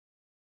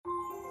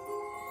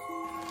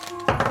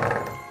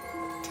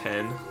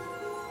10.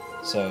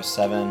 So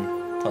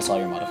 7 plus all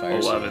your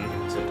modifiers.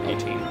 11. So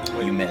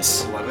 18. You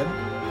miss. 11.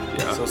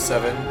 Yeah. So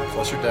 7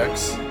 plus your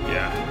dex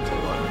Yeah. It's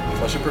 11.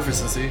 plus your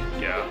proficiency.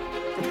 Yeah.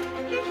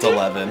 It's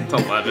 11. It's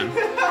 11.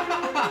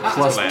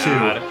 Plus That's 2.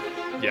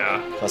 bad.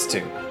 Yeah. Plus 2.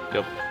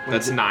 Yep.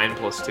 That's 9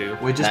 plus 2.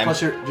 Wait, just Nine.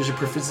 plus your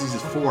proficiency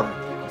is 4.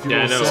 If you Yeah,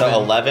 roll I know. seven- So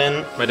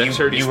 11. My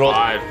dexterity you is rolled.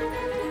 5.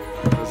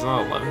 It's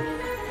not 11.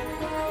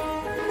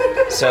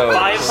 So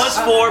 5 plus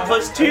 4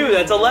 plus 2,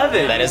 that's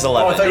 11. that is Oh,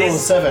 I thought 11. you rolled a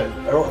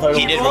 7.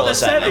 He did You roll rolled a a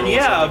 7. 7,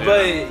 yeah, Yeah.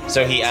 but...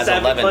 So he adds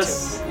 7 11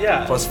 plus,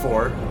 yeah. Plus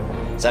 4.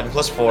 7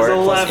 plus 4 Is is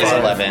 11.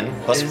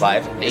 11. Plus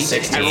 5 is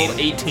I rolled 16.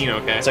 18,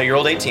 okay. So you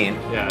rolled 18.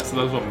 Yeah, so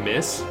those will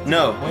miss.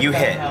 No, you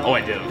hit. Oh,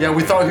 I did. Yeah,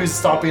 we thought he was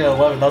stopping at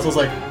 11. That's what I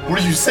was like, what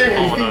did you say?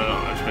 Oh, no.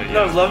 I'm just gonna,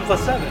 No, it's 11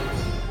 plus 7.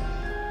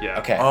 Yeah.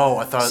 Okay. Oh,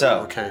 I thought.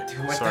 So- okay,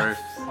 What sorry. the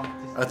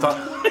fuck? I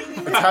thought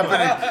it's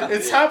happening.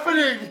 It's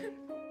happening.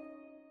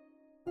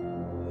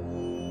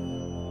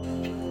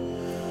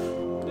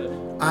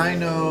 I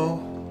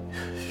know.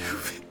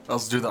 I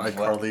was doing the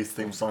iCarly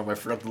theme song, but I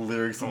forgot the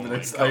lyrics in the my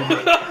next.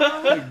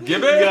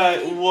 Give You it!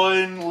 got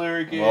one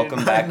lyric in. Welcome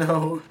I back.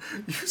 know.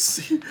 You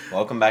see,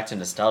 Welcome back to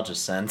Nostalgia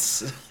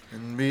Sense.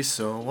 and be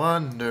so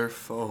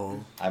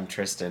wonderful. I'm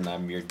Tristan.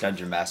 I'm your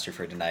dungeon master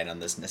for tonight on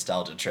this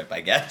nostalgia trip, I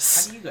How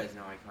guess. do you guys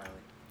know iCarly?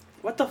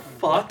 What the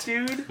fuck,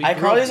 dude?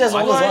 iCarly's as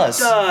old as What us.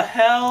 the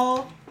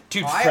hell?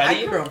 Dude, Oh, I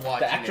Freddy, grew up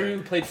watching the actor it.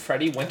 who played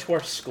Freddy, went to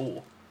our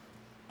school.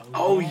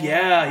 Oh,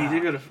 yeah, he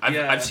did go to...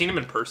 yeah. I've seen him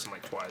in person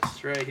like twice.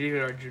 That's right, he did go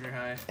to our junior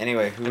high.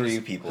 Anyway, who are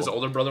you people? His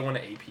older brother went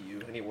to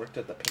APU, and he worked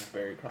at the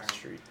Pinkberry across the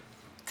street.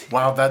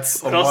 Wow,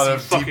 that's a What else lot do you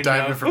of fucking deep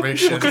dive know?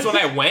 information. Because when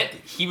I went,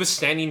 he was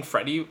standing.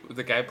 Freddie,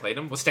 the guy who played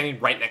him, was standing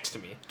right next to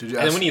me. Did you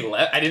and then ask- when he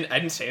left, I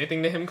didn't say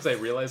anything to him because I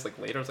realized like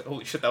later I was like,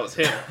 holy shit, that was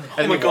him. And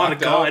then my he God,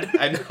 walked God. out.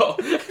 I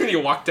know. And he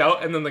walked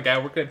out, and then the guy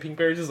working at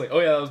Pinkberry's is like, oh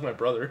yeah, that was my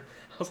brother.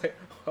 I was like,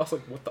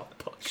 what the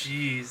fuck?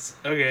 Jeez.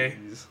 Okay.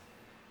 Jeez.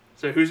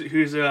 So who's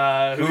Who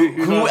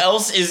on-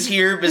 else is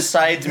here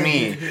besides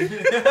me?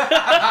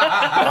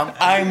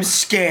 I'm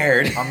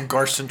scared. I'm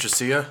Garson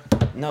Tracia.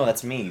 No,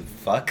 that's me.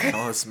 Fuck.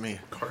 Oh, it's me.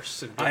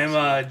 Carson. I am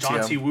John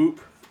TM. C.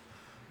 Whoop.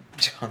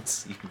 John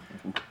C.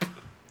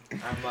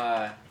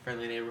 I'm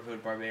friendly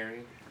neighborhood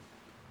barbarian.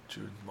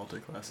 Dude,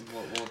 multi-class.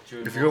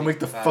 Jude If you're gonna make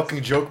the multi-class.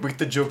 fucking joke, make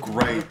the joke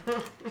right.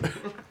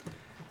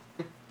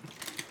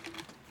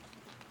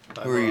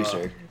 Who are you,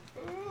 sir?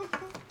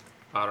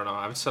 I don't know.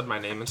 I haven't said my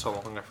name in so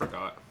long, I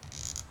forgot.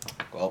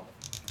 Well,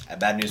 I have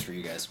bad news for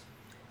you guys.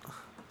 You're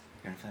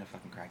gonna find a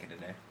fucking Kraken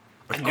today.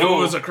 I knew it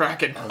was a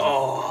Kraken.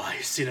 Oh,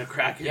 I seen a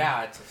Kraken.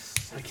 Yeah,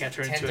 it's a I can't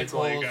turn into it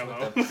until I tentacles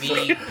grab with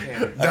a beak.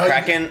 and-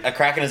 No, A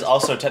Kraken is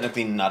also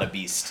technically not a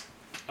beast,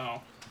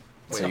 Oh.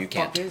 so What you the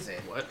fuck can't. is it?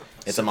 What?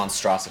 It's a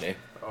monstrosity.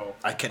 Oh,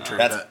 I can't turn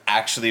That's that.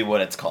 actually what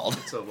it's called.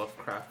 it's a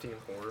Lovecraftian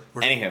horror.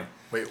 Anywho,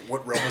 Wait,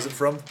 what realm is it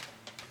from?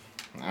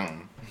 I don't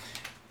know.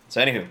 So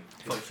anywho,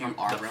 Fuck from you,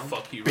 our the realm?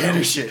 fuck you,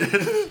 Banish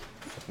it.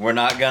 we're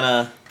not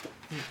gonna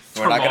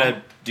Come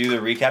on. do the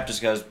recap just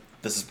because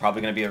this is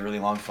probably gonna be a really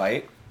long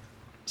fight.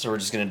 So we're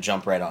just gonna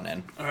jump right on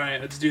in. All right,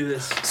 let's do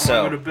this. So-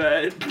 I want to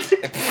go to bed.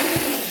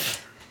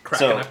 Kraken,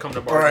 So- I've come to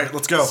All bar. right,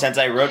 let's go. Since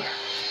I wrote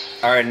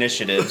our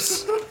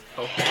initiatives,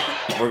 Oh.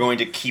 we're going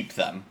to keep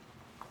them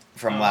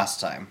from last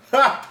time.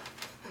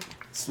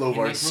 Slow You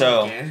bar. make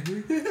So- me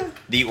again.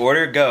 The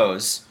order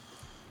goes: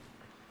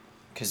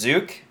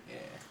 Kazook, Yeah.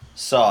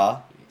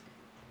 Saw,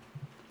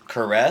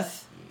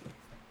 Kareth,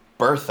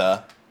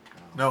 Bertha,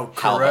 No,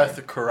 Halberd.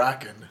 Kareth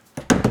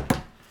Karakin.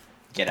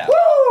 get out.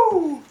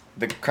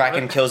 The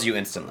Kraken kills you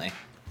instantly.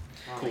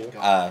 Oh Cool. my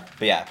god.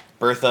 But yeah,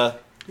 Bertha,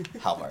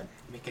 Halvard.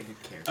 Make a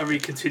good character. Are we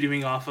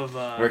continuing off of?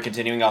 We're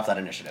continuing off that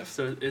initiative.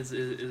 So is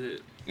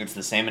it It's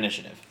the same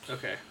initiative.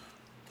 okay?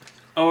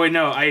 Oh wait,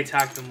 no, I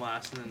attacked them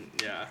last, and then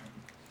yeah.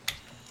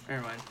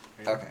 Never mind.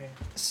 Okay.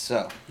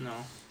 So, No.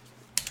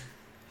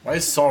 Why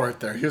is Saul right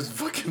there? He was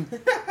fucking.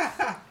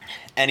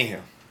 anywho,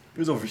 He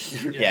was over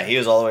here. yeah, he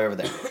was all the way over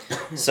there.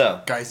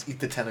 So, Guys, eat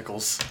the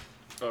tentacles.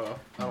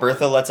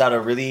 Bertha lets out a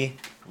really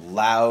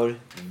loud,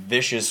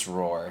 vicious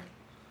roar.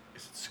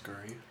 Is it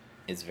scurry?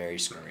 It's very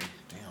scurry.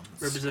 Damn.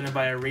 Represented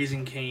by a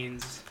Raising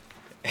Cane's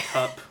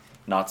cup.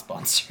 Not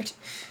sponsored.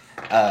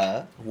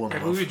 Warm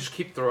Maybe love. we just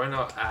keep throwing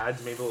out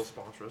ads. Maybe they'll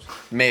sponsor us.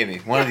 Maybe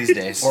one of these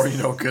days. Or,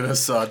 get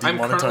us I'm currently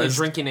demonetized.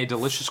 drinking a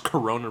delicious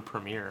Corona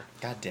Premier.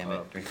 God damn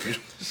it, Ricky.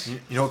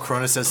 You know what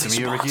Corona says to Please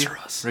me, Ricky? sponsor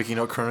us. Ricky, you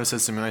know what Corona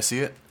says to me when I see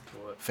it?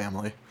 What?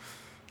 Family.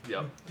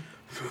 Yep.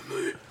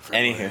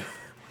 Anywho,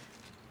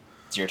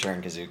 it's your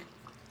turn, Kazook.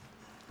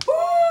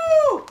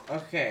 Woo!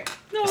 Okay.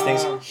 This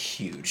thing's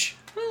huge.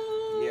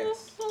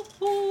 Yes.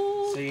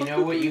 So you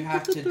know what you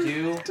have to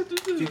do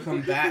to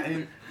combat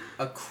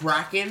a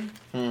kraken?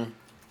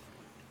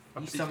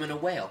 You summon a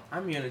whale.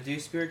 I'm gonna do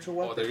spiritual Oh,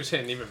 weapon. they're just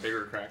hitting an even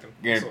bigger Kraken.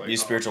 You're So, gonna like,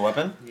 use oh. spiritual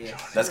weapon?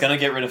 Yes. That's gonna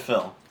get rid of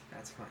Phil.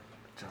 That's fine.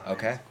 Johnny,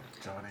 Okay.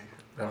 Johnny,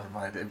 never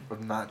mind.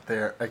 I'm not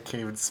there. I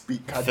can't even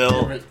speak. God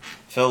Phil- damn it.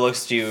 Phil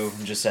looks to you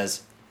and just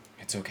says,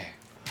 "It's okay.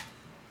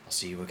 I'll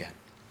see you again."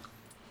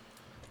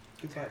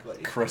 Goodbye,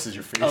 buddy. Caresses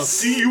your face. I'll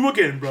see you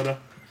again, brother.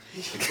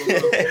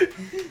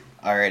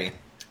 Alrighty.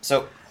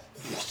 So,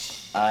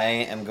 I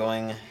am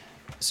going.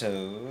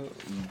 So,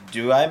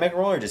 do I make a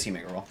roll or does he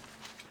make a roll?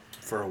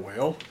 For a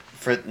whale?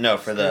 For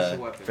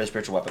the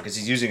spiritual weapon because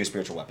he's using a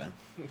spiritual weapon.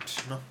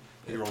 No.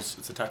 He rolls.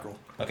 It's attack roll.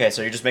 Okay,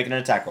 so you're just making an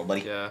attack roll,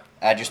 buddy. Yeah.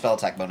 Add your spell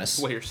attack bonus.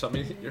 Wait, you're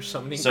summoning. You're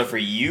summoning. So for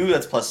you,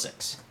 that's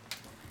 +6.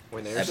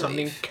 Wait, I you're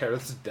summoning believe.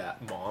 Kareth's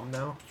mom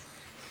now.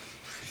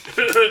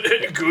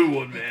 Good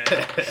one, man.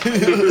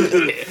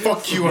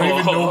 Fuck you! I don't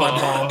even know my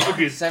mom.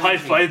 Okay, 17. high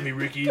five me,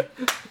 Ricky.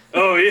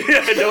 Oh yeah,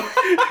 no.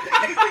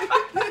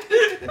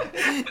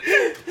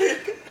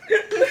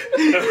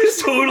 That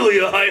was totally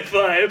a high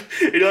five.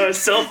 A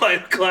self-high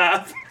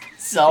clap.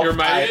 Self. You're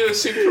reminding me of the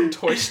scene from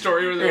Toy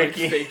Story where they're like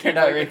Ricky, faking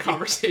not like, Ricky. a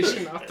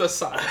conversation off the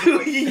side.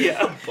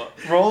 Yeah. But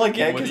Roll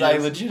again because I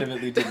Woody's-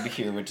 legitimately didn't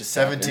hear which is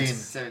 17.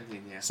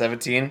 17, yeah.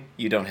 17.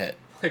 You don't hit.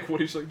 like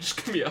Woody's like,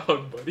 just give me a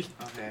hug, buddy.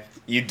 Okay.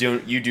 You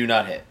do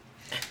not hit.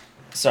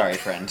 Sorry,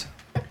 friend.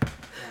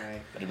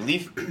 Alright. But I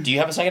believe. Do you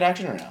have a second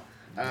action or no?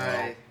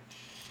 Alright.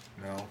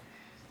 No.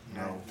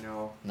 No.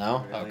 No.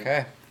 No. Really?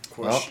 Okay.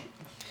 Push.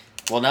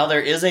 Well, now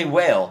there is a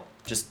whale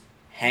just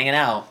hanging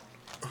out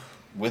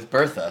with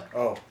Bertha,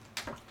 Oh.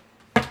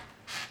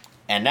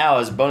 and now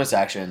as bonus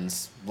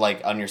actions,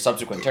 like on your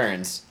subsequent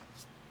turns,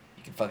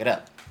 you can fuck it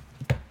up.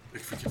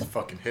 If we can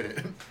fucking hit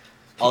it.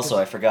 Also,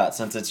 I forgot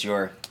since it's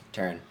your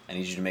turn, I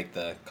need you to make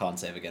the con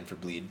save again for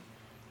bleed.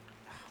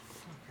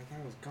 Fuck, I thought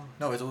it was gone.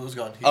 No, it was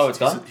gone. Oh, it's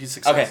gone. He's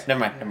success. Okay, never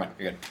mind.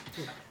 You're good.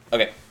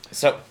 Okay,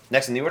 so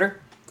next in the order,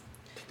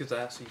 Kick his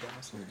ass, you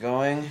guys. we're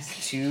going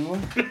to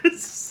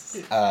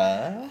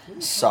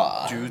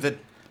Saw. Do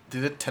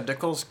the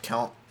tentacles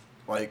count?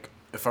 Like,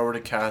 if I were to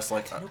cast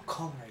like No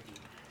caller ID.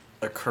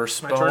 a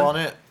curse My spell turn? on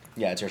it,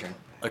 Yeah, it's your turn.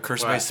 a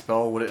curse Right. based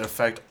spell, would it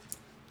affect?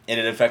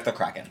 It'd affect the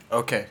Kraken.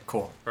 Okay,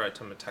 cool. Alright,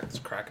 time to attack this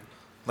Kraken.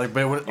 Like,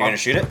 but it would. You're gonna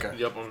shoot it? Okay.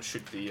 Yep, I'm gonna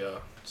shoot the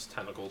its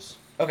tentacles.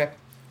 Okay.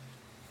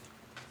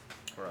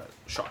 Alright,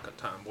 shotgun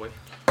time, boy.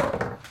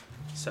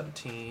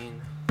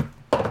 17.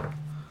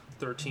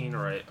 13,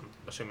 alright. I'm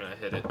assuming I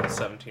hit it.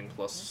 17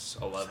 plus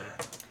 11.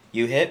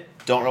 You hit.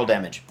 Don't roll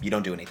damage. You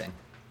don't do anything.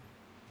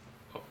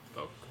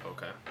 Oh,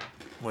 okay.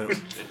 Wait,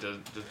 It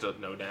does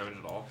no damage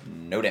at all.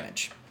 No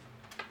damage.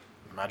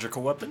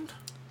 magical weapon?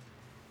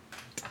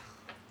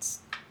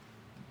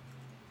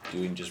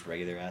 Doing just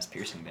regular ass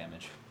piercing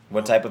damage.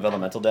 What type of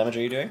elemental damage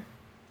are you doing?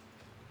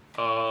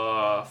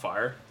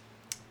 Fire.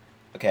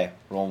 Okay,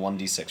 roll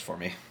 1d6 for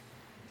me.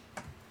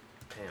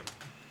 Damn.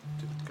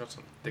 Dude, got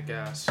some thick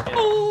ass.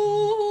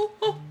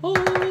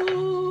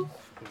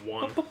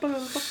 One.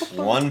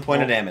 1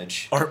 point of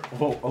damage.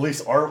 At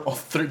least all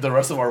three, the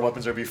rest of our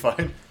weapons are be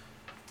fine.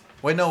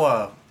 Wait,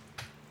 no.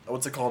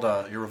 What's it called?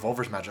 Your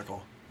revolver's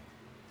magical.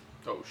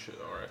 Oh shit,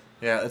 alright.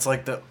 Yeah, it's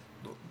like the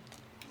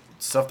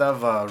stuff that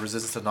have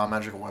resistance to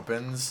non-magical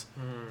weapons.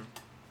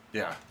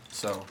 Yeah.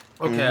 So.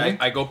 Okay,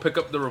 I go pick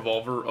up the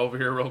revolver over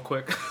here real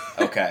quick.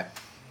 Okay.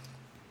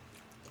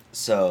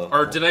 So.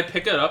 Or did I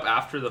pick it up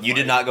after the You fight?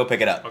 did not go pick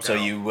it up, Okay, so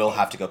I'll- you will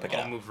have to go pick it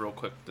I'll up. move real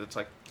quick. It's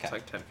like Okay.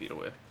 10 feet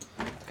away.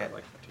 Okay.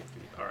 Like 15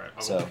 feet. Alright,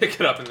 I'll So, go pick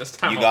it up and this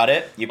time You I'll- got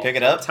it? You pick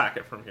it I'll up? attack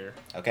it from here.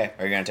 Okay,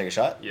 are you gonna take a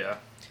shot? Yeah.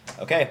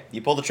 Okay,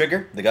 you pull the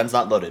trigger, the gun's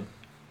not loaded.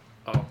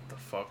 Oh, the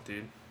fuck,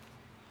 dude.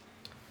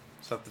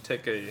 So I have to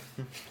take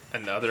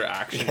another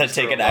action. You gotta to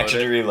take an reload action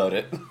it. to reload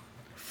it.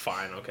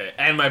 Fine, okay.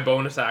 And my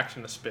bonus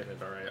action to spin it,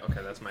 alright.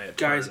 Okay, that's my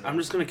Guys, turn. I'm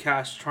just gonna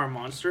cast Charm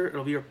Monster.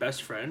 It'll be our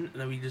best friend, and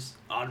then we just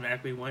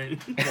automatically win.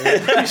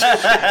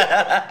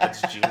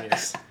 That's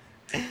genius.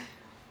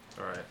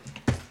 Alright.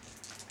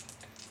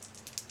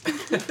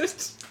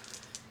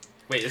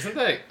 Wait, isn't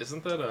that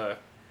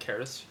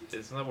Karis?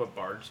 Isn't that what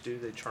bards do?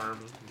 They charm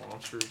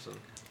monsters and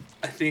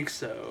I think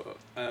so.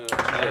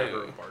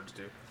 whatever bards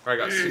do.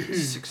 Alright, I got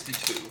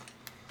 62.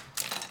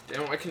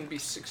 Damn, I can be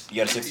 60.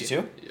 You got a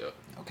 62? Yep.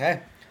 Okay.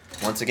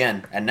 Once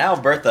again. And now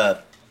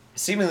Bertha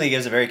seemingly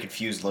gives a very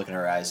confused look in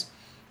her eyes.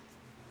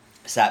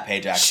 Sat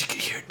Pajak. get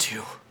here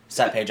too.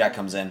 Sat Pajak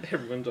comes in.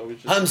 Everyone's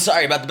always just. I'm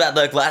sorry about the bad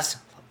luck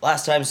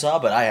last time, Saw,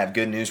 but I have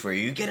good news for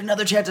you. You get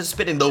another chance at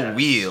spinning the Yes.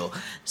 wheel.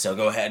 So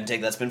go ahead and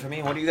take that spin for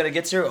me. What are you gonna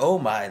get, sir? Oh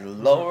my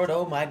lord,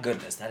 oh my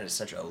goodness. That is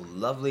such a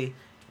lovely,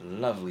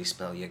 lovely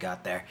spell you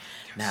got there.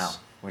 Now,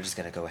 we're just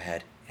gonna go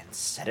ahead and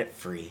set it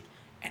free,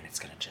 and it's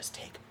gonna just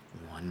take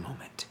 1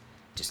 moment.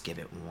 Just give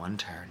it 1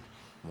 turn,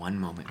 1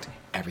 moment.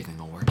 Everything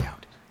will work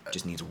out.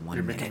 Just needs 1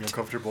 You're making me minute.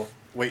 uncomfortable.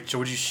 Wait, so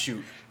would you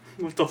shoot?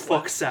 What the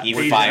fuck, Sat? You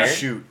Page? fire?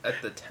 Shoot.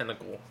 At the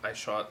tentacle, I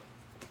shot.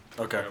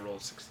 Okay. I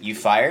rolled 60. You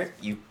fire,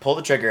 you pull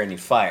the trigger, and you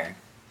fire.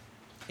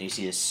 And you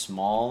see a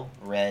small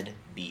red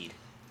bead.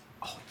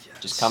 Oh yes.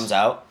 Just comes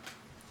out,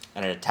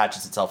 and it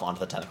attaches itself onto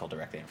the tentacle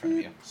directly in front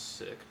of you.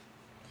 Sick.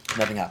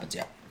 Nothing happens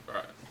yet.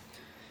 Alright.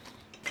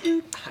 I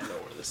know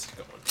where this is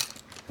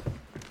going.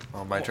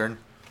 Oh, my turn.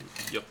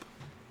 Yep.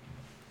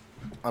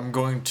 I'm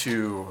going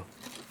to.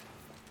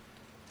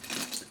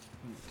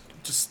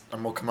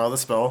 I'm gonna come out of the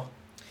spell.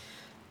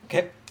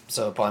 Okay,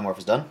 so polymorph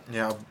is done.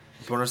 Yeah.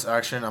 Bonus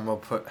action. I'm gonna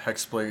put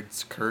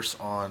Hexblade's curse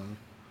on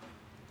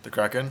the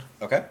Kraken.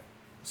 Okay.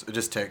 So it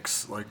just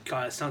takes like.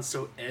 God, it sounds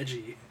so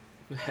edgy.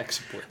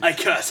 Hexblade. I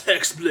cast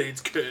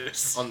Hexblade's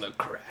curse. On the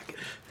Kraken.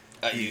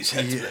 I use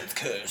Hexblade's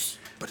curse.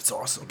 But it's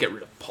awesome. Get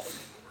rid of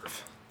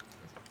polymorph.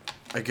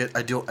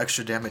 I deal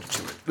extra damage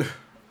to it.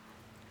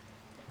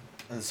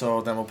 And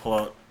so then we'll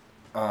pull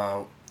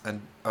out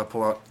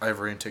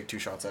Ivory and take 2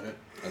 shots at it.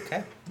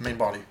 Okay. Main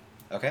body.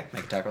 Okay,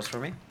 make attack rolls for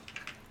me.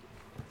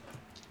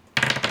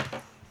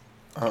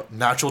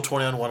 Natural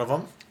 20 on one of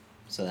them.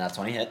 So that's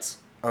 20 hits.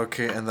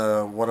 Okay, and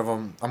the one of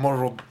them I'm gonna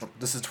roll.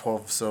 This is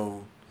 12,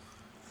 so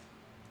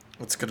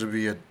it's gonna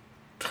be a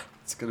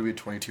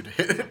 22 to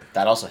hit.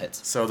 That also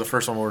hits. So the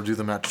first one will do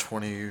them at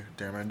 20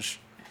 damage.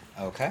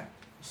 Okay.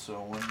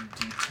 So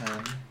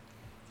 1d10.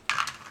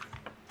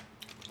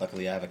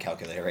 Luckily, I have a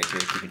calculator right here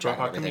keeping Bro, track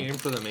how of come you everything. aim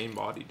for the main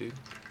body, dude?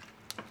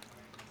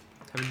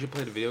 Haven't you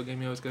played a video game?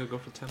 You always gotta go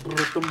for 10.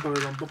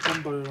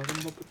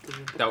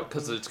 That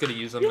because it's gonna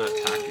use them to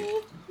attack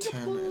you.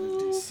 10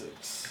 and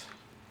d6.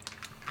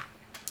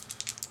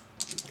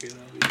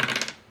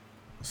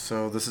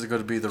 So this is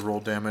going to be the roll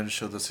damage.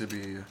 So this would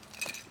be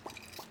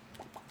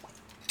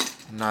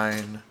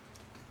 9.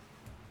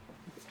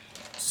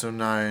 So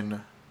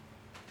 9.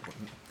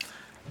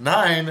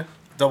 9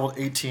 doubled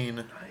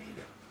 18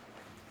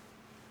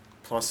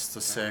 plus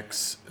the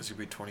 6 is going to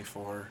be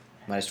 24.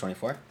 Minus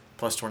 24.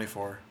 Plus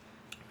 24.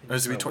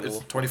 It's going to be it's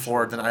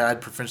 24. Then I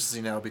add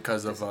proficiency now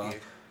because of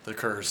the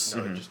curse.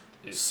 No, Mhm.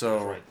 it's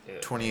So, right there,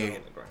 28.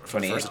 on the ground.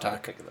 28. First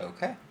attack. Pick it up.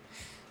 Okay.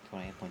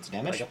 28 points of I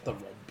damage. got the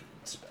red bead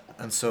spell.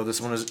 And so this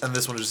one is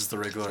just the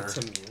regular. It's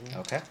immune.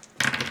 Okay.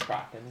 The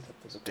Kraken to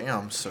physical.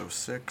 Damn, so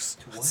 6,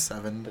 To what?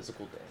 7,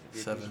 Physical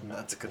damage. 7.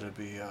 That's going to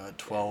be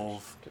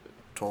 12,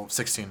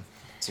 16.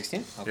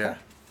 16? Okay. Yeah.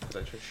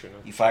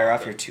 You fire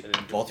off your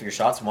both of your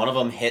shots. One of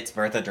them hits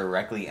Bertha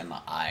directly in the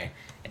eye,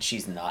 and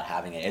she's not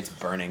having it. It's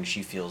burning.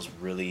 She feels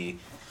really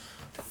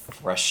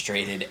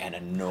frustrated and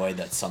annoyed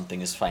that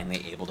something is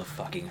finally able to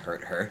fucking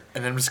hurt her.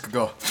 And then I'm just going to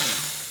go,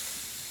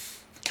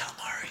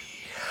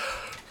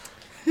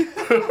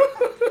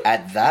 Calamari.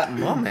 At that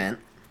moment,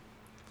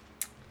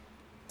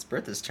 it's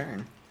Bertha's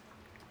turn.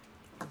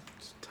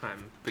 It's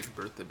time Big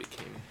Bertha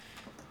became.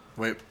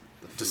 Wait,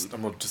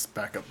 I'm going to just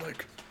back up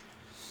like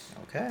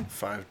Okay.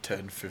 5,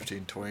 10,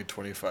 15, 20,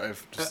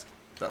 25. Just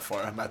that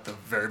far. I'm at the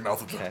very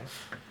mouth of Okay.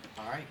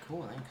 Alright,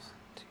 cool, thanks.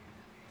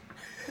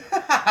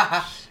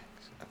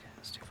 Okay,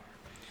 that's too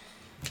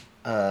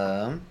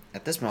far.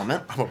 At this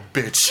moment, I'm a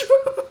bitch.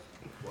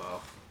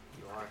 Wow.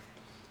 You are.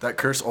 That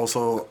curse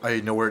also,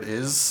 I know where it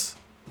is,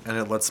 and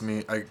it lets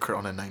me, I crit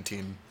on a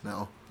 19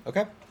 now.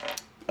 okay.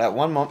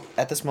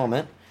 At this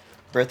moment,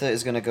 Bertha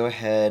is gonna go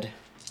ahead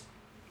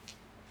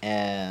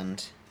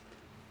and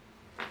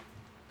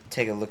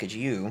take a look at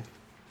you,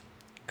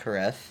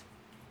 Kareth.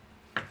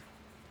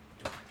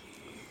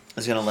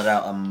 Is gonna let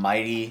out a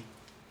mighty,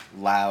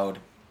 loud,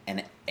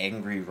 and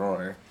angry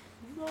roar,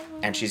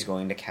 and she's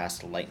going to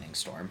cast Lightning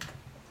Storm.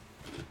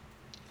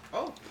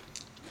 Oh,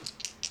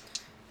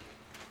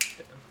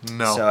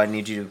 No. So I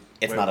need you to.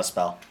 It's Wait. not a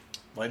spell.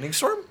 Lightning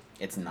Storm?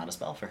 It's not a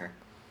spell for her.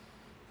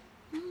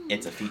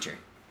 It's a feature.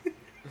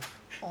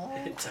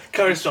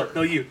 Counter spell.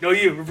 No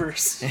you,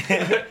 reverse.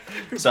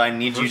 So I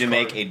need you to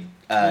Reverse make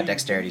a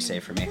dexterity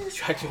save for me. You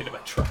activated my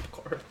trap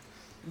card.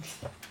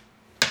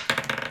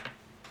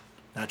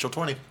 Natural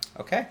 20.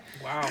 Okay.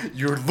 Wow.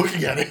 You're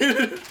looking at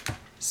it.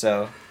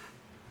 So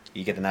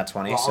you get the nat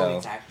 20, Well, so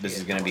it's actually this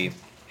is a going to be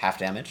 20. half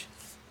damage.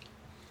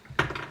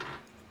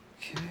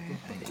 Okay,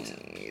 I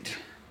need...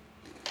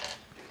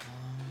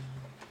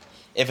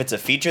 If it's a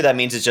feature, that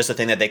means it's just a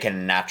thing that they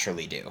can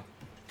naturally do.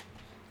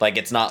 Like,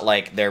 it's not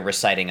like they're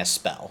reciting a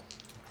spell.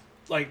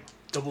 Like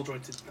double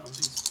jointed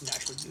bounties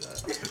naturally do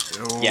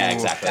that. Ew. Yeah,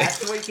 exactly.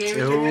 that's what came in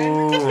your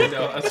head? Ew.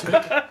 No, that's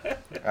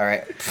what,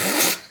 Alright.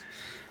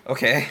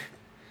 Okay.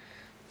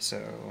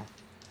 So,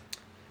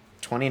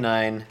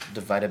 29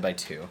 divided by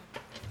 2.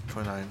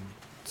 29.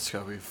 It's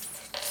gotta be the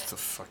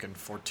fucking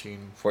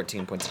 14.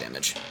 14 points of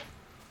damage.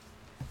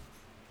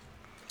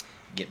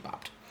 Get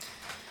bopped.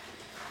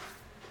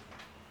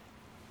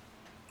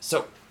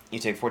 So, you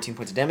take 14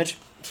 points of damage.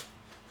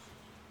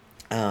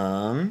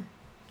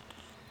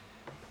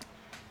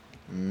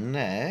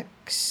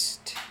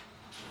 Next.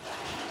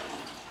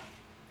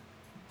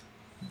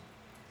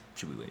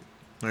 Should we wait?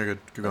 No, you're good.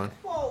 Keep going.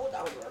 Whoa,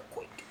 that was an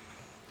earthquake.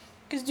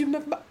 Because you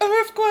remember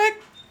earthquake.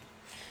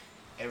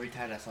 Every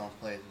time that song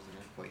plays, there's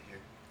an earthquake here.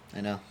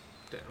 I know.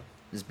 damn.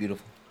 It's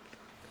beautiful.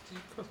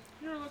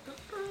 You're like an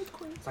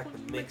earthquake. It's like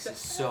the mix is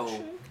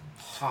so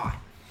hot.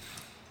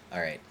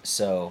 Alright,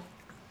 so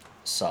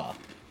Saw.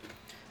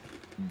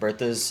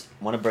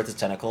 One of Bertha's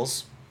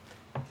tentacles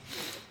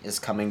is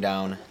coming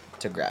down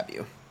to grab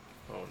you.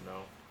 Oh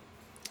no.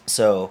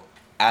 So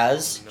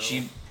as Oh,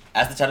 no.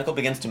 as the tentacle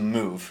begins to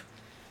move,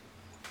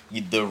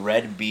 the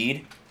red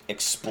bead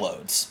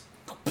explodes.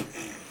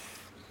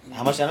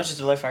 How much damage does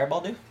Delay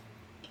Fireball do?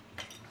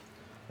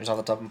 There's off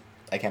the top.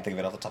 I can't think of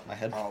it off the top of my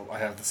head. Oh, I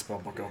have the spell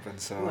book open,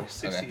 so Like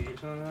 68 or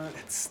something like that.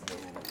 it's no.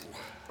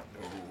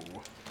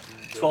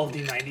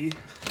 12d90.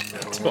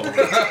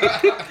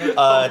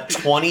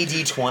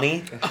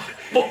 20d20.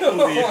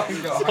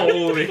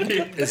 Holy.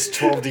 It's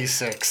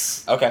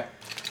 12d6. Okay.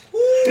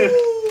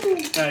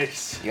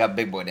 Nice. You got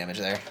big boy damage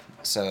there.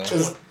 So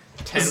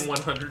 10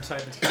 100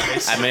 sided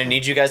dice. I'm gonna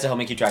need you guys to help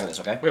me keep track of this,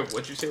 okay? Wait,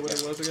 what'd you say what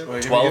it was again?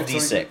 Wait,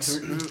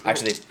 12d6.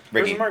 Actually,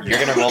 Ricky, Where's the you're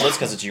gonna roll this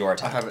because it's your I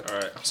attack. have it.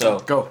 Alright. So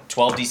Go.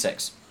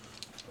 12d6.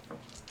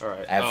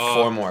 Alright. I have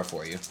 4 more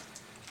for you.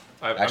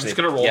 I'm Actually, just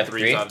gonna roll you have 3s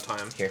three? at a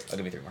time. Here, I'll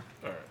give you 3 more.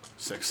 Alright.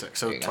 6.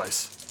 So There you go.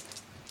 twice.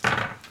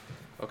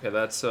 Okay,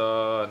 that's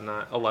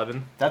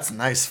 11. That's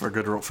nice for a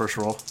good first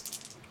roll.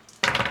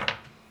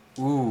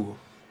 Ooh.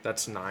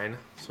 That's 9,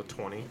 so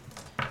 20.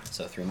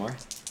 So 3 more.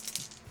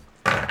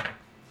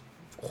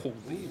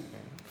 Holy.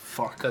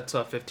 Fuck. That's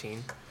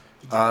 15.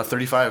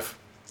 35.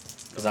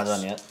 He's not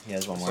done yet. He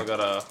has one So more. I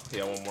got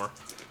one more.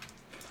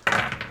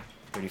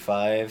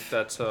 35.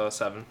 That's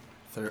 7.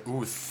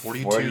 Ooh,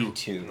 42.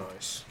 42.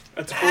 Nice.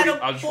 That's 40.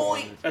 I'll just roll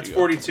one. That's You go.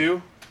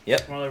 42.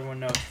 Yep. Well, everyone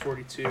knows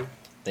 42.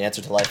 The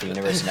answer to life, the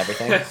universe, and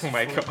everything. Oh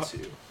my god.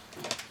 42.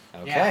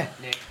 Okay. Yeah,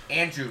 Nick.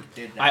 Andrew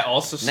did that. I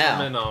also Now.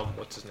 summon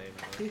what's his name?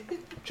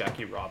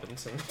 Jackie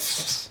Robinson.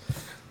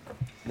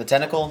 The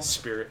tentacle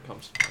Spirit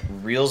comes.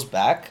 reels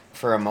back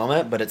for a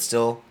moment, but it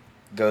still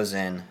goes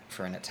in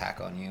for an attack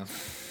on you.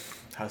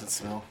 How does it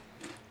smell?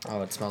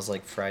 Oh, it smells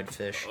like fried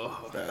fish.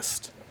 Ugh.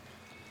 Best.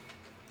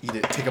 Eat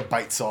it. Take a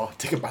bite, Saw.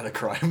 Take a bite of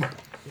crime.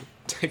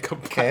 Take a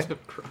Okay. bite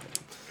of crime.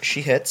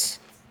 She hits.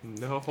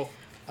 No.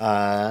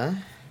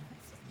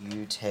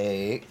 You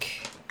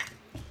take.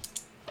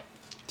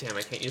 Damn,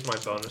 I can't use my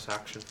bonus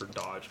action for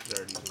dodge because I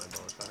already used my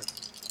bonus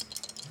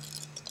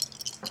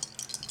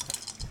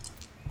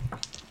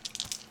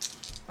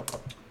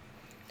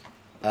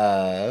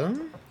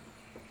action.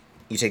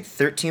 You take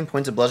 13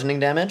 points of bludgeoning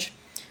damage,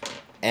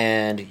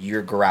 and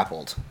you're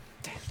grappled.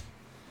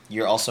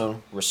 You're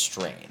also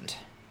restrained.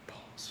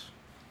 Balls.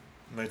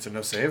 Wait, so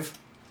no save?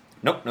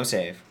 Nope, no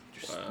save.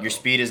 Wow. Your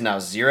speed is now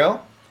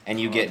 0, and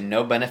you get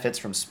no benefits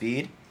from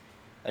speed.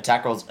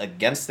 Attack rolls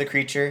against the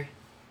creature,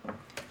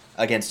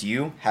 against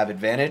you, have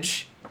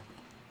advantage,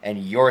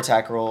 and your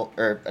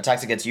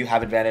attacks against you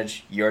have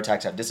advantage. Your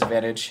attacks have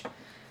disadvantage,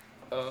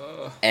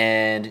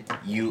 and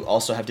you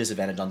also have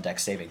disadvantage on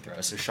dex saving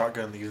throws. Your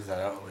shotgun evens that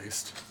out at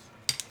least.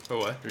 Oh,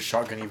 what? Your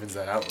shotgun evens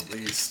that out at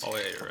least. Oh,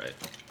 yeah, you're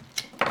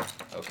right.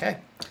 Okay.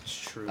 It's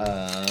true.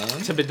 Um,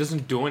 Except it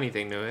doesn't do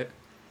anything to it.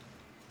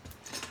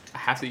 I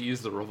have to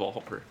use the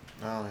revolver.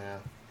 Oh, yeah.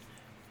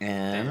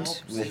 and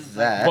Helps with you.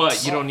 that,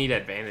 But you don't need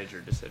advantage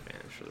or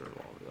disadvantage for the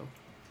revolver, though.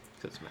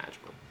 Because it's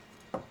magical.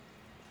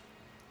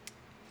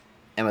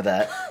 and with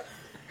that,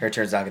 her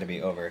turn's not going to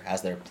be over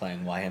as they're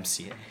playing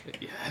YMCA.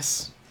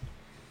 Yes.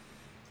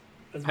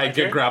 That's I my get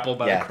turn? grappled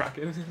by Yeah. the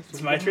kraken.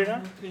 It's my turn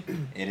now?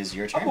 It is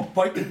your I'm gonna turn.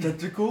 bite the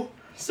tentacle.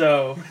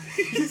 So,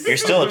 You're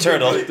still a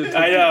turtle.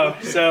 I know.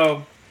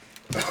 So,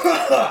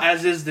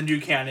 as is the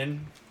new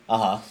canon,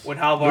 Uh-huh. when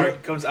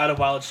Halvar comes out of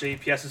wild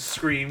shape, he has to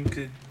scream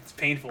because it's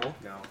painful.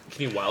 No.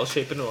 Can you wild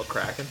shape into a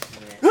kraken?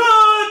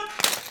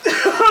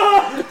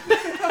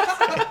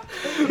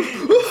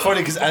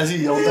 Funny, because as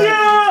he yelled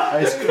that,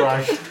 I just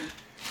cried.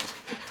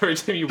 Every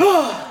time you I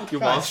wild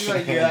feel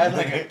like shape. you had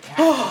like a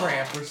cat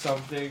cramp or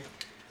something.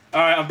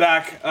 Alright, I'm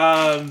back.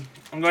 I'm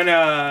going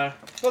to.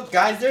 Look,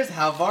 guys, there's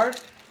Halvard.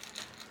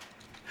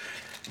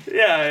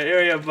 Yeah,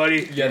 area,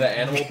 buddy. Yeah, the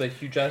animal, the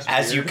huge ass.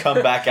 As you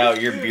come back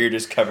out, your beard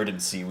is covered in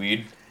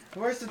seaweed.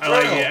 Where's the I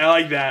turtle? like it. I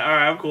like that.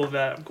 Alright, I'm cool with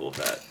that. I'm cool with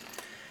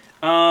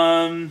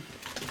that.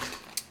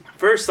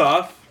 First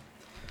off,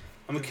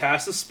 I'm going to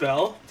cast a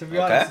spell. To be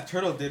Okay. honest, the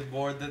turtle did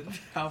more than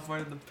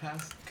Halvard in the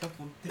past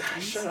couple days.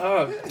 Shut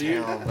up,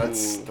 dude. Damn,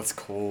 that's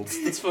cold.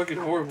 That's fucking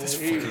horrible. That's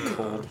I hate it. fucking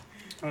cold.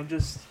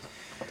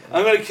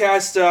 I'm gonna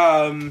cast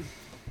fuck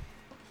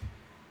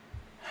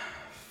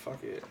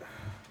it.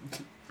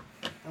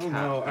 I don't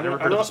know. I never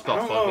heard of the spell, I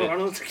don't fuck know. it. I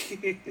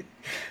don't know.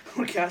 I'm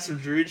gonna cast some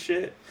druid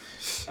shit.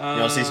 You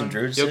want to see some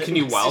druid Yo, shit? can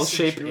you wild Some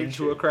shape druid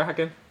into shit. a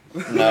kraken?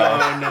 No. No,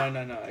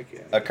 I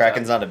can't. A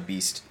kraken's not a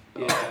beast.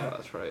 Oh, Yeah.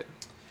 that's right.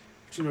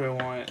 Which one do I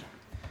want?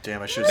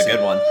 Damn, I should It's have a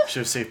good one. Should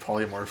have saved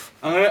polymorph.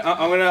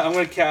 I'm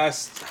gonna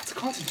cast. That's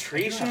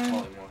concentration.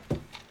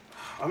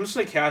 I'm just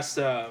gonna cast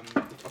what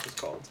the fuck is it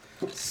called?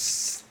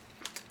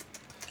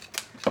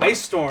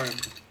 Ice Storm.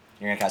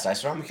 You're gonna cast Ice I'm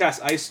Storm? gonna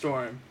cast Ice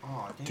Storm.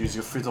 Oh, damn. Dude,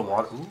 you freeze the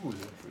water. Ooh,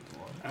 freeze the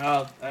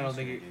water. I don't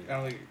think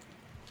it.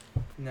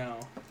 No.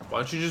 Why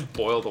don't you just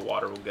boil the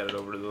water? We'll get it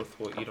over to the.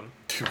 We'll eat them.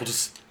 Dude, we'll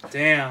just.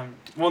 Damn.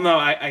 Well, no,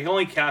 I can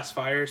only cast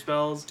fire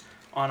spells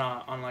on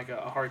like a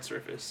hard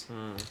surface.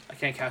 I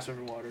can't cast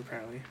over water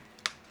apparently.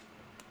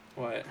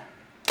 What?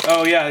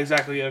 Oh yeah,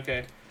 exactly.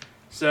 Okay.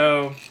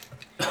 So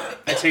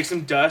I take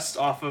some dust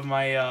off of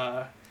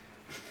my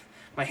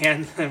my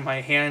hand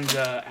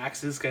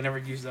axes. 'Cause I never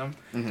use them.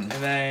 Mhm.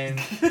 And then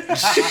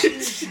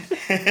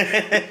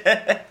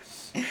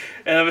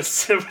and I'm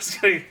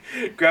just gonna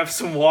grab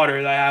some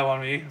water that I have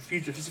on me,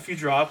 just a few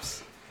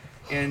drops,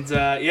 and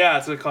yeah,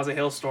 it's gonna cause a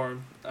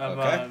hailstorm of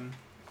Okay.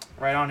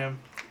 right on him.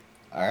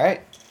 All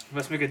right. He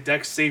must make a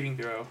dex saving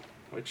throw,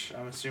 which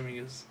I'm assuming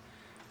is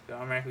to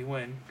automatically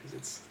win because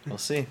it's We'll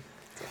see.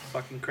 a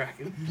fucking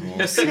kraken.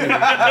 We'll see.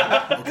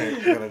 Okay,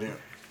 good idea.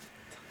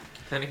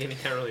 Then again, you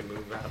can't really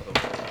move out of the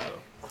water.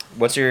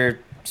 What's your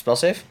spell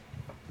save?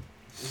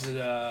 Is it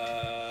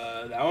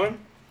that one?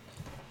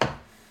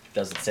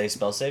 Does it say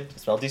spell save?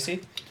 Spell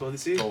DC? 12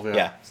 DC? 12,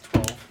 Yeah. It's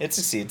 12. It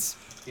succeeds.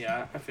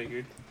 Yeah, I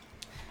figured.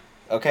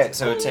 Okay,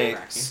 so it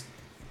takes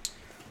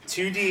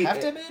 2d.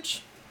 half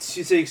damage?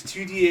 It takes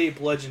 2d8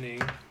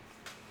 bludgeoning.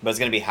 But it's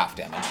gonna be half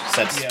damage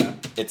since Yeah.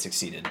 it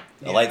succeeded.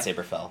 The Yeah.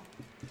 lightsaber fell.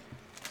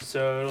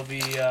 So it'll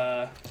be,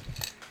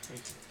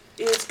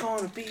 it's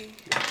gonna be.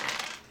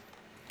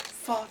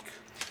 Fuck.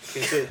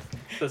 Okay,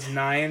 so it's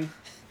 9.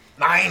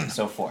 9!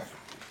 So 4.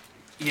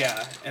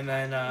 Yeah, and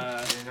then,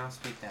 I did not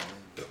speak that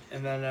one.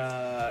 and then,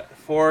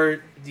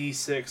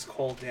 4d6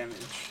 cold damage.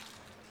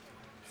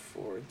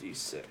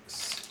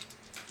 4d6.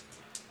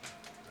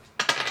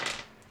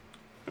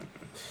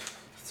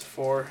 It's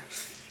 4.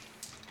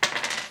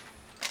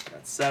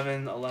 That's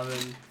 7,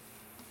 11,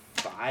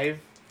 5.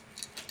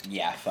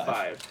 Yeah, 5.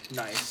 5.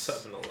 Nice.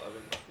 7-11.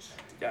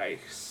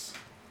 Yikes.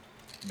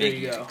 There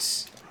Big you go.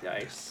 yikes.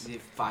 Yikes. Is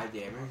it 5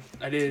 damage?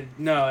 I did,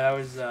 no, that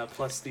was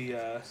plus the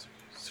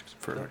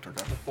Perfect.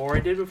 Okay. 4 I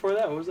did before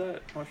that. What was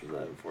that? How much was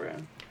that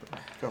beforehand?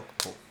 Go.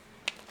 Cool.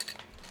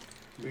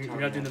 You're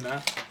not doing the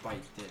math? Bite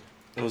did.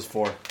 It was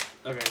 4.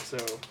 Okay, so,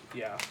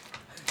 yeah.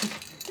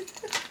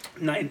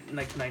 9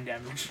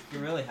 damage.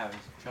 You're really having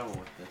some trouble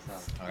with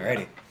this, huh?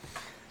 Alrighty.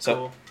 So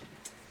Cool.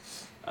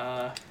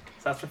 So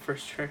that's my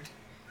first turn.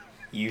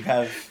 you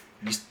have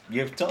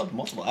still have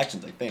multiple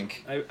actions, I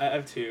think. I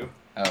have 2.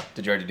 Oh,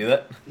 did you already do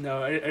that?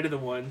 No, I did the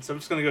 1, so I'm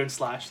just gonna go and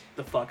slash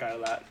the fuck out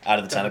of that. Out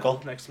of the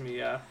tentacle? Next to me,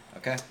 yeah.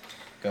 Okay.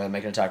 Go ahead and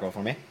make an attack roll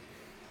for me.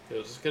 It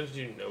was just gonna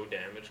do no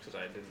damage because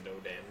I did no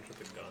damage with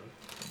the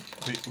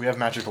gun. We have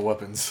magical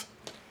weapons.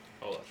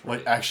 Oh, that's right.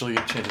 Like, actually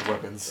change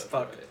weapons. That's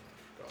Fuck. right.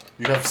 God.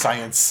 You have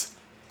science.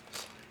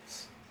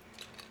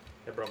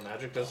 Yeah, bro,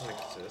 magic doesn't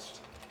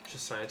exist. It's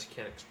just science you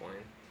can't explain.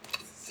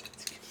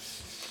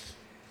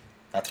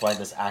 That's why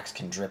this axe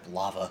can drip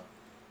lava.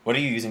 What are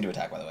you using to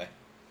attack, by the way?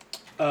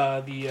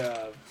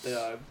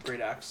 The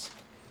great axe.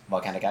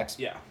 Volcanic axe?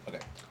 Yeah. Okay.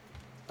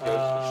 It's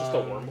just a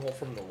wormhole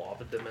from the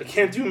lava I dimension.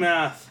 can't do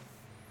math.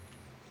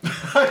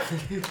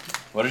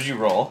 What did you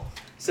roll?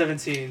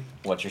 17.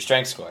 What's your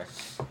strength score?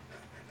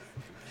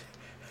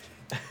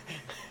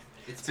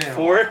 It's been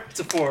 4? It's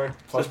a 4.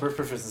 Plus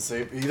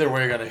proficiency. Either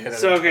way, you're gonna hit it.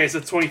 So, okay, so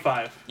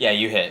 25. Yeah,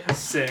 you hit.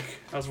 Sick.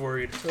 I was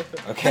worried.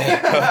 Okay.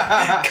 Go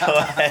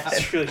ahead.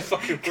 That's really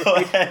fucking Go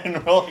worried. ahead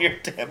and roll your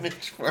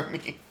damage for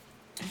me.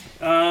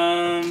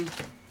 Oh,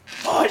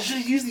 I should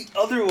have used the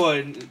other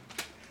one.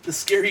 The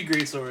scary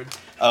greatsword.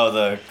 Oh,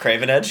 the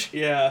Craven Edge?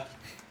 Yeah. You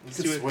Let's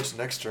can do it. switch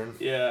next turn.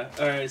 Yeah.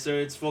 Alright, so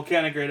it's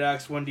Volcanic Great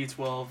Axe,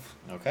 1d12.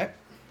 Okay.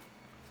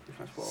 Where's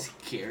my 12?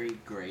 Scary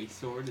gray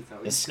sword. Is that what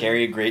The you said?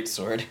 scary great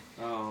sword.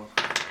 Oh.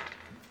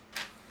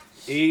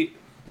 8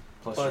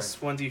 Plus plus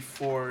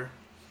 1d4.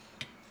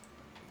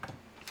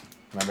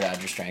 Remember to add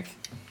your strength.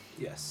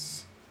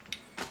 Yes.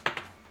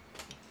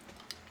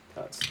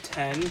 That's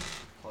 10.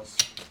 Plus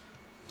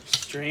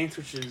Strength,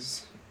 which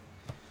is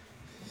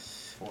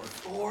 4,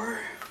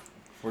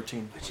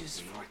 14. which is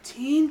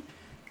 14.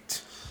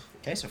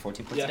 Okay, so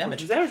 14 points Yeah, of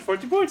damage.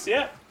 14 points,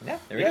 yeah. Yeah,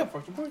 there we Yeah, go.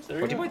 14 points, there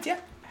we 14 go. points, yeah.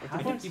 How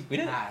We did did- you we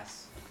did it.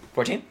 pass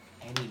 14?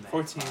 any math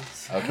 14.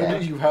 class? How Okay.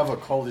 did you have a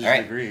college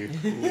Alright. degree?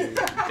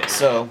 Damn.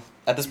 So,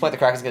 at this point, the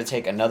Kraken's going to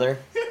take another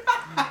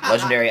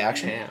legendary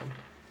action. Damn.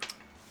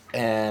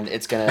 And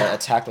it's going to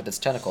attack with its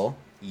tentacle.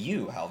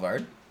 You,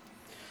 Halvard.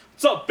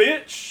 What's up,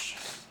 bitch?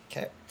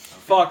 Okay.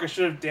 Fuck, I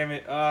should have, damn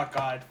it. Oh,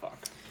 God, fuck.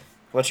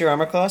 What's your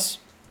armor class?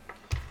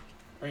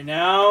 Right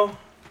now,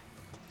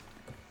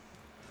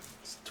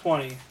 it's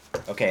 20.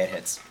 Okay, it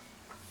hits.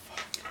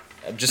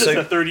 Just Just so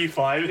a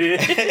 35 hit.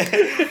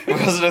 it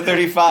wasn't a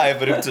 35,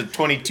 but it was a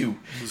 22.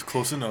 It was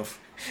close enough.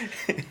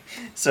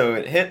 So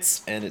it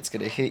hits, and it's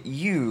going to hit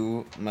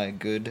you, my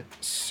good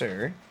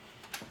sir.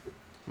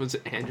 Was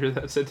it Andrew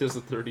that said it was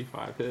a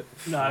 35 hit?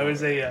 No, it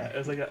was it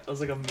was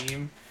like a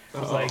meme. It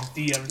was like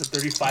DM it's a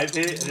 35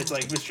 hit, and it's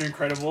like Mr.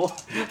 Incredible.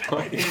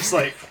 He's just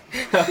like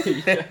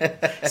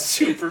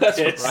super That's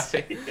pissed.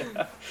 right.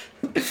 Yeah.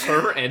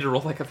 Remember Andrew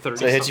rolled like a 30.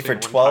 So it hits you for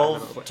something one time, and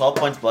I was 12, like, 12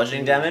 points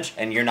bludgeoning damage,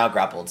 and you're now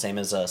grappled, same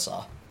as Saw.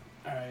 All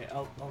right,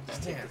 I'll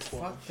just take Man, the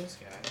 12. fuck this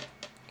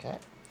guy. Okay.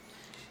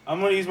 I'm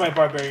gonna use my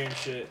barbarian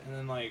shit, and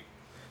then like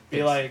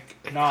be like,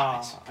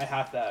 nah, I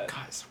have that.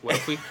 Guys, what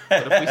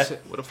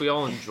if we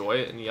all enjoy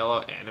it and yell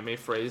out anime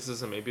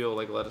phrases and maybe it'll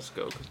like let us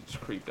go because it's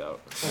creeped out.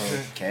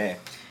 Okay.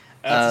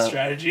 That's a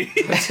strategy.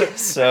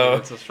 So,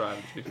 That's a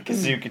strategy.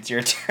 Kazook, it's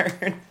your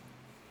turn.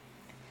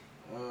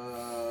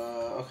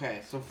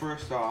 Okay, so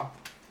first off,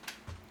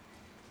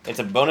 It's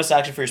a bonus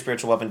action for your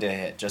spiritual weapon to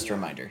hit, just a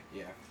reminder.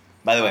 yeah.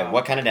 By the way,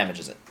 what kind of damage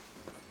is it?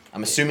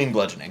 I'm assuming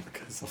bludgeoning.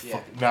 Yeah.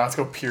 Now let's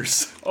go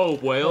pierce. Oh,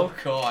 whale.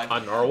 God.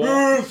 A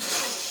narwhal.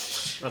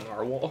 A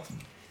narwhal.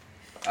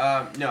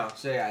 No,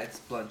 so yeah, it's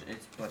bludgeoning.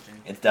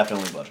 It's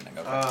definitely bludgeoning,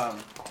 okay.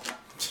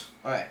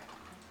 Alright.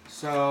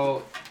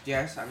 So,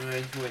 yes, I'm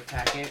going to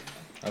attack it.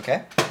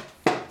 Okay,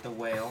 The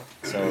whale.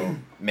 so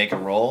make a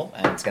roll,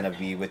 and it's going to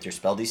be with your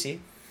spell DC.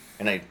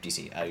 Or no,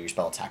 DC, your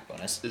spell attack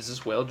bonus. Is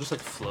this whale just like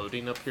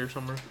floating up here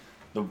somewhere?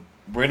 We're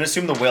going to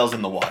assume the whale's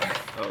in the water.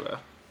 Okay.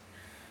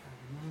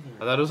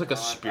 I thought it was like a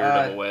spirit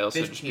of a whale, so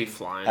it'd just be 15.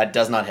 flying. That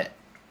does not hit.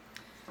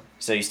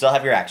 So you still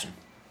have your action.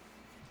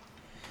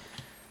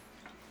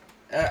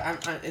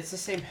 It's the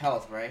same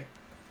health, right?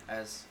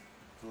 As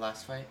the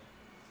last fight.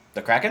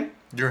 The Kraken?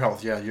 Your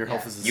health, yeah, your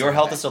health is the Your same.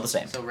 health is still the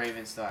same. So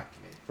Raven's still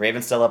activated.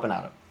 Raven's still up and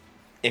out of.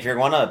 If you're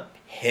going to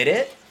hit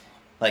it,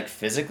 like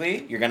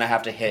physically, you're going to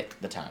have to hit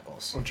the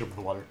tentacles. Don't jump in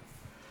the water.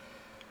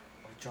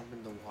 Or jump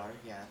in the water?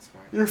 Yeah, that's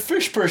smart. You're a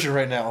fish person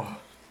right now.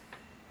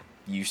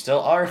 You still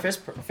are a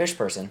fish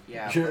person.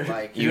 Yeah, You're- but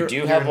like, You You're- do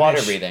you're have a water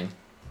niche. breathing.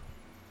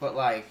 but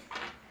like,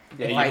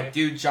 Yeah, if you I don't-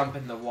 do jump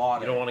in the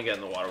water, You don't want to get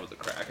in the water with the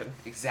Kraken.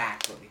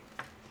 exactly.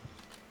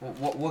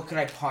 What could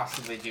I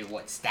possibly do?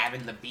 What, stab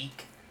in the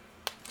beak?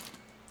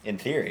 In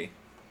theory.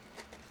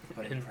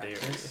 But In theory.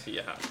 practice?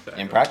 Yeah,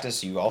 exactly. In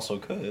practice, you also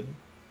could.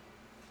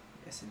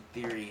 Yes, in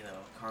theory though.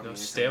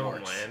 Communism stay on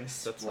works land,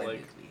 that's like-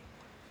 splendidly.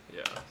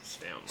 Yeah,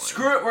 stay on land.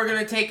 Screw it, we're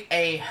gonna take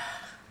a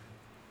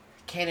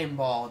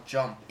cannonball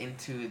jump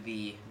into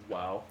the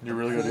Wow. You're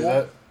really gonna do Cool.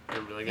 that?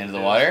 You're really gonna Into the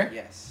do water?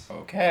 yes.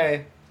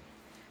 Okay.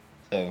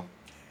 So,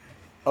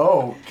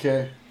 Oh,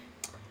 okay.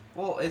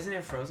 Well, isn't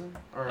it frozen?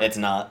 Or it's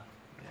not.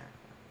 yeah.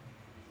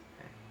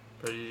 that?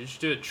 But you just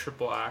do a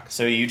triple axe.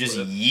 So you just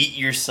with a yeet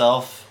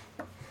yourself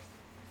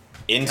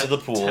into the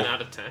pool. 10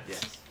 out of 10.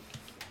 Yes.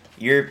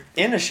 You're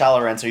in a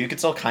shallow end, so you could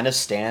still kind of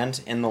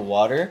stand in the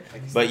water,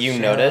 but you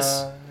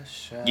notice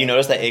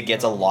that it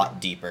gets a lot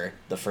deeper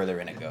the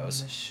further in it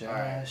goes.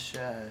 Alright.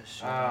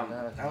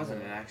 That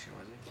wasn't an action,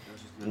 was it? That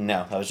was just movement.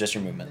 No, that was just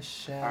your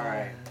movement.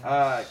 Alright.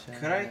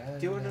 Could I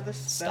do another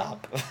spell?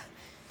 Stop.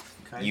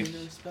 Can I You- do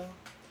another spell?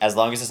 As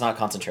long as it's not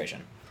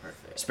concentration.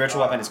 Perfect. Spiritual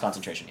weapon is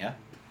concentration, yeah?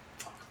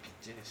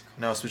 Goodness.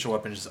 No, spiritual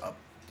weapon is up.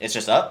 It's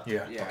just up?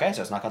 Yeah. Yeah. Okay,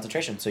 so it's not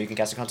concentration, so you can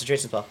cast a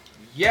concentration spell.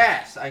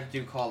 Yes, I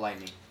do call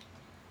lightning.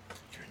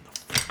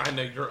 I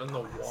know you're in the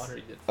water.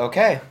 You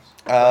Okay.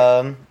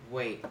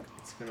 Wait,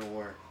 it's gonna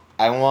work.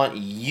 I want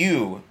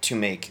you to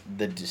make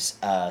the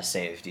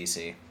save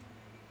DC.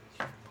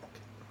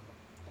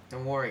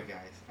 Don't worry,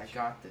 guys. I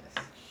got this.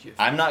 you,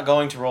 I'm not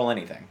going to roll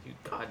anything. you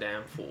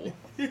goddamn fool.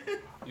 You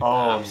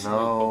Oh, absolute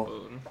no.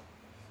 baboon.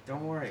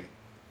 Don't worry.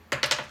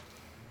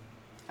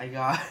 I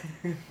got.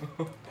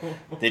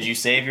 Did you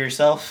save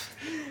yourself?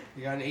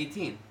 You got an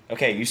 18.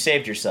 Okay, you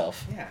saved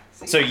yourself. Yeah.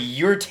 See? So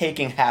you're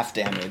taking half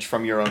damage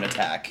from your own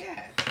attack.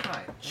 Yeah, it's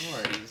fine. Don't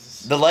worry.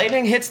 Jesus. The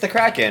lightning hits the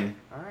Kraken.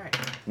 All right.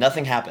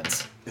 Nothing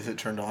happens. Is it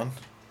turned on?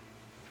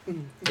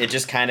 It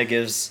just kind of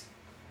gives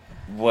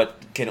what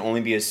can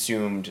only be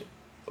assumed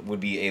would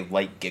be a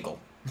light giggle.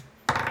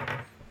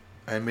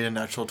 I made a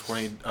natural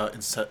 20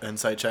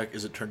 insight check.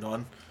 Is it turned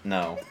on?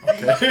 No. I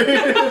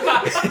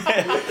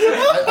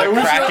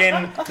wish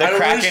The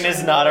Kraken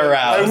is not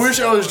aroused. I wish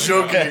I was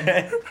joking.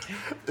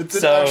 It's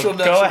an So actual go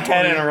natural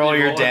ahead 20. and roll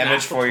your a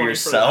damage natural for 20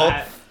 yourself,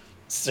 that.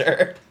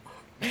 sir.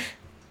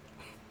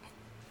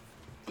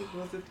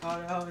 Was it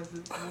thought out as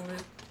it's born?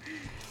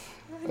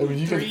 I mean,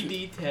 you could,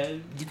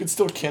 3d10. you could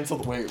still cancel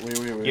the. Wait.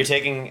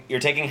 You're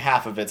taking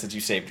half of it since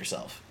you saved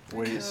yourself.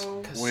 Wait.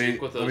 No.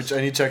 Wait. With Let me, those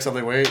I need to check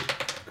something. Wait.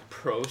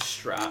 pro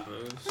strat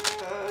moves.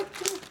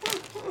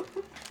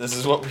 This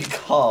is what we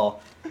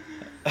call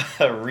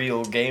a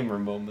real gamer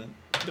moment.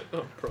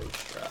 Pro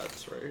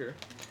strats right here.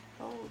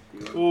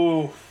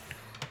 Ooh.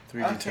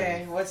 3d10.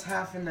 Okay, what's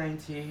half of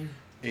 19?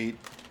 8.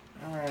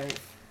 All right.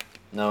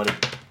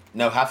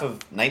 No, half of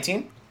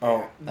 19?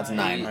 Oh, That's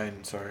Nine.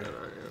 9. Sorry.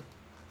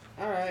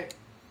 All right.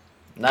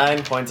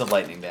 9 points of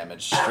lightning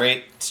damage,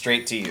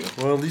 straight to you.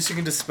 Well, at least you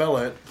can dispel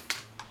it.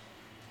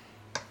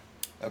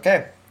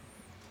 Okay.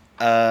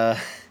 Bro,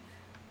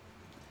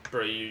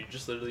 you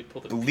just literally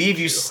pulled a Believe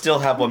you Pikachu. still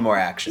have one more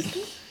action.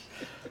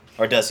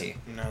 Or does he?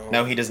 No.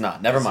 No, he does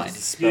not. Never This mind.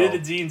 is You did spell.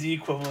 the D&D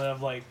equivalent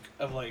of like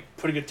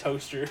putting a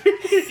toaster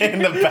In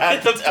the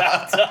bathtub.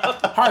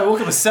 bathtub. Hi,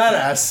 welcome to Sad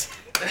Ass.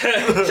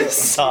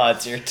 Saw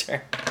it's your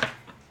turn.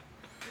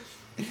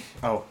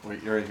 Oh,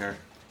 wait, you're right here.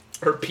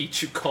 Or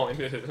Pichu calling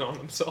it in on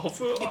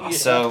himself.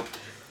 So,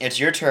 it's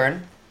your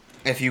turn.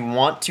 If you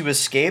want to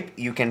escape,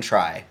 you can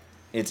try.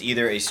 It's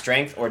either a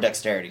strength or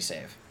dexterity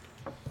save.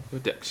 A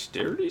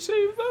dexterity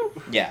save though?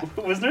 Yeah,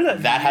 Was there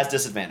that? that meme? has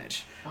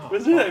disadvantage.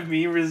 Was there that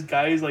meme where this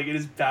guy is like in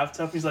his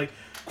bathtub? He's like,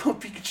 "Come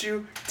on,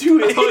 Pikachu, do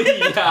it." Oh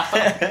yeah.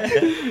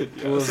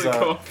 It was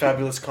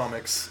Fabulous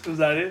Comics. Was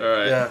that it? All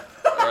right. Yeah.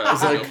 All right.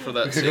 It's Go like for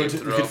that we could, go save to,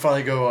 we throw. could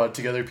finally go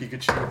together,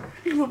 Pikachu.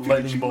 Come on,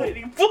 Lightning Pikachu, bolt.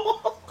 lightning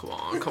bolt. Come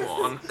on, come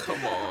on,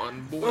 come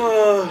on, boy.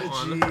 Oh,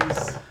 come on.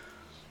 jeez.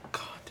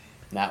 God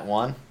damn. Nat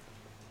 1.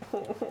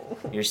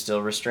 You're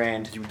still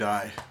restrained. You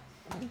die.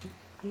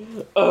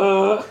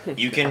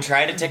 You can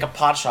try to take a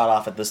pot shot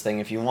off at this thing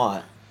if you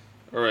want.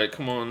 All right,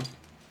 come on.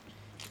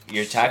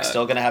 Your attack's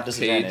still gonna have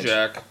disadvantage.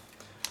 Jack.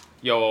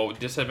 Yo,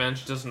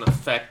 disadvantage doesn't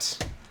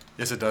affect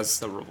Yes, it does.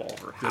 the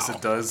revolver. How? Yes,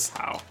 it does.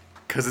 How?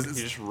 Because You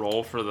it's just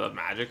roll for the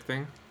magic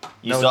thing,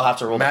 You still have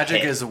to roll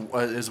magic to hit.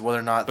 is whether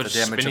or not but the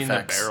just damage spinning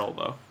affects. the barrel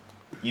though.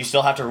 You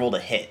still have to roll to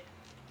hit.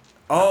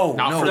 Oh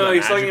Not no! for No, the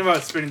he's talking magic.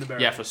 about spinning the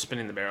barrel. Yeah, for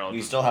spinning the barrel. You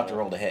just still have to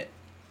roll to hit.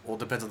 Well, it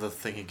depends on the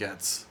thing he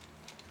gets.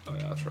 Oh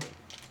yeah, that's right.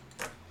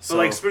 So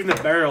like spinning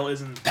the barrel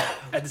isn't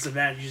at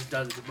disadvantage. He just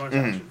does it. It's a bonus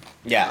Mhm. action.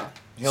 Yeah.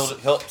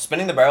 He'll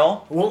spinning the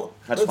barrel. Well,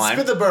 That's let's fine.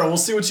 spin the barrel. We'll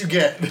see what you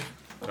get.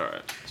 All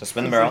right. So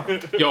spin the barrel.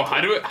 Yo, how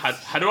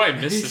do I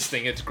miss this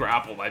thing? It's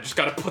grappled. I just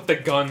gotta put the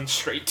gun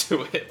straight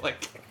to it like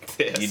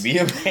this. You'd be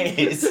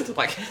amazed.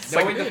 like it's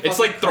Knowing like the it's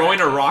like fucking throwing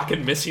a rock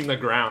and missing the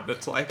ground.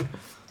 It's like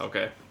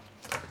okay.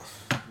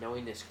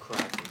 Knowing this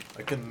cracking.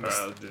 I can. Let's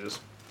do this.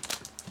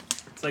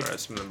 It's like All right,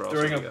 spin the barrel.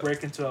 throwing So a we got-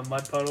 brick into a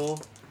mud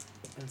puddle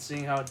and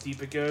seeing how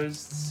deep it goes.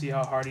 See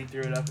how hard he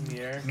threw it up in the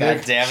air.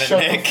 God damn it, Shut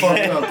Nick. the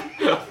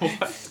fuck up.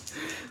 What?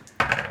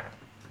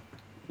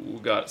 We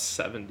got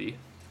 70.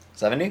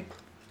 70?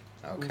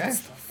 Okay.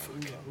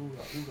 Ooga,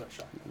 ooga,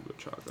 shaka. Ooga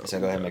chaka, So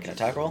go ahead and ooga make an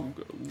attack roll.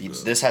 ooga, ooga. You-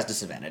 This has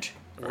disadvantage.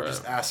 We're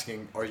just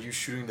asking, are you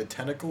shooting the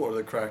tentacle or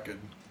the kraken?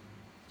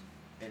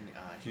 And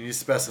You need to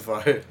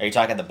specify. Are you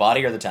talking the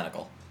body or the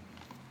tentacle?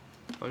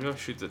 I'll go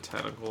shoot the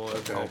tentacle and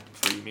Okay. help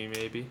free me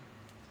maybe.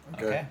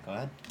 Okay. Go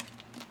ahead.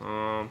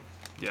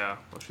 Yeah,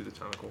 I'll shoot the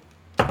tentacle.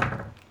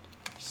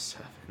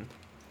 7.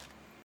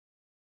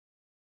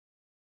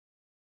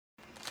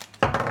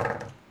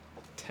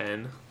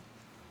 10,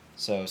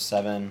 So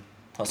 7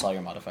 plus all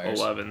your modifiers.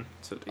 11,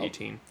 so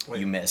 18. Wait,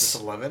 You miss.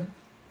 It's 11?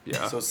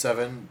 Yeah, So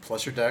 7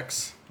 plus your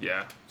dex,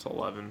 yeah, it's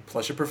 11.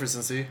 plus your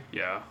proficiency.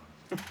 Yeah,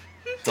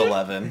 It's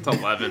 11 it's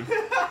 11.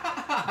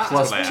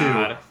 Plus That's 2. what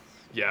I had.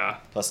 Yeah,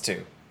 plus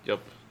 2. yep.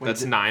 Wait,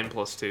 That's did- 9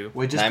 plus 2.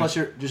 Wait, just Nine- plus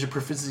your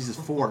proficiency is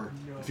 4.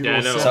 If you Yeah, roll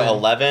I know. 7, So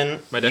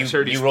 11. My you-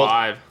 dexterity's you rolled-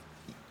 5.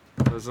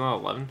 Isn't that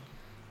 11?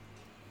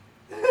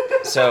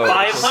 So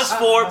 5 plus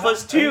 4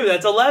 plus 2.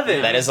 That's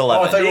 11. that is Oh, I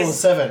thought 11. you rolled a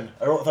 7.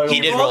 I thought He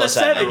you did rolled roll a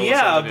 7. I rolled a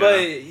Yeah, 7,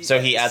 but So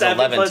he adds 7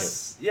 11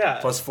 plus, Yeah.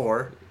 plus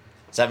 4.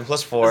 7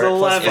 plus 4 Is is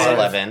 11.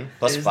 11.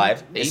 Plus Is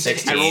 5 is I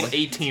 16. rolled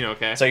 18,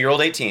 okay. So you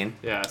rolled 18.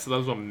 Yeah, so that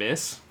was a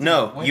miss.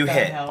 No, What you the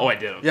hit. hell? Oh, I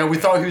did. Okay. Yeah, we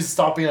thought he was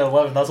stopping at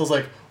 11. That's what I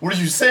was like, what did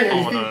you say?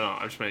 Oh, no.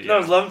 I just meant, yeah. No,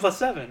 it's 11 plus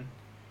 7.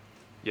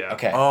 Yeah.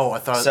 Okay. Oh, I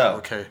thought. So-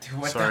 okay. Dude,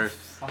 what Sorry. the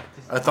fuck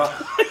is I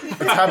thought.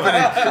 It's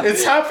happening.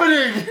 It's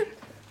happening.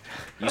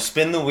 You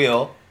spin the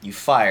wheel, you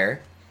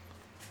fire,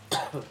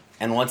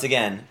 and once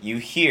again, you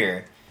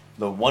hear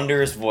the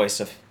wondrous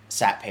voice of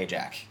Sat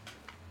Pajak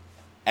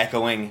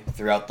echoing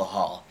throughout the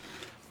hall.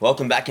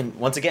 Welcome back, and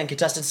once again,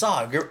 contestant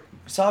Saw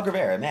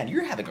Gravera. Man,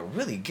 you're having a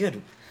really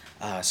good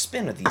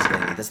spin with these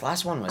lately. This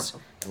last one was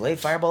delayed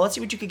fireball. Let's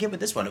see what you could get with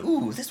this one.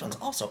 Ooh, this one's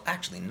also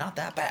actually not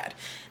that bad.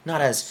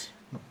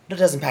 It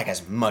doesn't pack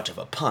as much of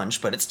a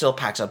punch, but it still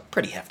packs a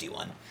pretty hefty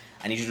one.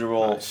 I need you to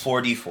roll Nice.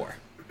 4d4.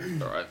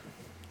 All right.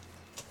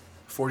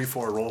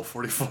 44. Roll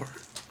 44.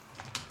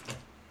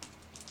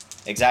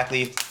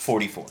 Exactly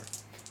 44.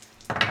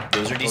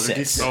 Those are Those are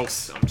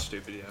d6. Oh, I'm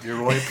stupid, yeah.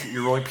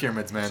 You're rolling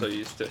pyramids, man. So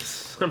used to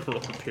I'm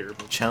rolling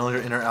pyramid. Channel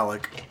your inner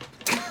Alec.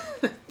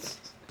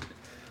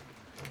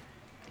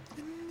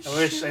 I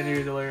wish I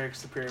knew the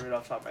lyrics to Pyramid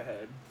off the top of my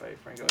head by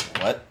Frank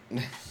Ocean. What?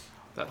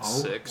 That's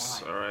Oh,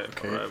 6. All right.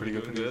 Okay, all right. pretty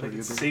we good, doing pretty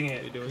good. Sing We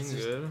it. doing It's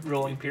just good.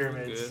 rolling We doing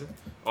pyramids. good.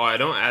 Oh, I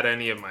don't add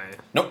any of my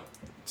Nope.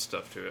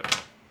 stuff to it.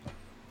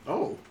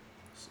 Oh,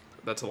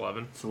 That's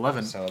 11. it's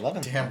 11. So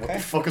 11. Damn, what Okay.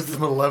 the fuck is this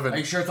with Are 11?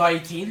 you sure it's not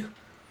 18?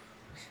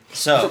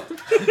 So.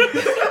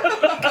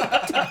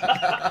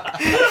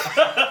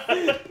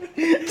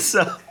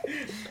 so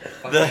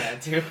Fuck The-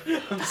 that too.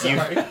 I'm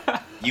sorry.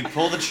 you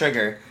pull the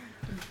trigger,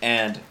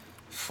 and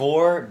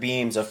 4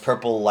 beams of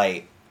purple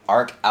light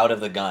arc out of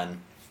the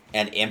gun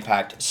and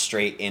impact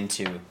straight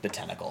into the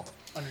tentacle.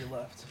 On your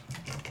left.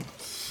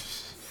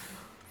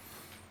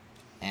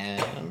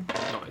 And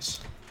Nice.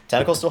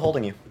 tentacle's still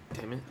holding you.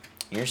 Damn it.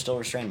 You're still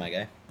restrained, my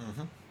guy.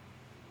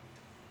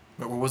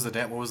 But what was the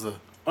What was the?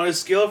 On a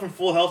scale from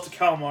full health to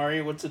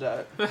calamari, what's it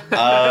at?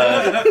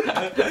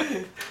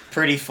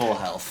 Pretty full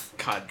health.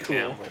 God Cool.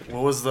 damn.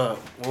 What was the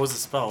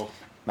spell?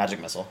 Magic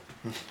missile.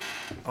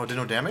 Oh, did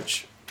no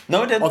damage?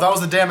 No, it didn't. Oh, that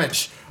was the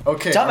damage.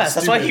 Okay. I'm Dumbass,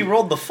 that's why he stupid.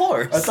 rolled the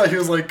force. I thought he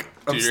was like.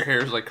 Dude, your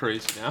hair's like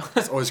crazy now.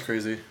 It's always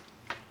crazy.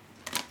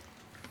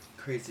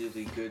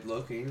 Crazily good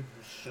looking.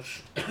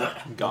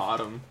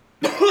 Got him.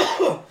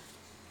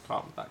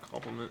 Caught with that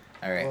compliment.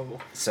 Alright, Whoa.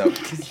 so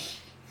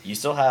you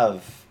still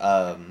have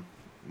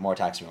more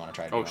attacks if you want to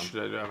try to Oh, do them.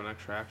 should I have an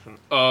extra action?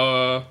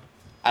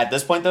 At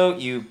this point, though,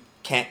 you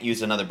can't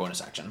use another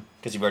bonus action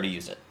because you've already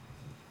used it.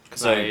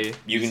 So I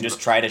you can use just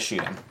the- try to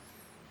shoot him.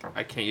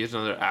 I can't use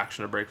another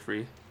action to break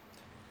free.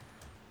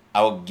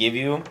 I'll give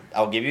you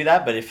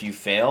that, but if you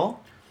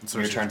fail, It's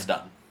your what you- turn's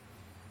done.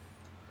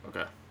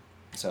 Okay.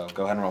 So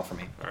go ahead and roll for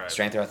me. All right.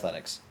 Strength or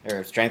athletics,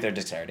 or strength or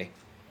dexterity.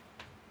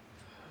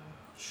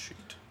 Shoot.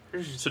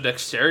 So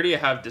dexterity, I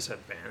have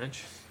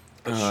disadvantage.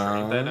 But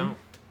strength, I don't.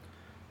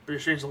 But your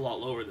strength's a lot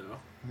lower though.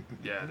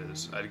 Yeah, it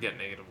is. I'd get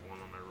 -1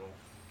 on my roll.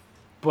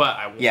 But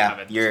I won't Yeah,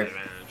 have a you're-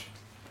 disadvantage.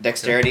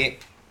 Dexterity,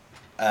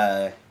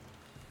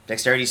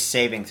 dexterity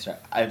saving throw.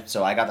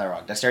 So I got that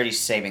wrong. Dexterity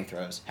saving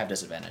throws have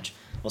disadvantage.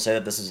 We'll say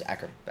that this is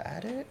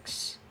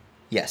acrobatics.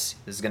 Yes,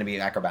 this is gonna be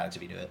acrobatics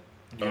if you do it.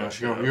 You're, Oh, you're,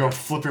 shit, you're gonna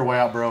flip your way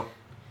out, bro.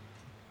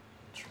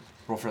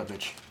 Roll for that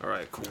bitch.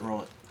 Alright, cool.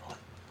 Roll it.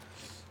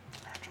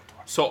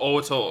 So,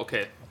 it's all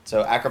okay.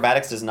 So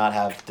acrobatics does not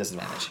have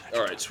disadvantage.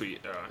 All right,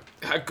 sweet.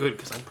 Good,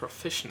 because I'm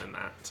proficient in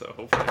that. So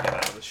hopefully I get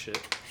out of this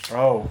shit.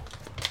 Oh,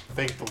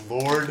 thank the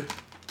Lord.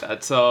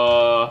 That's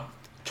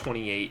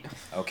 28.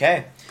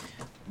 Okay.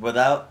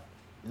 Without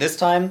this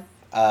time,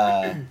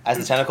 as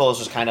the tentacle is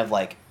just kind of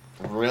like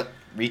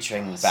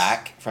reaching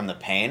back from the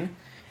pain,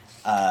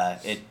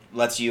 it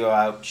lets you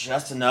out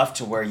just enough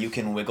to where you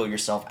can wiggle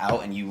yourself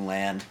out and you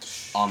land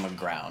on the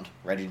ground,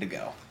 ready to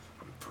go.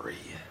 I'm free.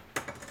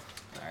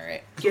 All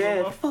right.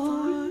 Get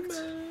fucked.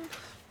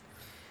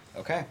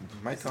 Okay.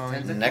 My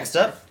time. Next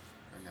up,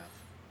 Or no?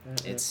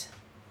 it's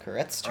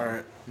Corette's turn.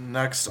 Alright,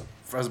 next,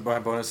 as my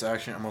bonus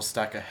action, I'm gonna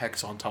stack a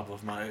hex on top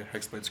of my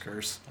Hexblade's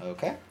Curse.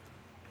 Okay.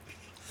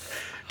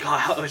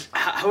 God,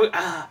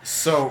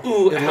 So,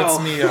 Ooh, it lets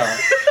ow. me,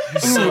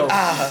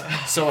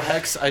 so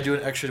hex, I do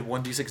an extra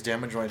 1d6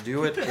 damage when I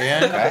do it,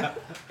 and Okay.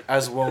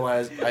 as well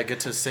as I get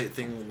to say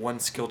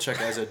one skill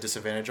check as a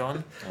disadvantage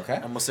on. Okay.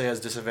 I'm gonna say as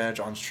disadvantage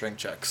on strength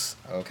checks.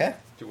 Okay.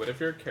 Dude, what if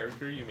your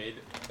character you made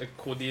a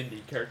cool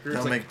D&D character? I'll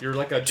It's like, make you're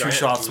like a 2 giant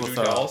shots voodoo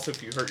with, doll, so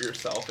if you hurt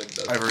yourself, it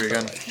does. Ivory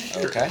again.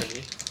 Your Okay.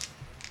 enemy.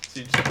 So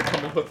you just have to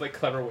come up with like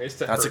clever ways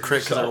to. That's a hurt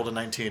crit because I yourself. rolled a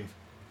 19.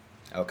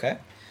 Okay.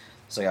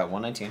 So I got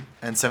 119.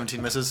 And 17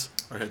 misses?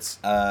 Or hits?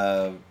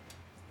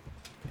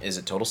 Is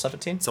it total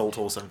 17? It's all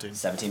total 17.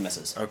 17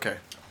 misses. Okay.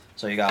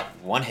 So you got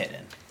 1 hit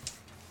in.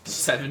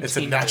 17. It's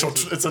a natural,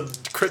 it's a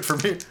crit for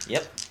me.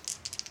 Yep.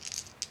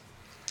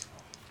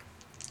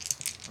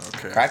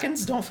 Okay.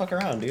 Krakens don't fuck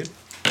around, dude.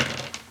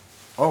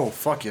 Oh,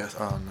 fuck yes.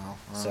 Oh, no.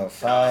 So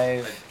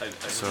 5. I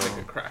So,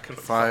 make a crack in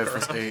the 5 fuck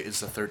plus around. 8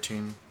 is a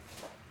 13.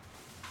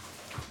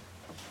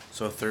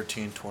 So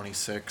 13,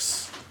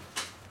 26.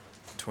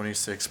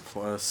 26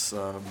 plus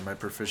my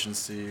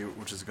proficiency,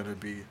 which is going to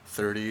be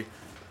 30.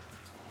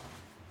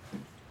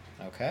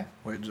 Okay.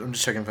 Wait, I'm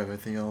just checking if I have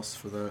anything else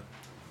for that.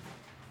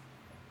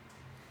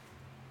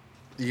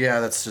 Yeah,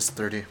 that's just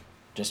 30.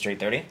 Just straight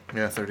 30?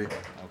 Yeah, 30.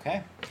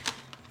 Okay.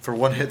 For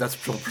one hit, that's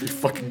still pretty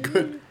fucking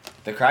good.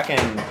 The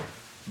Kraken,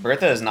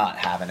 Bertha is not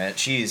having it.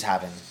 She's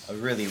having a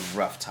really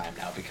rough time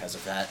now because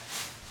of that.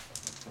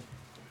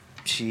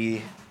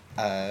 She,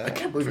 I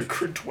can't believe I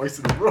crit twice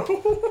in a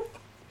row.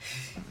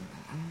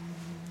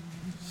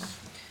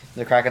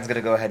 the Kraken's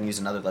gonna go ahead and use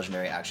another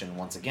legendary action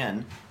once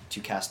again to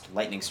cast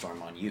Lightning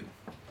Storm on you.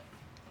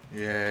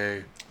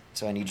 Yay.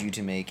 So I need you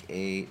to make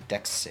a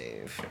Dex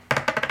save.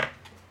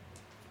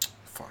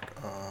 Fuck.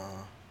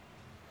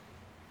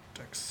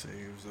 Dex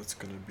saves, that's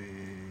gonna be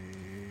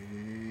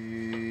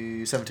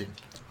 17.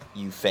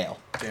 You fail.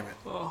 Damn it.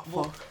 Oh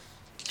fuck!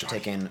 You're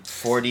taking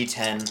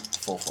 4d10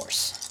 full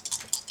force.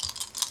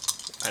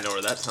 I know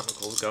where that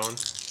tentacle's going.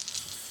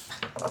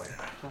 Oh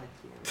yeah.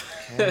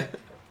 Okay.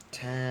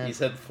 10. He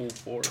said full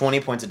force. 20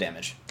 points of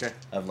damage. Okay.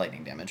 Of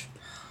lightning damage.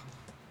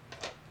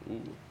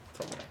 Ooh, it's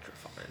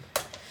electrifying.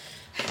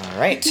 All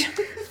right.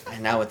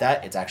 And now with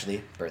that, it's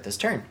actually Bertha's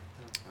turn.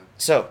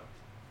 So,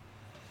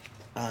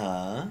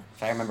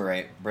 if I remember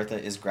right, Bertha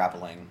is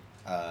grappling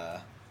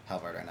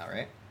Halvard right now,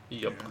 right?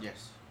 Yep.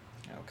 Yes.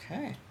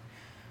 Okay.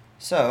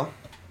 So,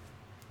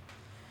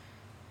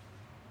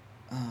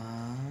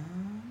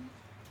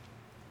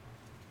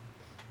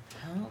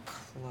 how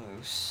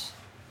close?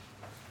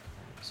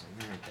 So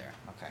right there.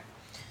 Okay.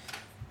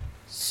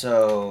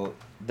 So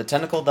the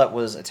tentacle that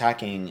was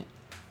attacking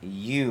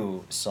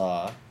you,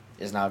 Saw,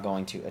 is now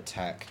going to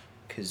attack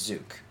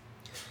Kazook.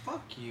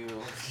 Fuck you.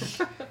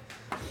 So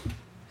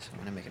I'm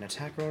gonna make an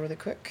attack roll really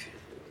quick.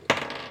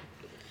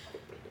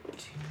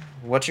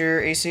 What's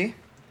your AC?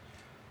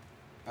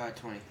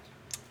 20.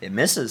 It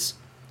misses.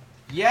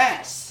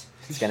 Yes!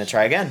 It's gonna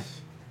try again.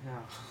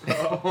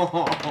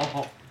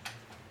 No.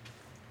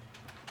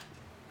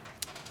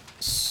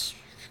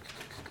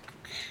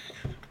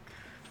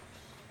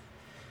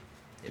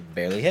 It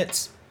barely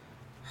hits.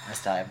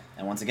 This time.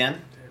 And once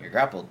again, you're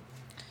grappled.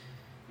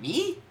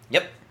 Me?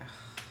 Yep. God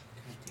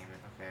damn it,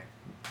 okay.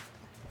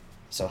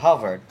 So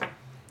Halvard,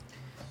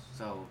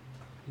 So,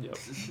 Yep.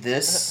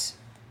 this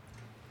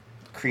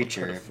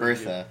creature,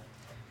 Bertha,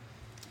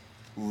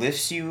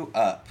 lifts you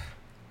up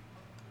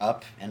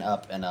and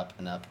up and up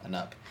and up and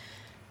up.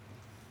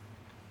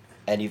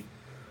 And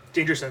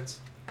Danger sense.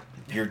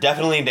 you're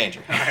definitely in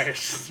danger. Alright,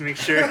 just make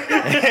sure.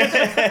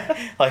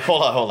 Like,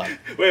 hold on.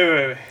 Wait.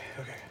 Okay.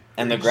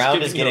 And the Just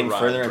ground is giving you getting a ride,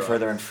 further and bro.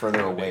 further and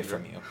further away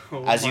from you.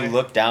 Oh As you my.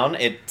 look down,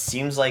 it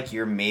seems like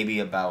you're maybe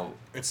about...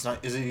 It's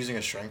not. Is it using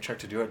a strength check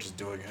to do it? Or just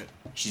doing it.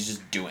 She's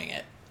just doing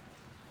it.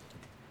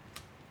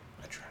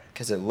 I tried.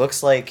 Because it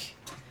looks like...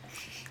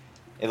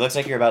 It looks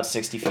like you're about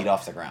 60 feet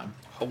off the ground.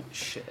 Holy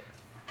shit.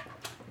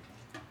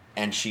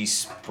 And she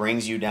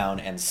springs you down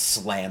and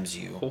slams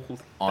you Holy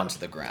onto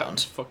the That would ground.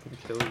 fucking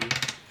kill you.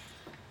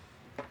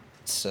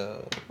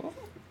 So...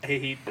 I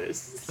hate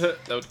this. That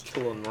would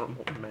kill a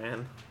normal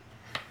man.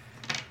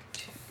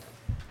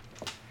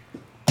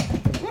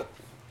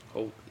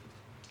 Oh.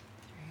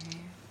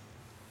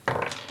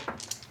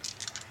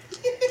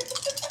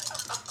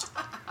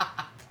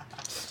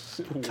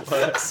 What?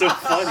 That's so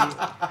funny.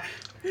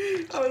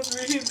 I was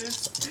reading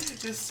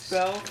this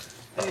spell,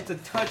 and it's a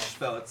touch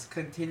spell. It's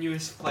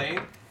continuous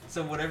flame.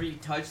 So whatever you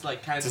touch,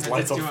 like, kind of Just turns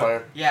lights on into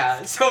fire.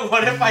 Yeah. So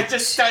what if I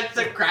just touch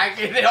the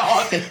Kraken and it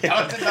all just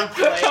goes in the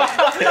flame?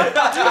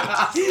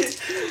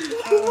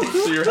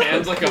 So your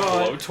hand's like a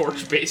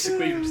blowtorch,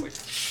 basically. You're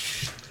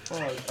just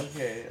like, Oh,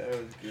 okay, that was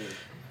good.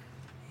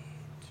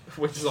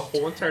 which is a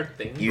whole entire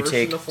thing. You burst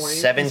take into flame.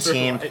 17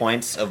 Survive.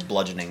 points of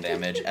bludgeoning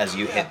damage as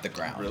you hit the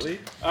ground. Really?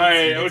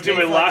 Alright, I'm gonna do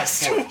my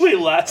last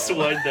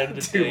one then.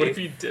 Dude, what if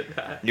you did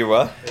that? You're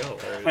what?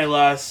 Hilarious. My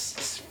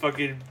last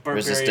fucking barbarian.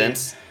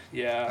 Resistance?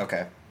 Yeah.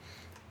 Okay.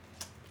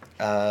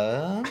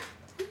 Damn,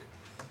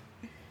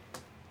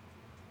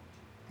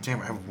 I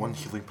have one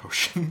healing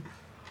potion.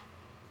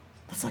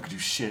 That's not gonna do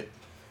shit.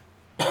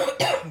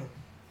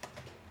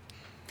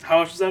 How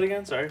much is that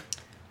again? Sorry.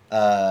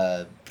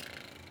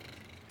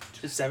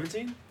 Is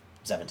 17?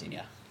 17,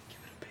 yeah.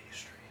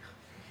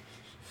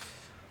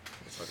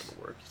 It's not gonna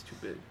work. He's too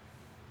big.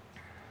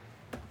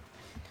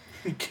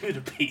 Give it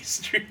a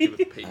pastry. Give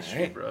it pastry,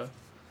 Alright. bro.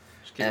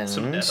 Just give it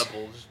some And-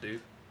 edibles, dude.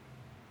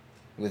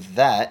 With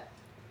that,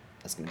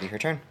 that's going to be her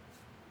turn.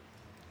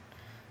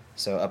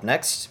 So up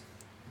next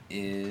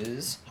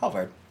is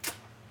Halvard.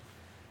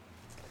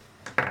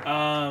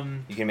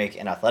 You can make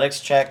an athletics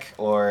check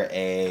or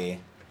an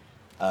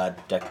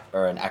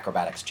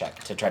acrobatics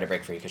check to try to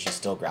break free because she's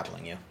still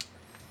grappling you.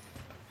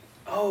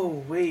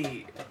 Oh,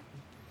 wait.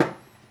 Oh,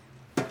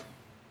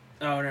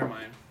 never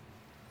mind.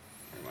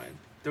 Never mind.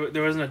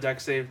 There wasn't a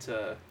deck save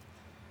to...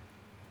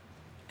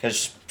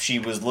 Because she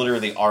was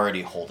literally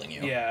already holding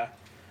you. Yeah.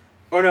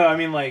 Or no, I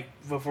mean, like,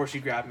 before she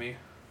grabbed me.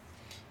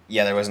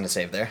 Yeah, there wasn't a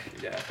save there.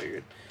 Yeah, I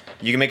figured.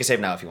 You can make a save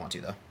now if you want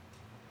to, though.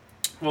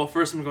 Well,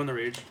 first I'm going to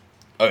rage.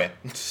 Okay.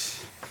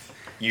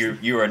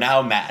 You are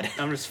now mad.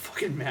 I'm just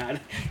fucking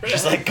mad.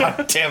 Just like,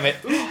 God damn it.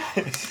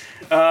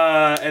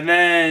 And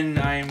then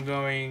I'm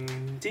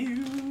going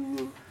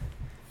to...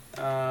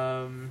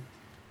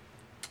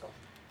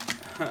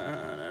 I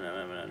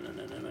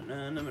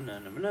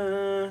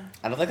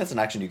don't think that's an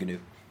action you can do.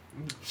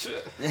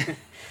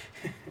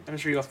 I'm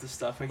just read off this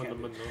stuff. I can't.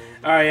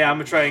 Alright, yeah, I'm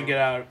gonna try and get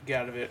out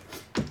of it.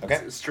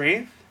 Okay.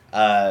 Strength?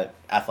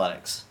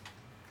 Athletics.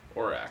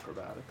 Or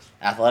acrobatics.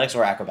 Athletics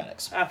or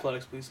acrobatics?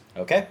 Athletics, please.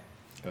 Okay.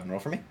 Go ahead and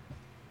roll for me.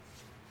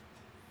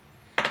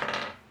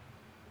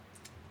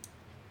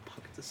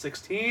 It's a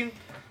 16.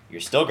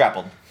 You're still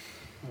grappled.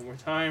 One more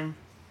time.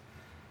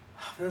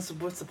 What's the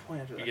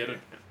point after that? You get it.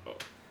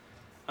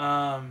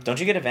 Don't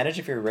you get advantage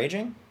if you're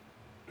raging?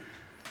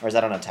 Or is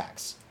that on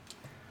attacks?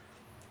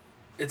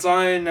 It's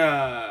on.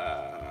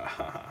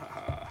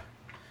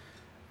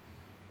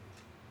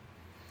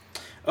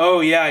 Oh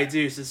yeah, I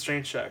do. So it's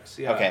strength checks.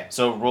 Yeah. Okay,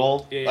 so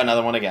roll Yeah.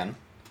 another one again.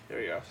 There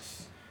we go.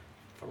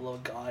 For the love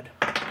of God.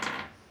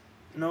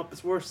 Nope,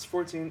 it's worse. It's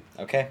 14.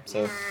 Okay,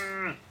 so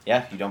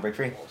yeah, you don't break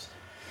free.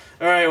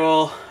 All right.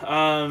 Well,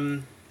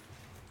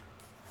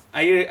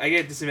 I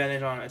get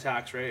disadvantage on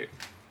attacks, right?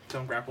 So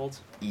I'm grappled.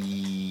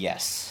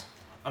 Yes.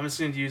 I'm just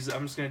gonna do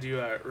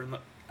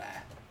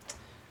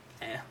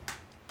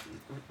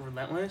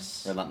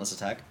relentless. Relentless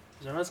attack.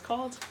 Is that what it's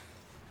called?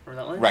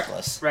 Relentless.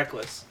 Reckless.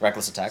 Reckless.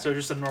 Reckless attack. So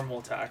just a normal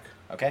attack.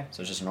 Okay,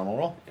 so it's just a normal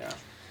roll. Yeah.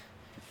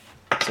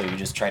 So you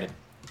just try to.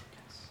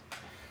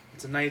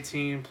 It's a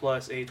 19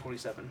 plus a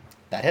 27.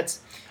 That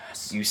hits.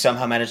 Yes. You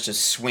somehow manage to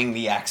swing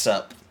the axe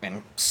up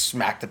and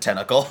smack the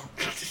tentacle.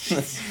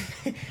 It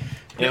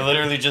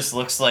literally just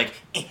looks like.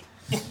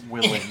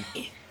 Willing.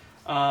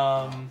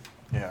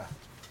 Yeah.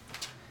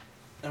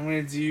 I'm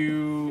gonna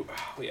do.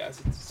 Oh yeah, it's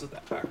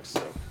that pack.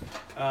 So,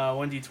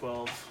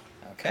 1d12.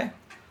 Okay.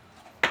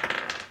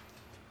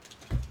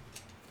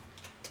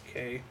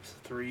 Okay,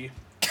 3.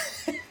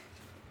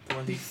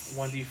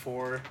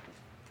 1d4.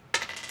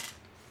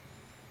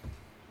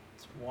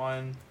 It's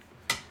 1.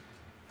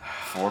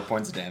 4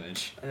 points of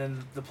damage. And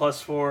then the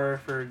 +4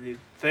 for the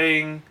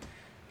thing,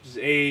 which is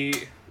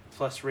 8,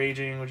 plus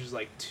raging, which is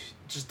like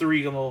just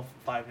 3 level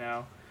 5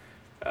 now.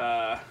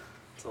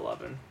 It's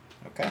 11.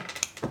 Okay.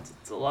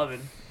 It's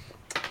 11.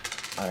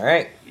 All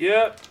right.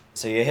 Yep.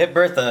 So you hit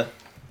Bertha.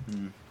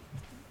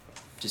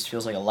 Just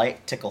feels like a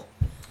light tickle.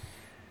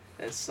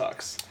 It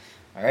sucks.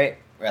 All right.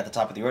 We're at the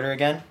top of the order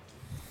again.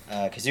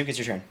 Kazook, it's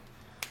your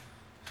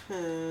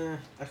turn.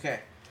 Okay.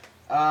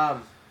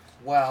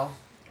 Well,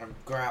 I'm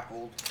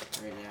grappled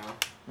right now.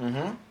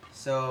 Mm-hmm.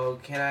 So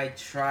can I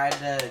try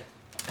to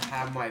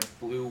have my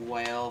blue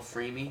whale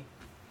free me?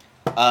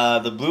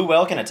 The blue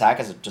whale can attack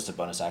as just a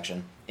bonus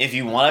action. If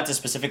you want it to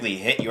specifically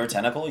hit your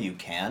tentacle, you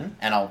can,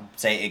 and I'll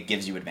say it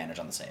gives you advantage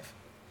on the save.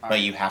 But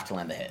you have to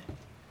land the hit.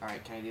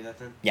 Alright, can I do that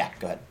then? Yeah,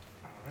 go ahead.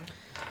 Alright.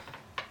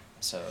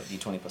 So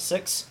d20 plus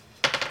 6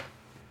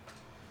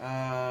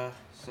 So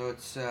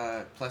it's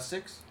plus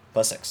 6?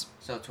 plus 6.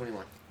 So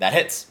 21. That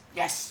hits.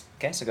 Yes!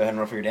 Okay, so go ahead and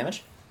roll for your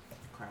damage.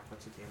 Crap,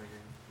 what's the damage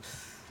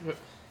What?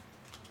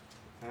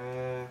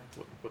 in?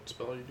 What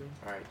spell are you doing?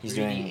 Alright, He's 3d8.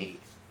 doing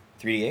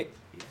 3d8,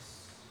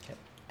 Yes.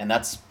 and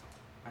that's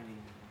I need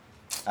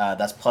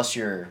that's plus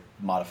your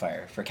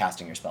modifier for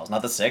casting your spells.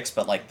 Not the 6,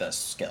 but like the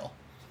skill.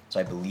 So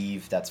I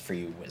believe that's for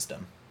you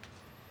wisdom.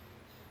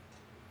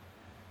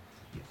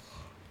 Yes.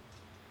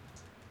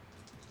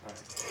 Alright.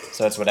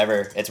 So it's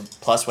whatever. It's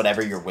plus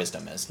whatever your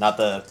wisdom is, not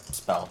the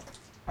spell.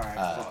 Alright,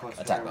 Uh, so plus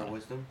attack whatever bonus.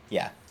 wisdom.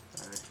 Yeah.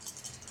 Alright.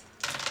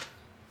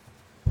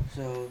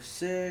 So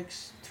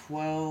 6,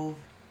 12,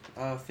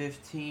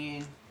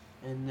 15,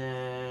 and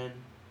then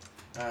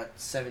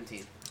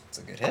 17. It's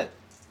a good hit.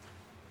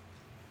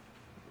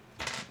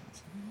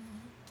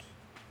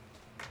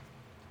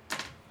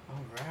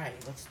 Alright,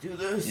 let's do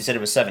this. You said it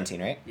was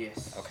 17, right?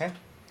 Yes. Okay.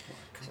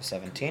 So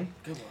 17.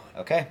 Come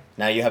on. Okay.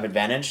 Now you have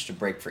advantage to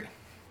break free.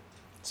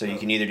 So you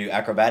can either do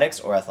acrobatics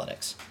or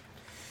athletics.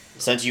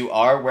 Since you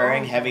are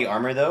wearing heavy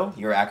armor, though,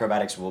 your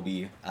acrobatics will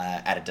be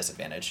at a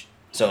disadvantage.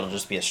 So it'll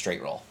just be a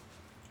straight roll.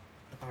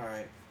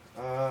 Alright.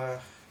 Yeah,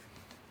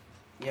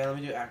 let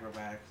me do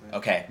acrobatics then.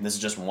 Okay. This is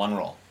just one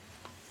roll.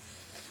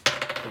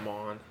 Come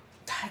on.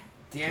 God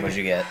damn What'd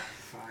it. you get?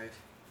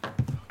 5.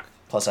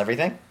 Plus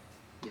everything?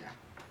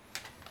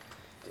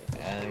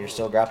 Yeah. You're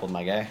still grappled,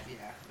 my guy.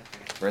 Yeah,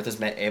 okay.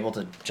 Bertha's able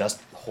to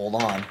just hold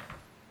on.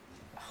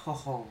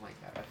 Oh my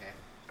god, okay.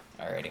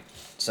 Alrighty.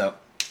 So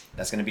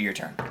that's going to be your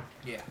turn.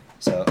 Yeah.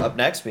 So up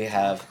next we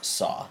have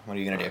Saw. What are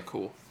you going to do?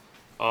 Cool.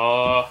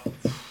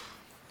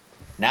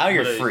 Now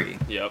you're But I- free.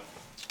 Yep.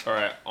 All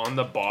right, on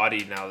the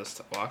body now.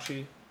 Well,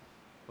 actually,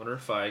 wonder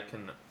if I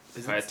can.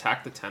 If I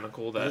attack the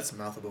tentacle, Is that its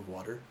mouth above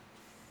water?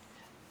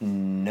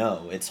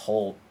 No, its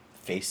whole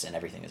face and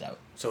everything is out.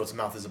 So its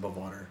mouth is above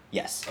water.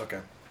 Yes. Okay.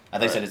 I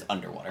thought you said Alright. it's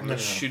underwater. I'm gonna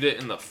shoot it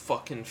in the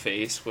fucking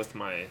face with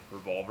my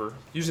revolver,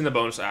 using the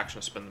bonus action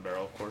to spin the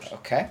barrel, of course.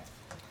 Okay.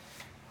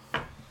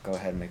 Go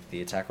ahead and make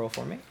the attack roll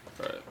for me.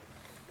 All right.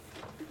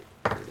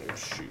 Oh,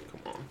 shoot!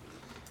 Come on,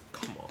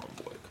 come on,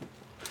 boy, come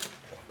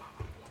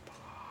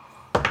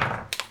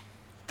on.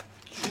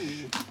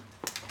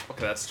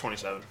 Okay, that's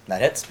 27.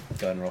 That hits.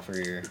 Go ahead and roll for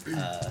your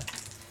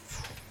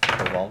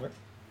revolver.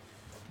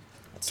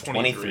 That's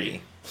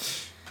 23.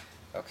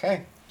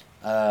 Okay.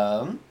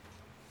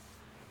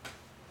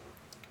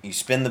 You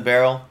spin the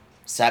barrel.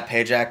 Sat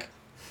Pajak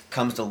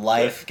comes to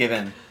life,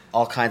 given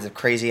all kinds of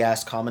crazy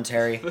ass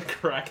commentary. The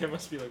Kraken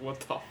must be like, what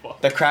the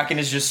fuck? The Kraken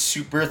is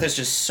just Bertha's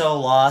just so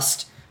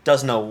lost,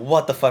 doesn't know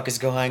what the fuck is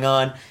going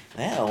on.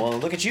 Yeah, well,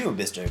 look at you,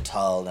 Mr.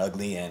 Tall,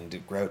 ugly,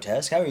 and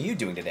grotesque. How are you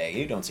doing today?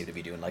 You don't seem to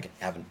be doing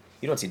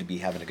you don't seem to be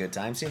having a good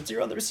time since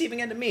you're on the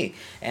receiving end of me.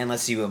 And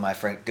let's see what my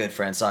good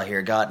friend Saw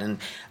here got. And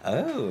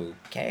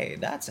okay,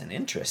 that's an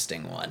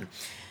interesting one.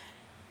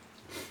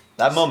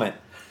 That moment,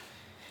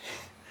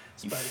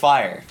 you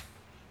fire,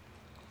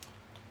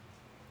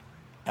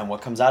 and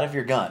what comes out of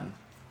your gun?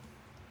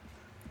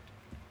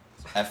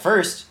 At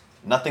first,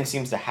 nothing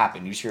seems to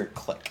happen. You just hear a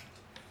click.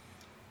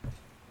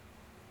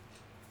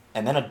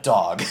 And then a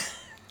dog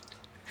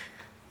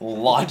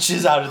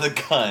launches out of the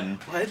gun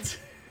What?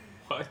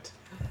 What?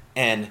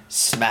 and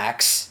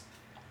smacks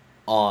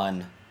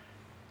on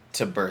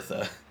to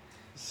Bertha.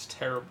 This is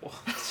terrible.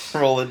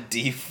 Roll a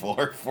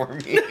d4 for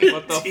me.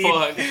 What the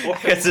fuck?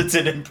 Because it's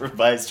an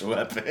improvised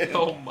weapon.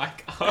 Oh my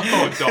god.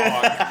 Oh, dog.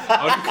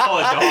 I would call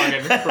a dog an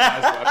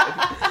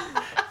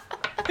improvised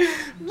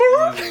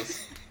weapon.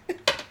 Jesus.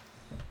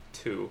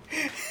 2.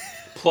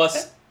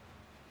 Plus.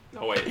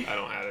 No, wait. I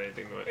don't add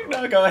anything to it.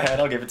 No, go ahead.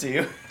 I'll give it to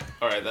you.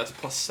 Alright, that's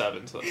plus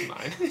 7, so that's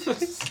 9.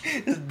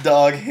 This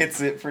dog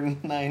hits it for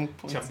 9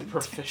 points. I'm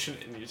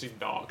proficient in using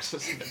dogs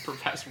as an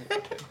improvised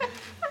weapon.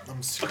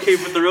 I'm so Okay,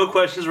 but the real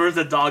question is, where's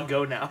the dog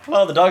go now?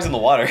 Well, the dog's in the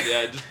water.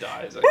 Yeah, it just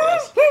dies, I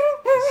guess.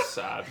 It's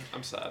sad.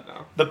 I'm sad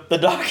now. The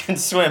dog can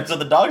swim, so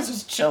the dog's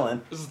just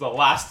chilling. This is the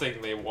last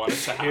thing they wanted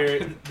to Here,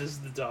 happen. this is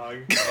the dog.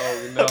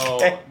 Oh no,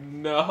 Okay.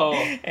 no.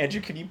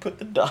 Andrew, can you put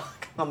the dog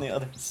on the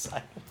other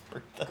side of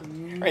Bertha?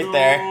 Right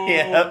there. No.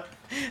 Yep.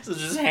 So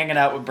just hanging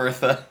out with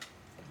Bertha.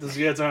 Does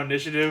he get its own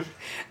initiative?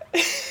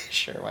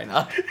 Sure, why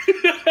not?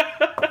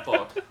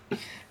 Fuck.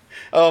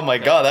 Oh my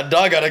god, that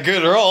dog got a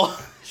good roll.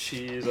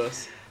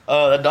 Jesus.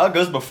 Oh, that dog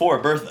goes before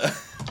Bertha.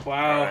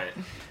 Wow. Alright.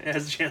 It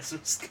has a chance to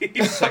escape.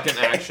 Second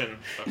action.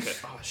 Okay.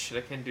 Oh shit,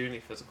 I can't do any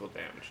physical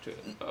damage to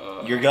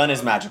it. Your gun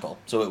is magical,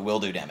 so it will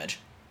do damage.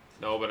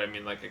 No, but I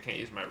mean, like, I can't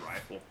use my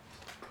rifle.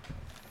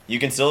 You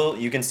can still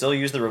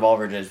use the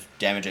revolver to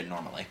damage it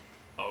normally.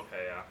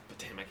 Okay, yeah. But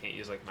damn, I can't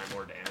use, like, my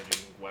more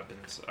damaging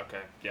weapons.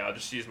 Okay. Yeah, I'll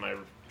just use my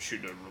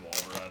shoot a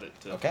revolver at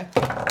it to... Okay.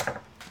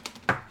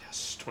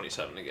 Yes,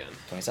 27 again.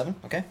 27.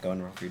 Okay, go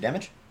and roll for your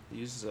damage.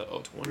 Uses a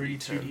 20. Rudy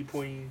 2D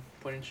point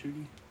and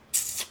shooty.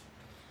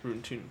 Rudy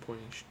 2D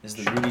pointing. This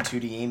is the Rudy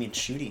Tooty Amy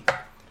Shooty.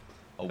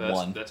 A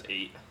 1. That's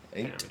 8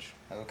 8. damage.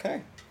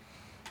 Okay.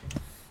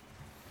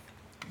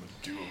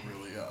 do it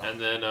really And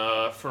then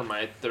for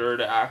my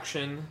third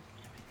action,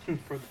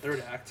 For the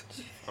third act.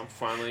 I'm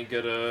finally I'm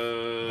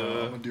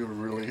gonna gonna do a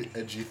really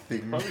edgy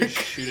thing. probably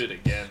shoot it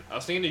again. I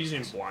was thinking of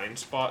using blind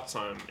spot so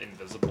I'm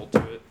invisible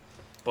to it,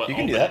 but You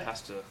can do Alban that.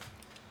 has to.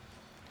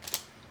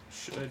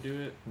 Should I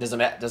do it? Does it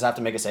have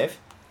to make a save?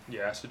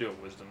 Yeah, it has to do a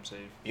wisdom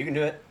save. You can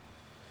do it.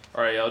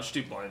 All right, yeah, I'll just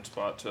do blind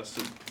spot. So it has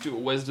to do a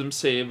wisdom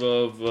save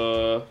of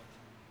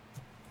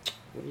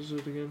what is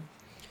it again?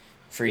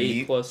 For 8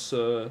 you, plus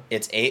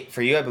it's 8.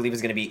 For you, I believe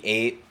it's going to be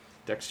 8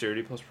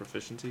 dexterity plus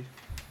proficiency.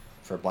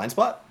 for blind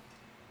spot.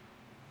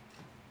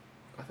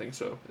 I think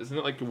so. Isn't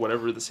it like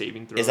whatever the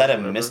saving throw? Is that a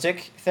whatever?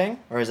 mystic thing,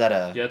 or is that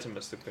a? Yeah, it's a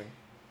mystic thing.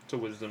 It's a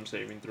wisdom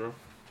saving throw.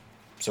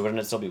 So wouldn't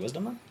it still be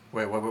wisdom then?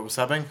 Wait, what's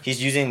happening?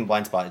 He's using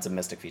blind spot. It's a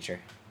mystic feature.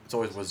 It's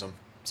always wisdom.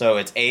 So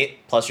it's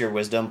 8 plus your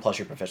wisdom plus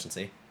your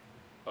proficiency.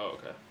 Oh,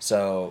 okay.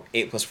 So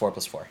 8 plus 4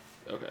 plus 4.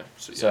 Okay.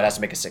 So, yeah. So it has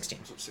to make a 16.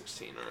 So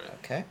 16, alright.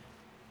 Okay.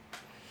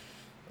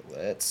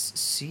 Let's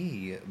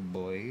see,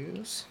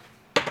 boys.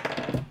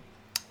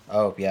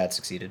 Oh, yeah, it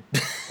succeeded.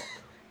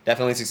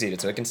 Definitely succeeded,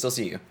 so it can still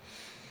see you.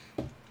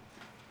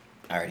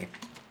 Alrighty.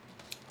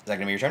 Is that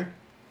gonna be your turn?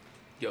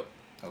 Yep.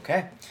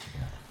 Okay.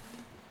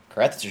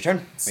 Correct, it's your turn.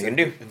 What are you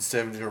gonna do?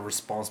 Instead of doing a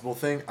responsible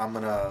thing, I'm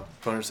gonna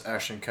bonus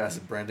action cast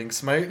a branding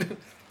smite.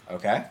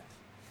 Okay.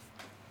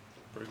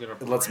 We're gonna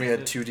It lets me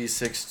brand add it.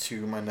 2d6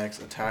 to my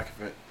next attack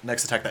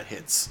that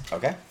hits.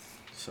 Okay.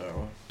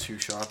 So 2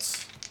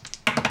 shots.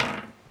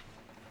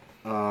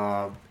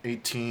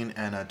 18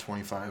 and a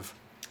 25.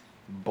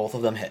 Both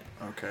of them hit.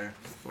 Okay.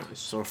 Nice.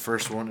 So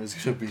first one is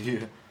gonna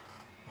be.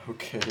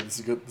 Okay, this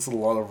is good. This is a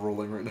lot of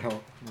rolling right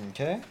now.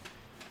 Okay.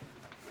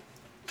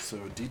 So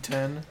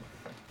D10,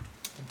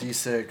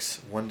 D6,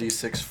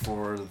 1d6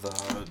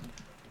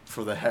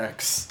 for the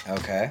hex,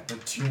 Okay.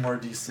 and 2 more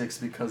d6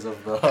 because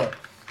of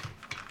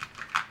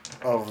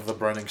the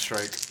branding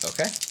strike.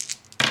 Okay.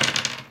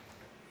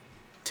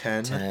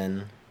 10,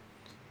 10,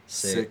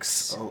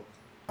 6,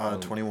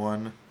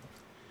 21,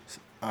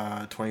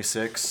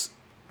 26.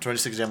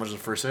 26 damage is the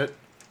first hit.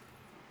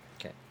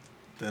 Okay.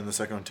 Then the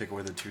second one take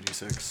away the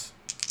 2d6.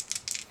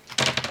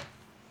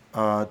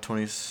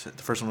 20.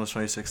 The first one was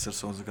 26.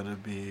 This one's gonna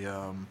be.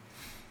 Oh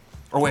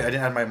wait, I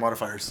didn't add my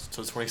modifiers,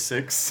 so it's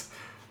 26.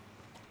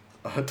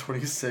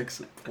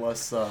 26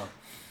 plus the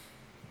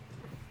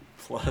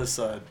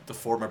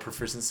 4 my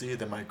proficiency,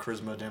 then my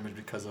charisma damage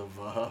because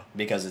of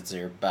Because it's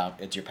your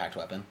packed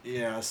weapon.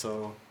 yeah,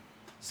 so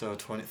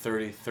 20,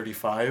 30,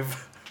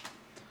 35.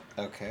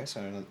 Okay, so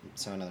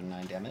another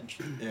 9 damage.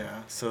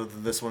 Yeah, so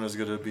this one is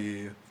gonna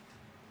be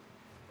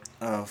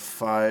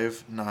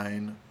 5,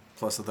 9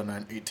 plus the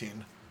 9,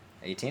 18.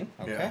 18?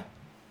 Okay. Yeah.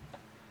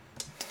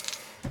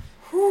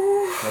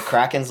 The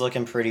Kraken's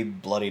looking pretty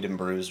bloodied and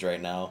bruised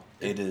right now.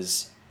 It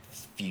is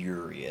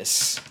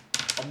furious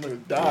I'm gonna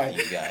with die.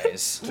 you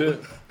guys.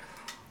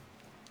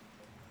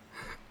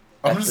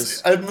 I'm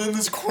in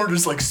this corner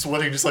just like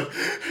sweating, just like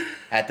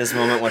At this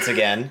moment, once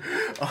again,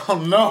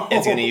 oh no.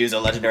 it's going to use a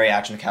legendary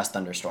action to cast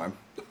Thunderstorm.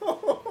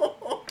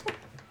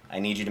 I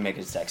need you to make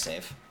a dex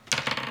save.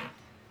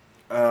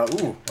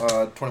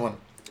 21.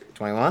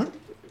 21?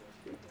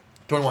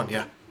 21,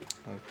 yeah.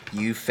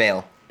 You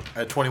fail.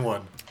 At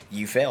 21.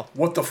 You fail.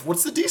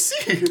 What's the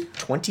DC?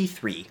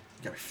 23. You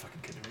gotta be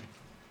fucking kidding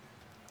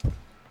me.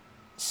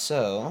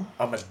 So,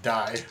 I'm gonna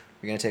die.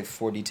 you're going to take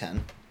 4d10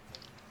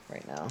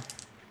 right now.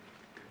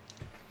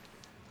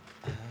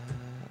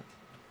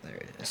 There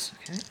it is.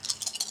 Okay.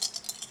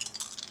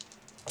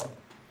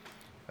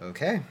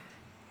 Okay.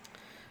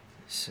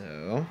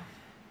 So,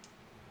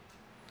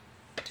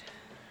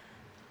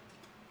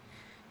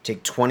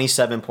 take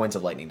 27 points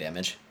of lightning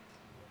damage.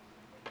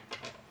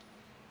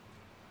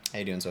 How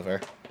you doing so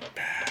far?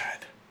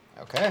 Bad.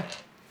 Okay.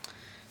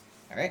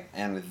 All right,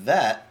 and with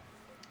that,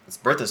 it's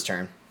Bertha's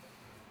turn.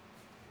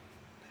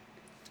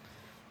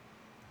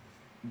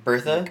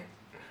 Bertha's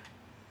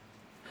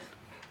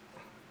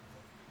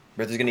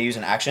going to use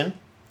an action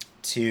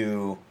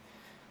to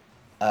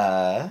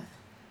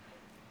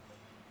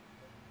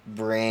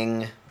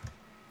bring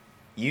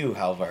you,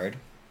 Halvard,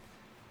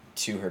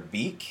 to her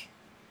beak,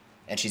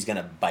 and she's going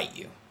to bite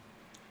you.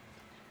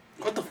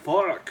 What the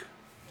fuck?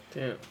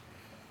 Damn.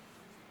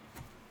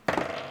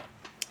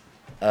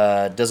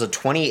 Does a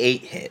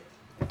 28 hit?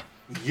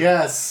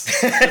 Yes.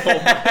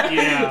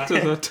 Yeah.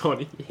 To the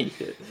 28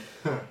 hit.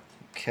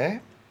 Okay.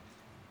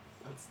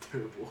 That's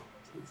terrible.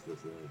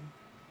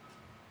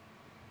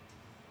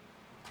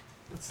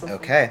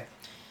 Okay.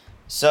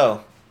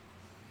 So,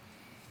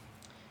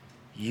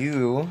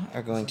 you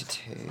are going to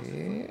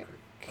take...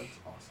 That's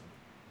awesome.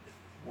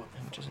 What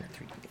How much is it?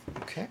 3.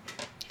 Okay.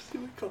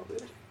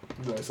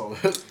 No, I saw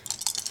that.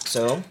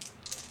 So...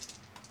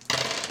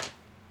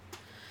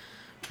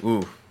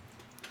 Ooh.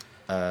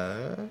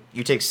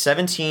 You take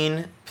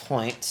 17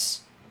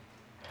 points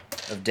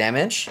of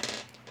damage,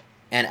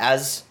 and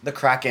as the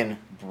Kraken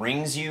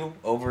brings you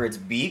over its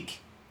beak,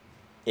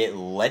 it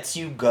lets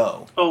you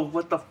go. Oh,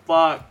 what the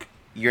fuck?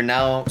 You're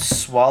now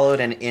swallowed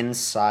and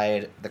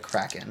inside the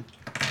Kraken.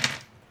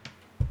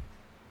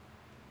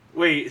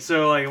 Wait,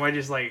 so like, am I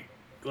just like,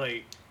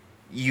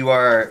 You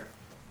are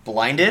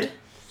blinded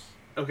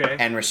okay,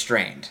 and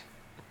restrained.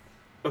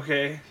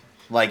 okay,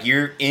 Like,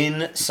 you're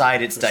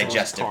inside its This one's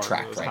digestive Carno's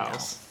tract right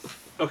house.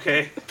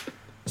 okay. now.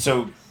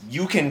 So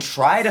you can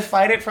try to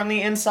fight it from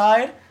the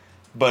inside,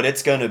 but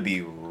it's gonna be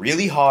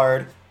really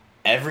hard.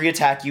 Every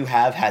attack you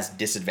have has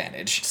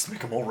disadvantage. Just make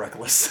them all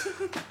reckless.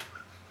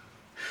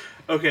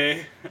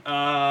 Okay.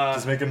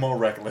 Just make them all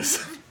reckless.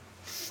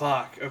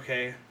 Fuck.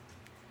 Okay.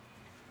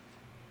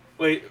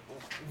 Wait.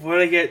 What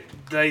did I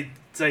get? Did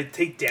I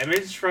take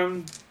damage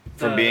from?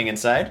 From being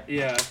inside?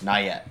 Yeah.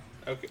 Not yet.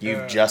 Okay.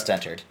 You've just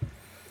entered.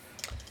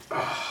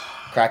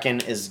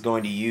 Kraken is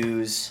going to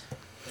use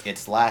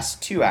its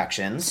last 2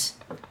 actions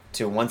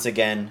to once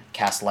again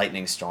cast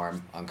Lightning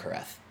Storm on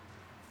Kareth.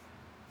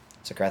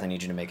 So Kareth, I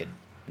need you to make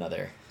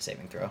another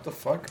saving throw. What the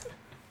fuck?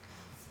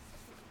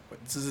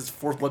 Wait, this is its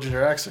 4th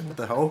legendary action. What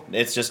the hell?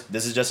 This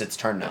is just its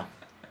turn now.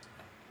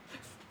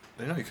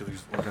 I know you could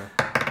use. Okay.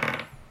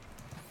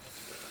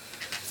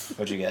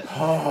 What'd you get?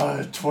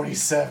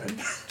 27.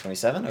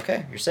 27?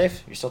 Okay, you're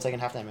safe. You're still taking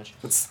half damage.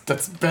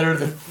 That's better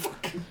than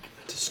fucking.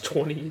 Does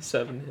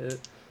 27 hit?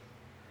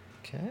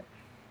 Okay.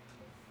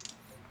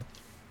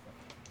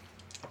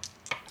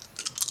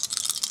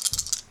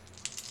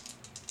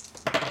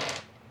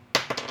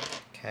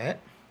 Okay.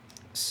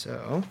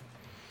 So.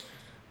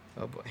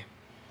 Oh boy.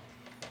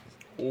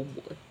 Oh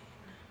boy.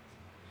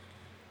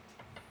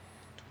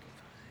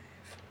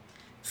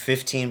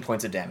 15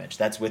 points of damage.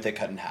 That's with it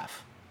cut in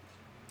half.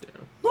 Yeah.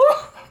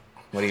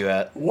 What are you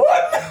at?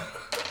 What?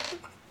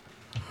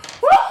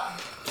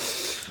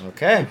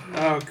 Okay.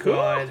 Oh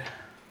god.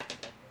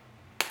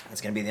 That's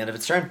going to be the end of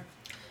its turn.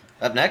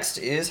 Up next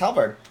is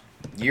Halvard.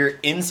 You're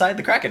inside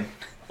the Kraken.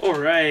 All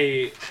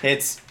right.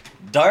 It's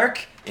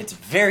dark, it's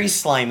very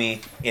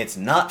slimy, it's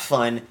not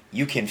fun.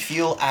 You can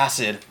feel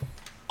acid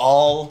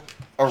all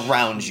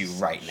around you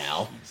right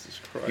now. Jesus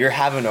Christ. You're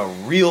having a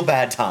real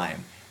bad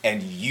time,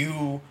 and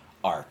you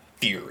are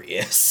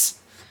furious.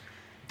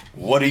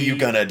 What are you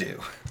gonna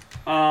do?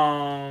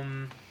 Oh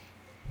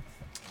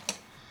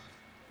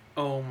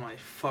my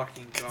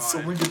fucking god.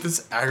 Someone get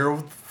this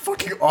aggro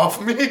fucking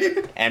off me.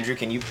 Andrew,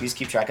 can you please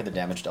keep track of the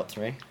damage dealt to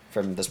me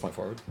from this point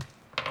forward?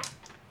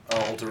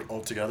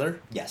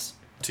 Altogether? Yes.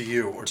 To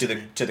you or To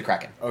me? the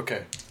Kraken.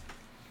 Okay.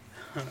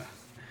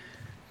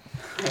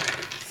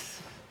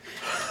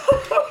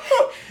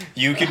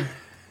 You can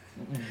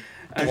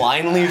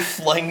blindly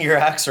fling your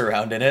axe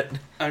around in it.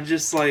 I'm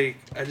just like,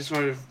 I was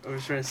trying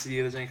to see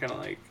if there's any kind of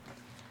like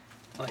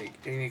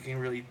anything I can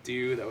really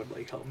do that would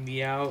like help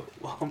me out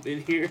while I'm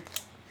in here.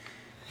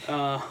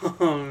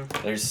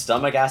 There's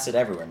stomach acid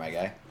everywhere, my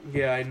guy.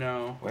 Yeah, I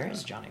know. Where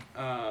is Johnny?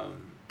 Yeah.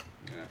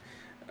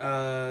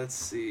 Let's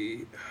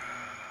see.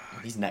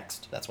 He's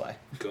next, that's why.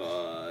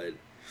 God.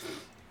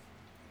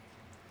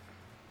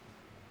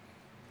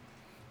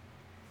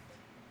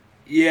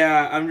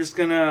 Yeah, I'm just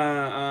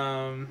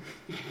gonna,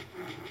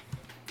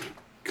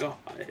 God,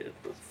 what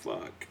the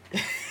fuck?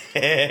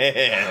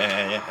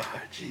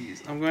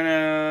 Jeez. I'm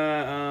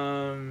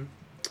gonna,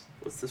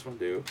 what's this one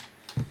do?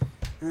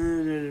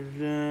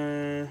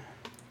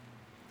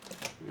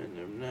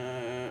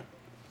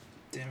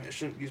 Damn it, I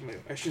shouldn't have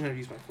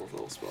used my 4th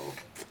level spell.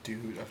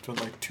 Dude, I've done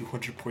like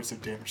 200 points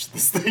of damage to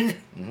this thing.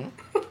 Mm-hmm.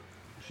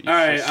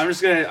 Alright, I'm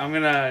just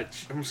gonna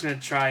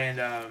try and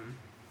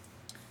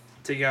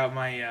take out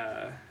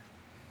my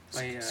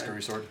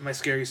Scary sword. my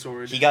scary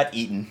sword. He got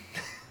eaten.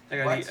 I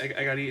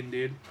got eaten,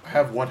 dude. I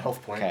have 1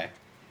 health point. Okay.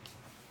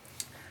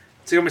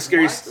 Take out my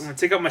scary. What? I'm gonna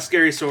take out my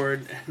scary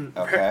sword and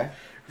Okay.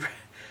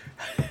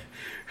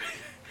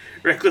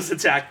 reckless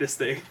attack this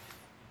thing.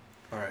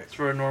 Alright. It's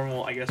for a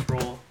normal, I guess,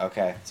 roll.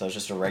 Okay, so it's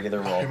just a regular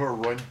I'm roll. gonna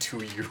run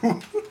to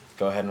you.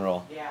 Go ahead and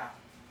roll. Yeah.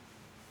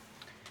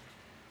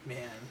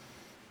 Man.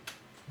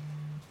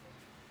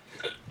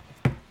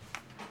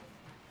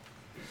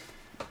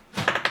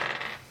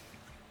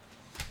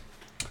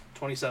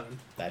 $27.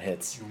 That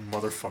hits. You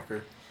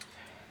motherfucker.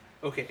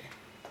 Okay.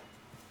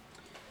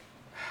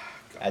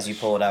 As you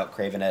pull it out,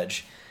 Craven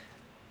Edge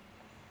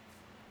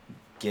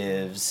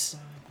gives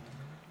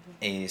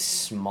a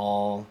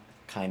small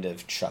kind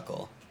of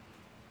chuckle.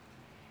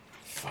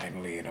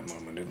 Finally, in a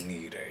moment of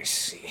need, I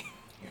see.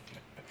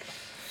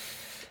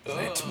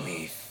 Let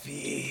me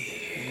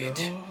feed.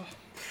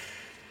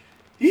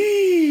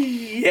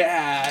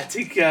 Yeah,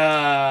 take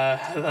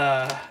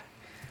the.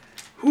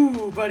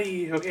 Whoo,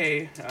 buddy.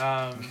 Okay.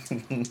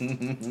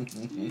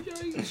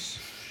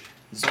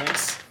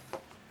 Zoinks.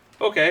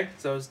 Okay,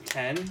 so that was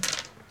 10.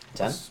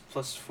 10?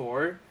 Plus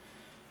 4.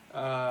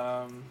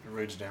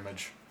 Rage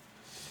damage.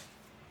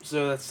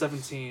 So that's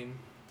 17.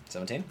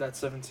 17? That's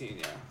 17,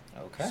 yeah.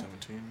 Okay.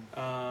 17.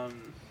 I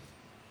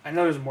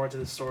know there's more to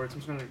this sword, so I'm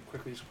just gonna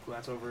quickly just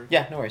glance over.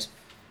 Yeah, no worries.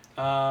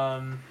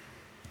 I'm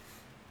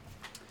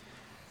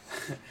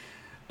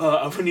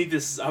gonna need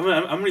this. I'm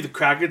gonna need the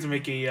Kraken to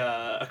make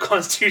a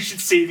Constitution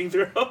saving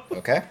throw.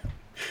 Okay.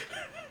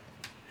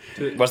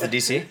 What's the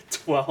DC?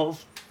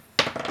 12.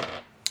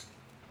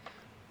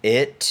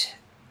 It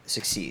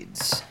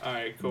succeeds. All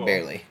right, cool.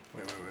 Barely.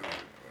 Wait.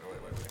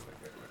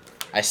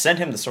 I sent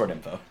him the sword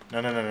info. No.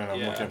 I'm Yeah.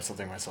 looking up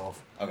something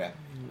myself. Okay.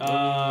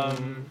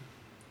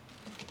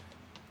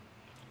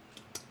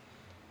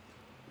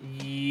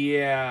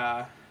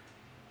 Yeah.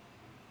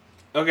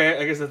 Okay,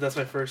 I guess that's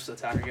my first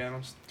attack again. I'll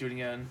just do it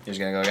again. You're just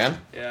gonna go again?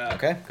 Yeah.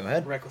 Okay, go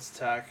ahead. Reckless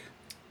attack.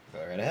 Go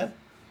right ahead.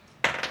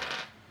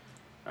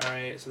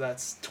 Alright, so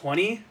that's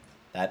 20.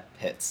 That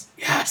hits.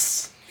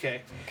 Yes!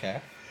 Okay. Okay.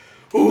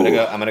 Ooh.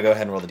 I'm gonna go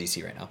ahead and roll the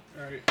DC right now.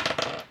 Alright,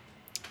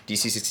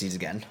 DC succeeds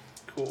again.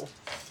 cool.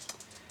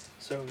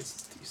 So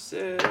it's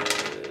D6.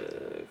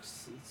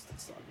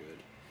 That's not good.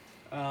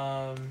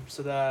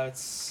 So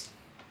that's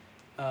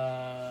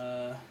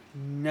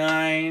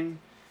 9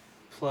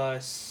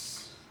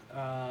 plus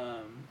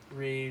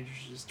rage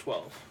is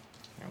 12.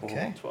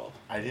 Okay. 12.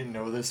 I didn't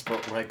know this,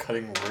 but by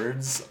cutting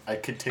words, I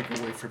could take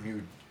away from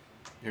you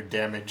your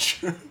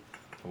damage.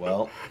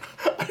 Well,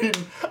 I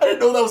didn't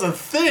know that was a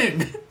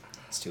thing.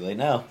 it's too late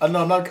now.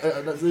 No, I'm not.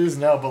 It is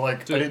now, but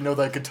like Dude. I didn't know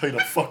that I could tell you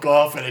to fuck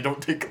off, and I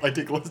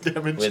take less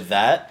damage. With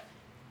that,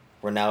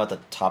 we're now at the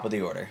top of the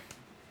order.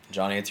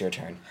 Johnny, it's your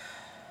turn.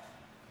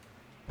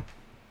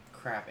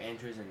 Crap,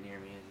 Andrew isn't near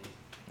me, is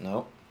he?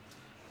 Nope.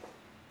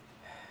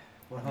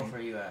 What health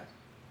are you at?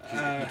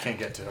 You can't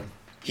get to him.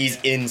 He's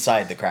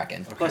inside the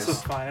Kraken. Okay, Plus so-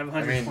 it's fine. I have I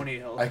 120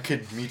 mean, health. I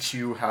could meet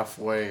you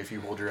halfway if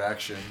you hold your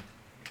action.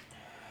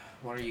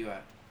 What are you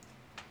at?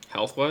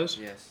 Health wise,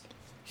 Yes.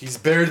 He's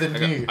better than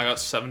me. I got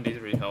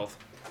 73 health.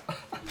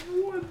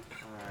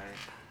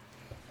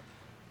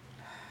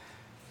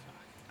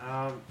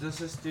 Alright. Let's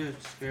just do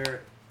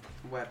spirit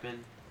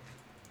weapon.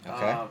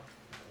 Okay.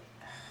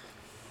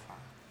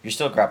 You're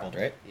still grappled,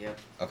 right? Yep.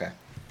 Okay.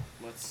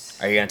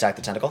 Let's. Are you gonna attack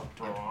the tentacle?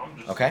 Bro, I'm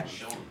just Okay.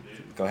 chilling,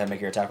 dude. Go ahead and make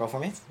your attack roll for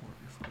me.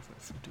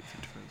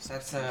 So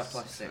that's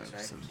plus 6,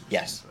 right?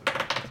 Yes.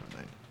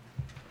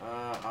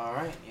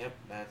 Alright. Yep.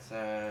 That's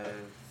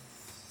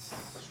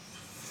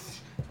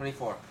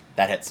 24.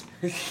 That hits.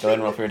 Go ahead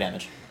and roll for your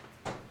damage.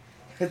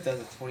 It does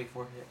a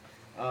 24 hit.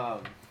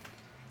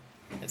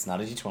 It's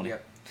not a d20.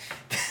 Yep.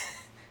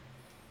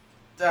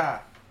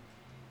 Ah.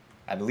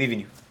 I believe in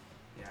you.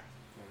 Yeah.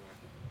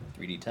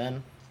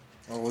 3d10.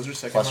 Oh, what was your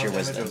second? Plus your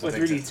amount of damage? wisdom. It was a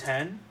What, big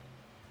 3d10?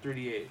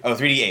 3d8. Oh,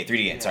 3d8.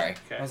 3d8. Yeah. Sorry.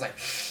 Okay. I was like,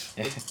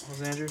 What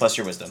was Andrew? Plus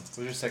your wisdom. What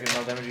was your second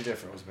amount of damage you did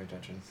for? I wasn't paying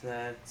attention.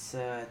 that's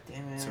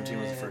damage. 17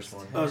 was the first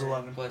one. That was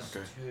 11. Plus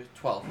Okay. 2,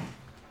 12.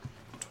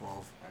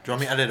 12. Do you want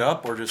me to add it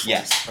up or just?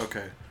 Yes.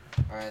 Okay.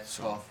 Alright,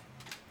 So- 12.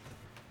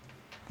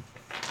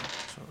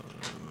 So,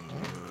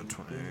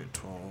 28,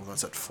 12.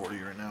 That's at 40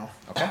 right now.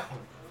 Okay.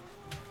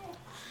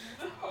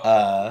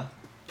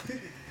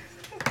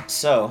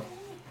 So,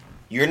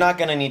 you're not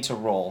gonna need to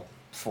roll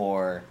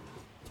for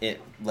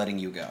it letting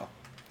you go.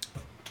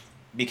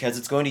 Because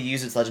it's going to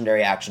use its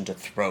legendary action to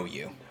throw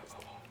you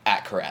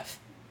at Kareth.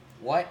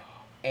 What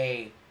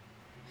a.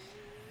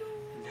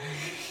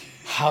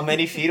 How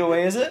many feet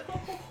away is it?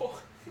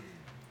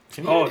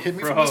 Can you Oh, hit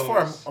me from this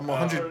far? throws. I'm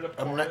 100.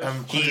 I'm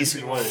 100 He's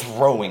feet away.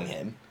 throwing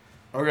him.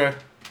 Okay.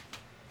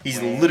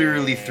 He's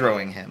literally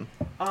throwing him.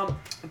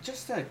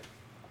 Just a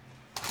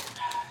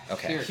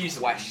Okay. sheer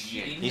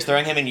question. He's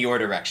throwing him in your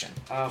direction.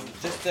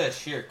 Just a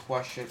sheer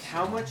question.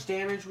 How much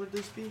damage would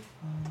this be?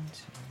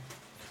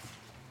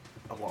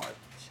 A lot.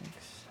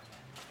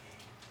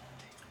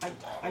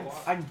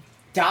 I'm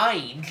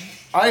dying.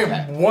 I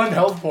am 1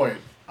 health point.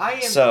 I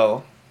am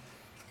So,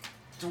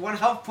 1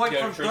 health point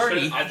Yeah, from Tristan,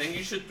 30. I think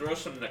you should throw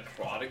some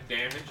necrotic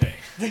damage at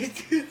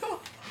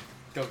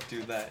Don't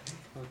do that.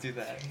 Don't do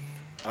that.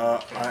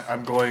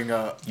 I'm going.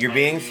 you're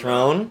being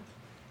thrown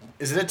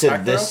Is it to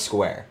attack this throw?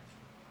 square.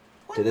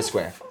 To this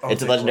square. Oh,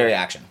 It's a thank legendary God.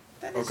 action.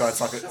 That Oh is god, it's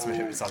not good. so- It's gonna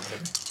hit me. It's not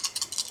good.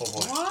 Oh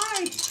boy.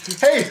 Why?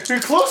 Hey,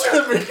 you're closer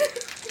than me.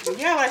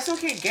 Yeah, but I still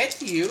can't get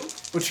to you.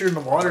 But you're in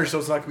the water, so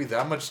it's not gonna be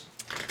that much.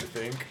 I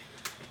think.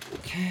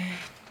 Okay.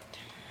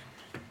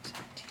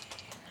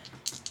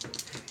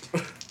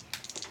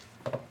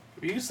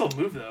 You can still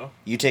move, though.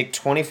 You take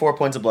 24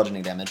 points of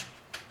bludgeoning damage.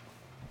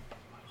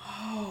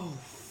 Oh,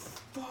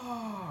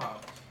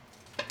 fuck.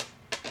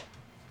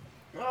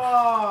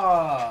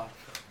 Oh.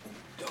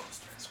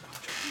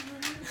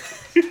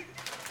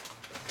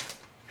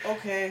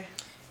 Okay.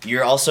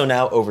 You're also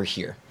now over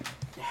here.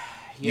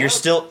 You're Yep.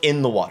 still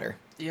in the water.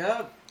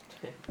 Yep.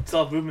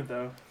 Still have movement,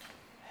 though.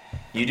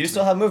 You do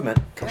still have movement.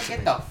 Can I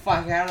get the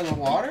fuck out of the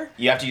water?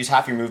 You have to use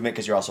half your movement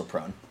because you're also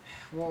prone.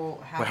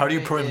 Well, Wait, how do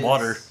you put in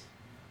water?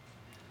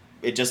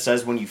 It just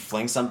says when you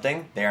fling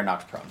something, they are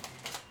knocked prone.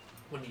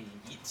 when you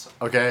eat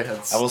something. Okay,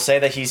 that's. I will say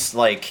that he's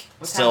like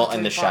What's still half of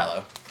in the 25?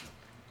 shallow.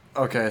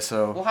 Okay,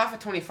 so. Well, half of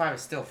 25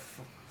 is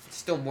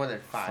still more than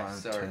 5, 5,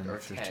 so, 10, or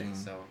 15. 10,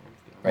 so. Right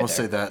we'll there.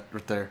 say that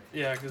right there.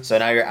 Yeah, because So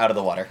now you're out of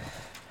the water.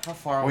 How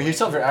far away? Well, you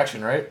still have your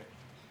action, right?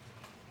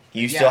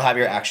 You Yeah. still have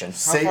your action.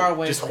 Say, far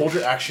away just from hold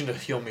you? your action to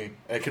heal me.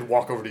 And I can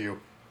walk over to you.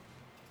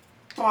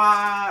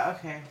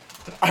 Okay.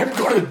 I'm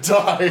gonna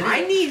die.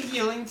 I need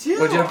healing too.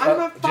 Would you have, I'm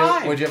at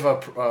 5. would you have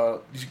a?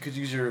 You could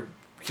use your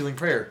healing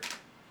prayer.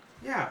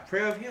 Yeah,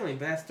 prayer of healing,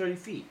 but that's 30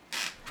 feet.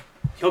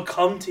 he'll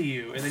come to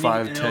you, and then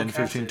 5, you, 10,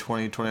 15,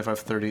 20, 25,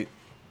 30.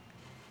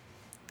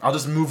 I'll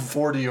just move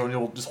forward to you and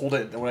you'll just hold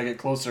it when I get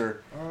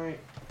closer. Alright.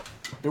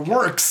 It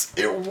works!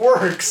 It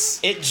works!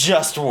 It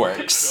just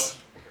works.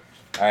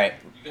 All right.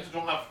 You guys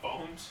don't have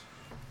phones? Is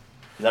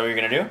that what you're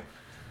gonna do?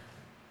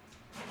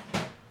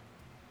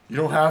 You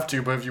don't have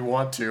to, but if you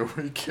want to,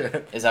 you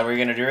can. Is that what you're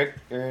gonna do, Rick?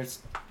 Or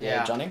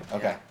Yeah. Johnny?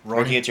 Okay. Yeah.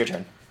 Ricky, it's your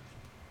turn.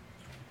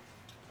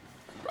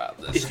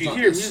 If you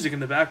hear music in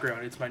the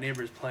background, it's my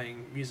neighbors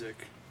playing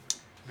music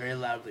very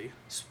loudly.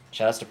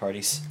 Shoutouts to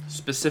parties.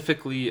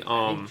 Specifically,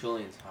 I think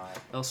Julian's high.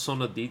 El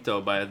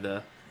Sonadito by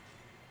the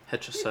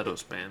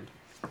Hechacetos band.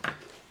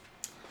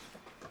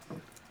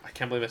 I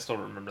can't believe I still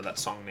remember that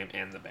song name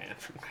and the band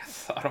from Grand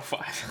Theft Auto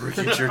 5.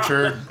 Ricky, it's your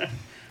turn.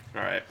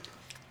 Alright.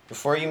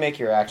 Before you make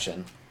your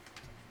action,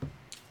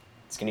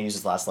 it's going to use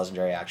its last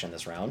legendary action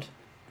this round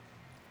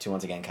to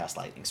once again cast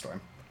Lightning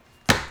Storm.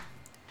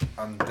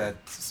 I'm dead,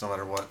 no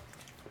matter what.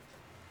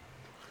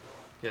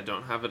 Yeah,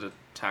 don't have it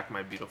attack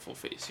my beautiful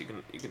face. You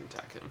can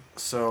attack him.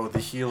 So the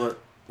healer,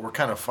 we're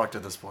kind of fucked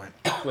at this point.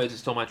 Wait, is it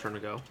still my turn to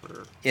go?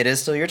 Or... It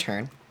is still your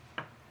turn.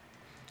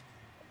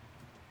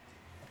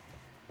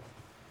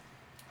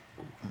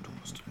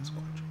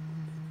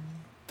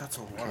 That's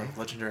a lot of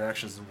legendary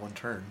actions in one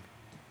turn.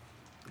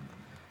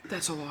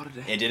 That's a lot of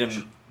damage. It did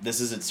him. This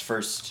is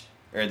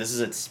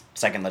its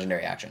second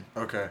legendary action.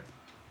 Okay.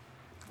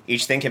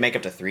 Each thing can make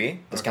up to 3.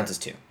 This Okay. counts as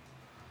 2.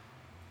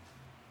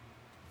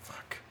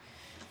 Fuck.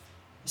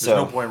 There's So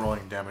no point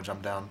rolling damage.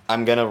 I'm down.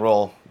 I'm gonna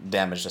roll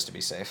damage just to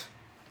be safe.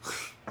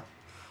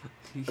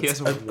 He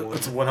has one.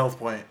 It's 1 health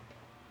point.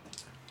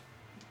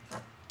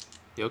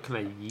 Yo, can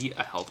I yeet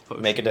a health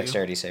potion? Make a to you?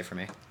 dexterity save for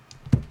me.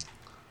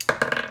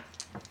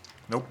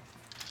 Nope.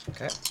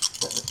 Okay.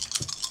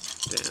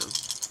 Damn.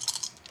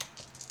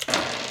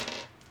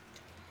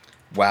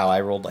 Wow,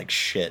 I rolled like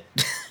shit.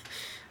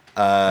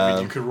 I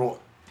mean, you could roll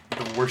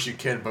the worst you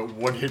can, but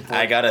 1 hit point.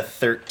 I got a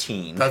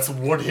 13. That's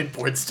 1 hit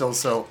point still.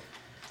 So,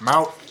 I'm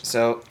out.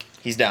 So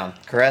he's down.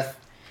 Kareth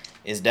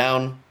is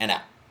down and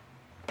out.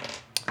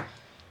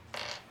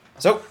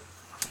 So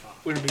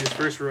Wouldn't be his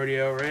first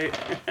rodeo, right?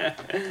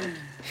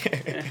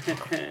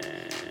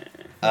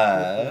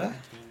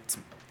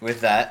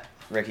 with that,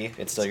 Ricky,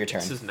 it's still your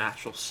turn. This is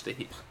natural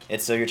state.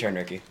 It's still your turn,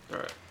 Ricky.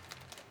 Alright.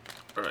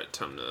 Alright,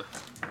 time to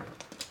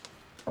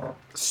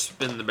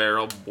spin the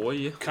barrel,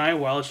 boy. Can I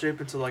wild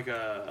shape into like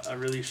a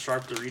really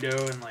sharp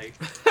Dorito and like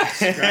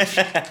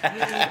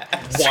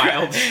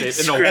Wild shape. In a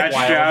scratch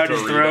wild out his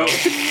Dorito. throat?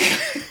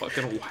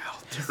 Fucking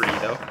wild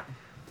Dorito.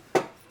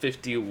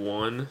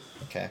 51.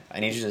 Okay, I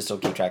need you to still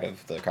keep track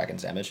of the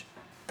Kraken's damage.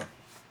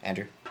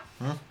 Andrew?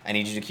 I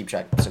need you to keep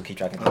track of the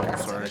Kraken's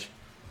sorry. damage.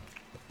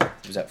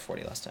 He was at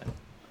 40 last time.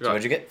 So Got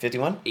what'd you get?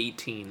 51?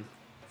 18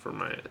 for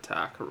my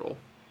attack roll.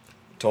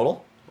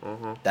 Total?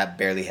 Uh-huh. That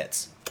barely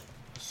hits.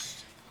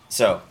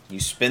 So, you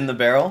spin the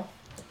barrel,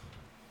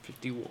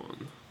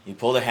 51. you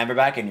pull the hammer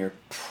back, and you're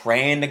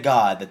praying to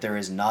God that there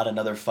is not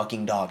another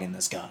fucking dog in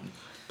this gun.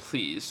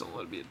 Please don't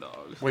let it be a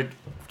dog. Wait,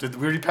 did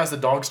we already pass the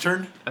dog's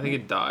turn? I think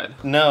it died.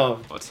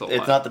 No, Oh, it's still it's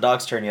alive. not the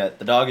dog's turn yet.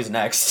 The dog is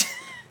next.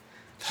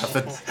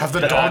 Have the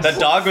dog The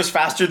dog was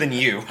faster than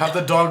you. have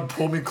the dog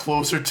pull me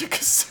closer to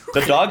Kazoo.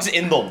 The dog's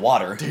in the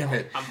water. Damn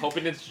it. I'm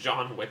hoping it's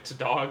John Wick's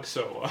dog,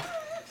 so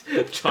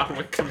John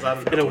Wick comes out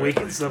of It nowhere.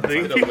 awakens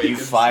something. It awakens You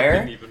fire,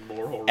 something even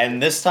more horrible.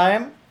 And this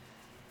time,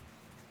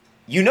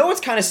 you know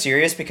it's kind of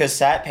serious because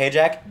Sat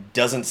Pajak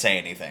doesn't say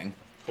anything.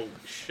 Holy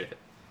shit.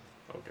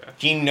 Okay.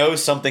 He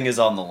knows something is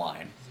on the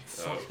line.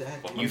 Fuck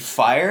that. fuck. You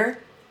fire,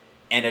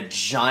 and a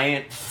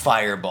giant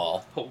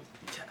fireball Oh,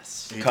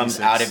 yes. comes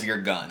 8d6. out of your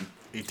gun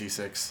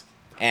 8d6.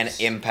 and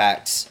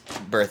impacts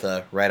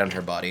Bertha right on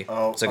her body.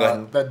 Oh, So go ahead.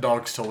 And, that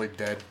dog's totally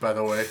dead, by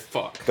the way.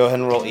 Fuck. go ahead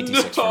and roll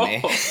 8d6 for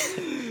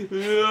me.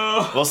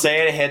 No. We'll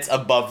say it hits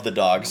above the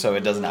dog, so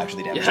it doesn't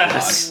actually damage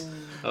Yes. the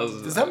That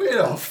was, Does that mean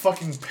a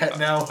fucking pet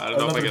now? I don't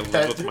know if I Another can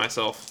pet? live with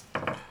myself.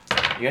 dog.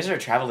 You guys are a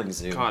traveling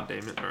zoo. God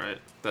damn it. Alright.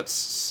 That's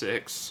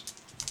 6.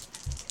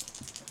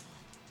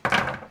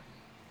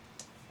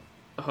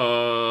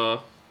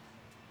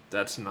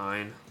 That's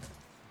 9.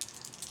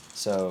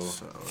 So,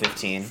 So,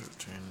 15.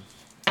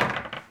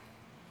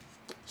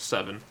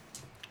 7.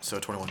 So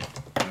 21.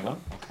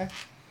 21. Okay.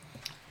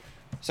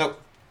 So,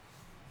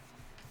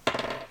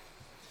 give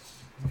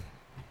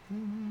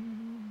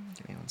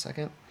me 1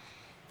 second.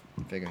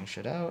 Figuring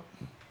shit out.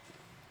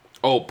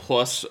 Oh,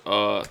 plus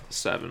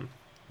 7.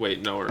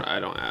 Wait, no, I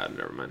don't add.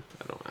 Never mind.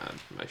 I don't add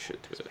my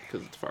shit to it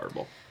because it's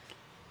fireball.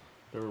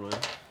 Never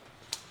mind.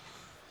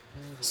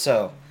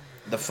 So,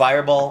 the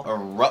fireball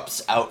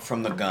erupts out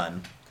from the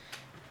gun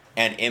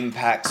and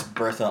impacts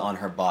Bertha on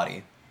her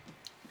body.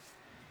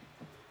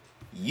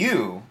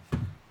 You,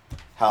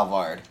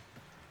 Halvard,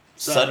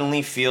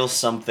 suddenly feel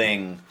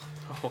something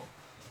Oh.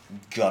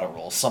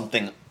 guttural,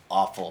 something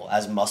awful,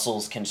 as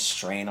muscles can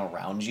strain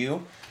around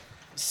you.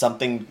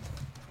 Something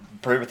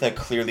Bertha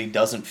clearly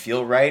doesn't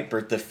feel right.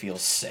 Bertha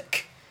feels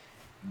sick.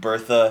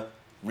 Bertha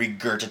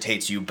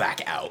regurgitates you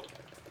back out.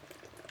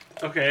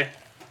 Okay.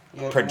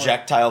 Yeah, don't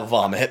Projectile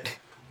vomit worry-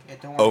 yeah,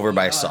 don't worry, over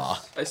by us. Saw.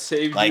 I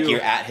saved Like you.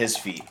 you're at his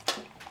feet.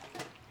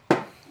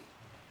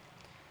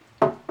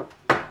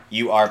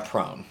 You are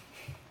prone.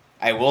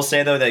 I will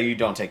say though that you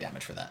don't take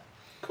damage for that.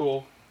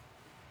 Cool.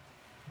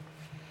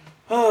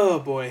 Oh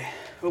boy.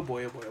 Oh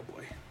boy. Oh boy. Oh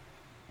boy.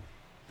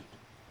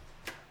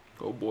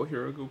 Oh boy,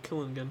 here I go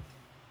killing again.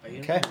 Are you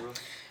Okay. gonna be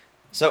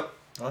So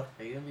are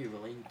you gonna be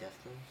relating death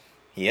throws?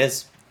 he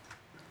is.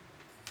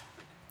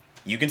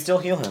 You can still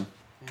heal him,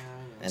 Yeah, I know.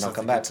 and I'll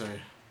come back. Something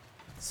good to me.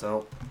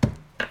 So,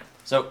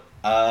 So,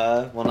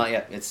 well, not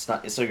yet. It's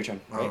not. It's still your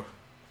turn, right? oh,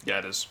 Yeah,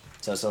 it is.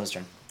 So it's still his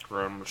turn.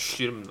 Or I'm gonna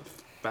shoot him in the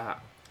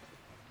back.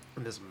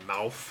 In his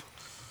mouth.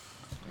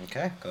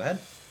 Okay, go ahead.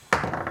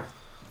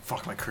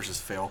 Fuck, my curses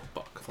fail.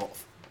 Fuck.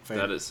 Fail.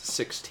 That is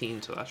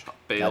 16 to that shot.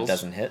 That Fails.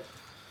 doesn't hit.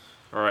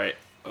 All right.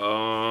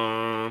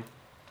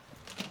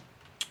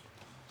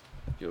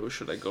 Yo,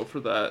 should I go for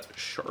that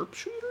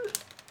sharpshooter?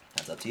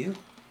 That's up to you.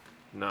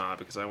 Nah,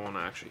 because I want to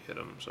actually hit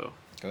him. So,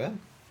 Go ahead.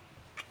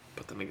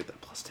 but then I get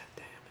that plus 10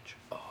 damage.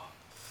 Oh.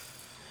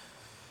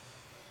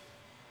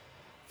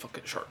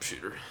 Fucking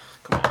sharpshooter.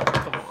 Come on,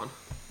 come on.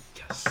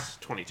 Yes,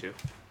 22.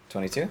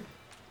 22.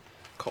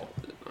 Called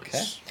it. Okay.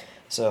 Nice.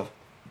 So,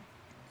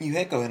 you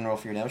hit. Go ahead and roll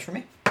for your damage for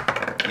me.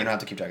 You don't have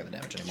to keep track of the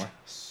damage anymore.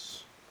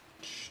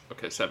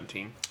 Okay,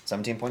 17.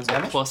 17 points of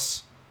damage?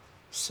 Plus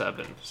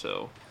 7,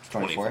 so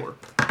 24. 24.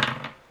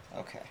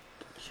 Okay.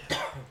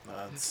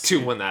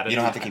 To win that. You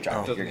don't have to keep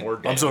track. does You're good.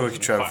 more I'm still gonna damage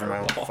keep track than for my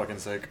own Fireball. fucking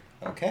sake.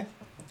 Okay.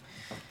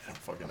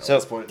 Fucking So- at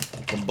this point.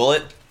 The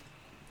bullet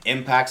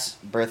impacts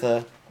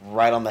Bertha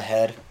right on the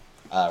head,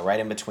 right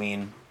in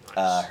between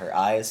her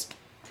eyes.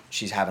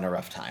 She's having a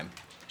rough time.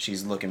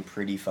 She's looking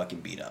pretty fucking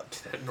beat up.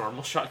 That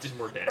normal shot did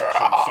more damage than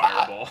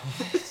Fireball.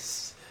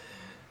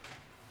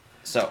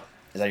 So,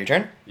 is that your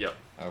turn? Yep.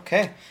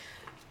 Okay.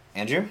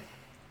 Andrew,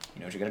 you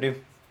know what you gotta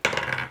do.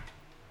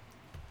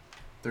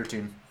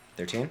 13.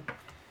 13.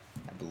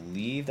 I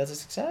believe that's a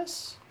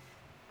success.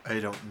 I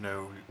don't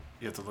know.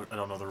 You have to look. I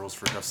don't know the rules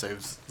for death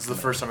saves. This is the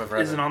first time I've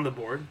read Is it. it on the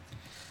board?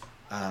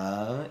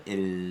 It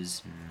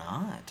is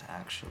not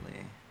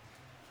actually.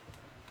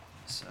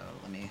 So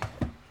let me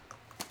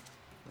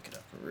look it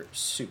up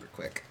super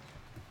quick.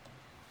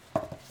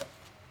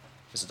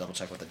 Just to double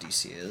check what the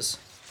DC is.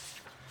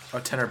 Oh,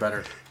 10 or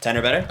better. 10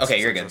 or better? Okay,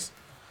 you're good.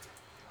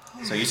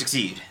 So you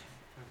succeed.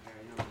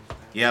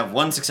 You have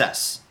one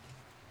success.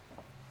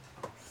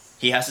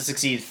 He has to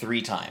succeed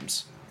 3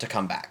 times to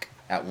come back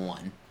at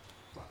 1.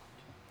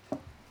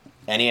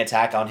 Any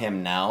attack on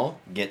him now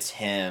gets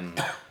him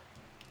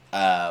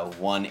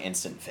 1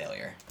 instant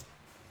failure.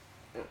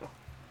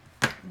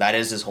 That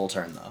is his whole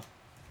turn, though.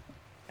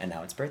 And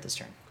now it's Bertha's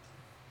turn.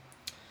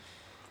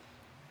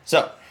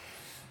 So,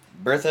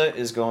 Bertha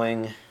is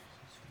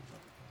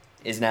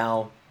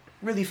now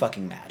really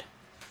fucking mad.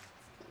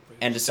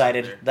 And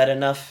decided that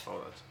enough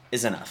Oh, that's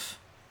is enough.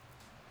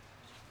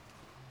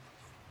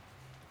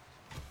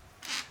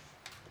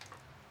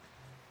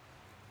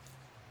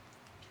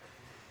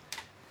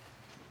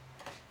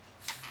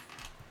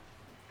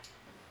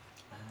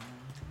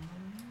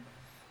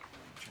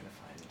 Trying to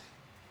find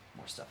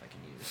more stuff I can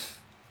use.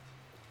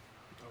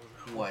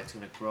 What? It's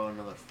gonna grow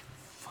another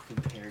fucking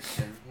pair of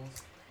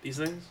tentacles? These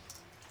things?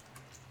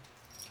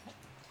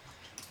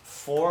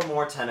 4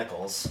 more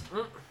tentacles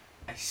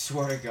I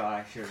swear to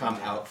God, I should come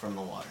out from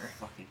the water.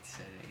 fucking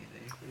said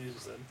anything. You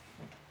just said.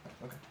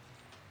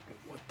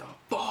 what the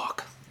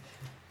fuck?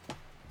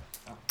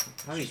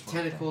 How many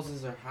tentacles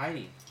is there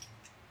hiding?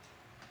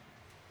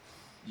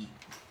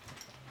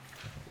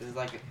 This is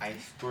like an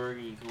iceberg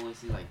and you can only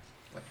see like,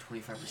 what,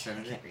 25%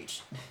 of it?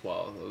 reach.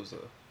 Wow, that was a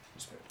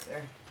Just put it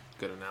there.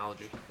 good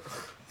analogy.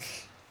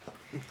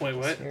 Wait,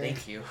 what?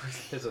 Thank you.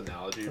 His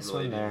analogy This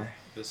really one did there.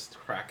 just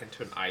crack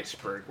into an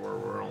iceberg where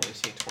we're only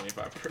seeing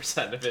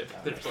 25% of it,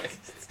 but there's like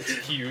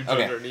it's huge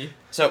Okay. underneath.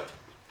 So,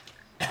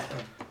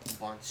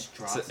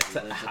 Monstrosity. It's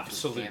an lives up to the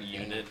absolute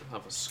campaign. unit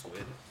of a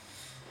squid.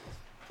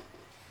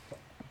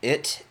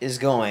 it is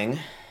going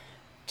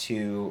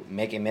to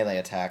make a melee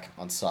attack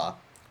on Saw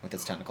with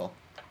its tentacle.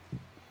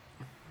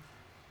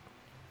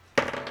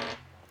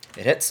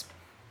 It hits.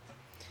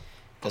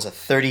 Does a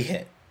 30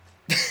 hit.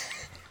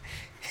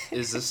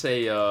 Is this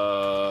a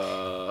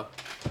oh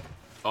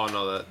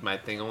no, that my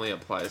thing only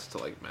applies to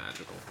like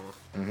magical,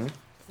 huh? Mm-hmm.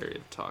 Area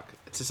of talk.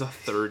 It's just a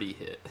 30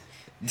 hit.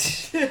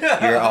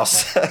 You're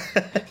also.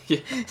 Yeah.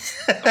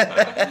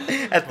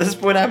 At this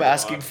point, I'm my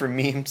asking God. for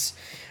memes.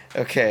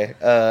 Okay.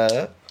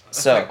 That's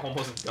So like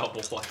almost double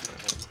like my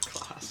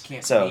class.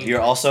 Can't So, believe you're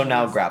my also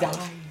now son's grappled.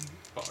 dying.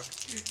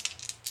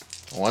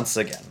 Fuck. once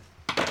again.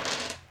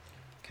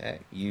 Okay.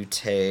 You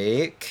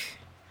take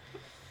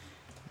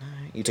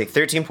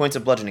 13 points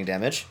of bludgeoning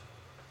damage.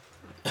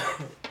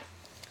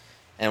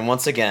 And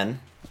once again,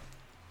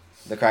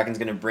 the Kraken's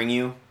gonna bring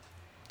you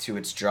to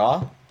its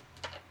jaw,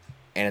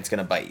 and it's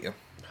gonna bite you.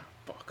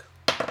 Fuck.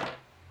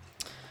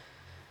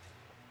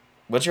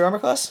 What's your armor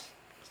class?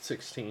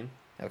 16.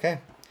 Okay.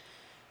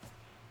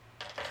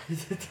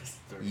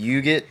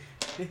 You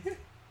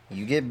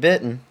get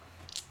bitten.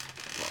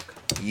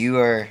 Fuck. You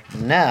are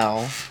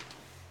now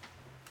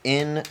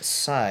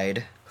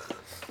inside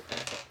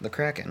the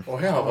Kraken. Oh,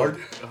 yeah, Lord.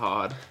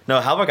 God. No,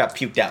 Halvar got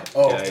puked out.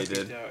 Oh, Yeah, he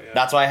did. Yeah, yeah.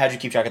 That's why I had you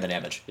keep track of the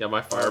damage. Yeah,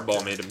 my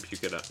fireball made him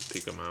puke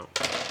him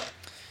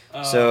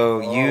out. So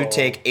you Oh.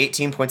 take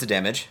 18 points of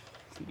damage,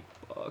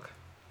 Fuck.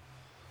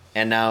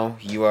 and now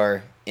you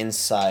are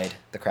inside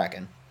the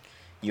Kraken.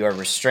 You are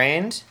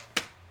restrained,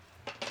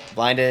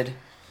 blinded,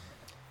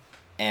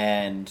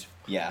 and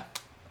yeah,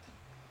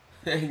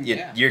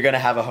 Yeah. you're gonna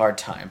have a hard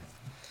time.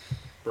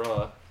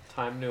 Bruh,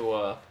 time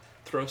to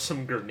throw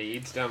some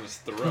grenades down his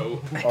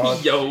throat. Uh,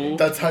 Yo.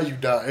 That's how you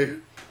die.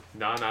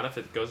 Nah, not if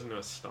it goes into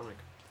his stomach.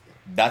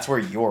 That's where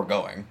you're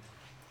going.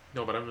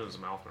 No, but I'm in his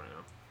mouth right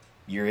now.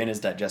 You're in his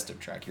digestive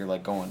tract. You're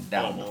like going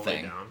down Oh, the all the way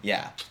thing. down.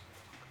 Yeah.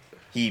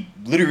 He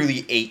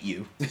literally ate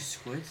you.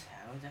 Squids?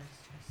 How is that?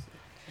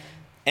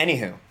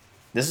 Anywho,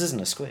 this isn't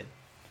a squid.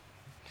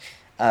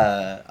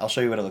 I'll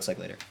show you what it looks like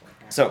later.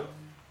 So,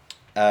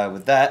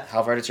 with that,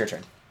 Halvard, it's your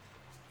turn.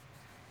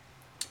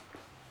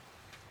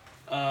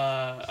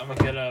 I'm gonna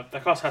get a.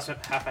 That costs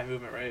half my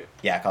movement, right?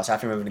 Yeah, it costs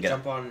half your movement to get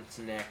Jump up. on its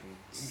neck and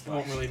It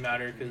won't slash. really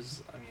matter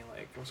because I mean,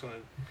 like, I'm just gonna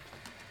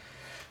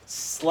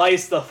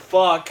slice the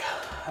fuck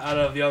out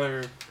of the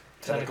other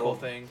tentacle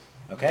thing.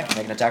 Okay,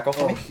 make an attack roll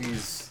for Oh, me.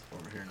 he's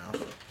over here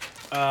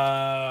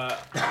now.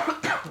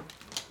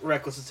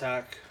 Reckless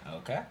attack.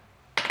 Okay.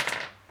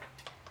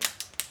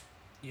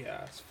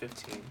 Yeah, it's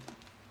 15.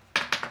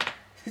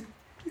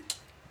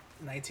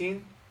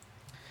 19.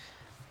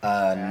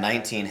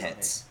 19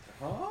 hits.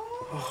 Oh.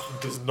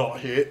 Does not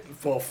hit.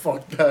 Well,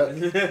 fuck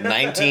that.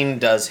 19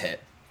 does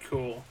hit.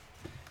 Cool.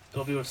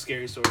 It'll be with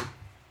scary sword.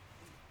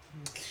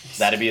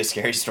 That'd be a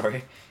scary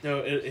story. No,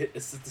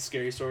 it's the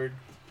scary sword.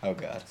 Oh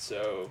god.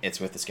 So It's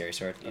with the scary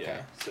sword. Okay.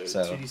 yeah. So,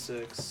 So-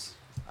 2d6.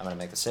 I'm gonna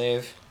make the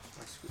save.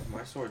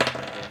 My sword's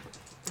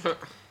better.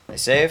 I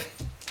save.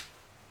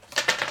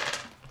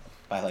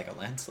 By like a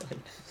landslide.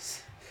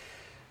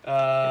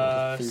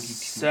 32.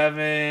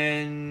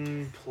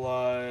 7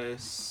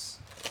 plus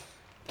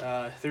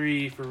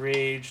 3 for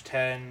rage.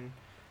 10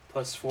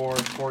 plus 4,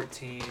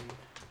 14.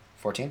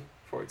 14?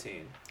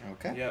 14.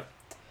 Okay. Yep.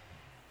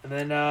 And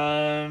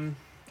then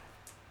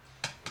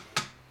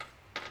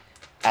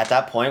At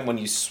that point, when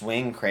you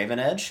swing Craven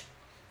Edge,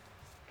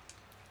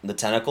 the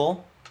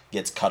tentacle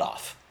gets cut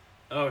off.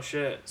 oh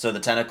shit. So the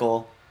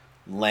tentacle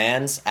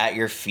lands at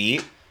your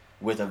feet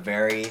with a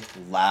very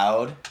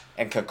loud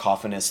and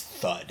cacophonous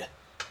thud.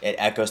 It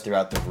echoes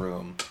throughout the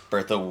room.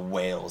 Bertha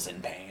wails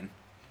in pain.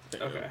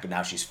 Okay. But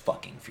now she's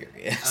fucking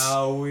furious.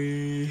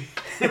 Owie.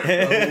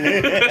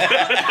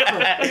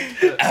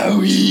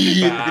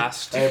 Owie!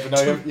 Fast. Hey, but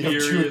now you have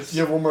Furious.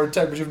 you have one more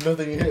attack, but you have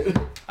nothing to hit.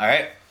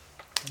 Alright.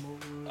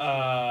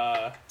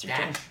 It's your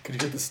turn. Could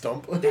you hit the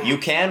stump? You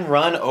can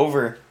run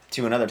over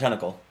to another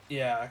tentacle.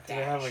 Yeah, because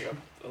I have like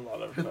a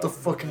lot of. Hit the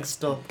fucking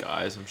stump.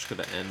 Guys, I'm just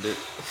gonna end it.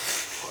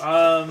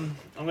 I'm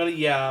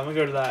gonna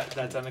go to that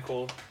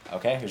tentacle.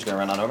 Okay, you're just gonna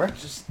run on over.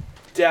 Just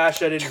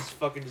dash at it and just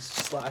fucking just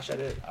slash at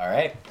it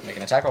Alright, make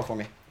an attack roll for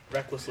me.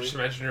 recklessly. Just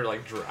imagine you're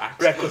like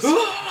Drax.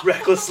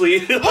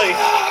 Recklessly, like.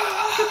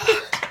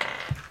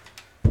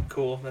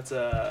 Cool. That's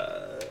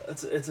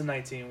it's a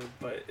 19,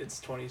 but it's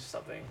 20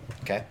 something.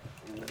 Okay,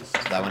 so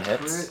that one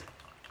hits.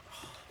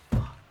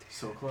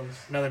 So close.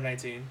 Another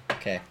 19.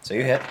 Okay, so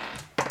you hit.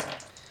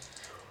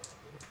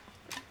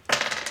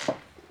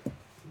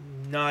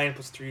 9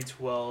 plus 3,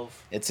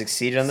 12. It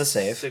succeeded on the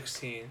save.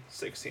 16.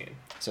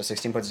 So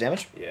 16 points of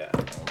damage. Yeah.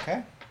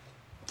 Okay.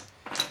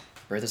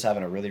 Bertha's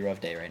having a really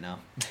rough day right now.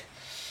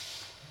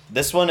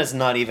 This one is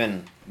not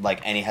even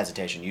like any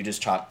hesitation. You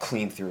just chop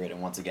clean through it,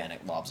 and once again,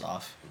 it lobs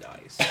off.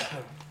 Nice.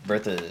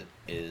 Bertha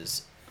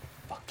is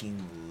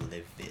fucking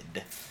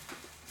livid.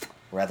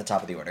 We're at the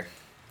top of the order.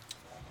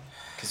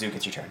 Kazook,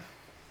 it's your turn.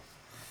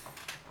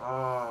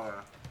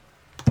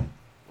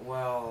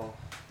 Well,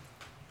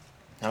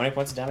 How many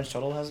points of damage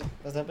total has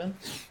that been?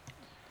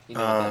 You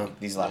know, like,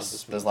 These oh, last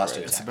this those move, last right?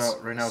 two It's attacks.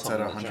 about right now. It's at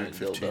Summon a giant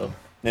 115.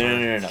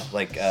 dildo. No.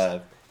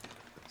 Like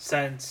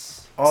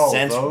Since Oh,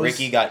 since those,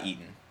 Ricky got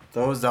eaten, it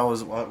Those that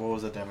was what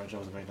was that damage? I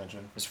wasn't paying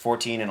attention. was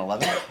 14 and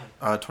 11.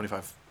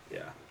 25. yeah.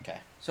 Okay.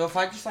 so if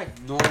I just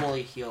like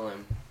normally heal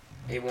him,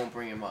 it won't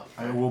bring him up.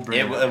 I will bring.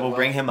 It will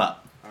bring him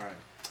up. All right.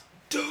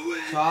 Do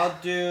it. So I'll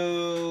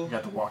do. You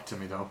have to walk to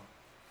me though.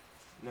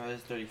 No,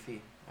 it's 30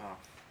 feet. Oh.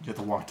 You have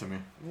to walk to me.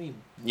 Let me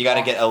You got to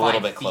walk get a little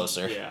 5 bit feet.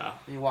 closer. Yeah.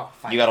 Let me walk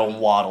 5 You got to feet.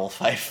 waddle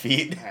 5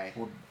 feet. Okay.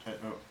 Well,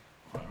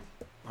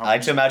 I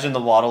like to imagine the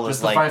waddle Just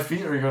is the like. 5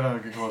 feet, or are you gonna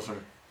get closer?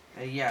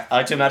 Yeah. I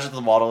like to imagine the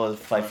waddle of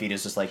 5 feet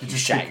is just like You you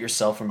just shat keep-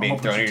 yourself from being I'm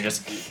thrown. gonna And you're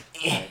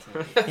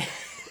put just.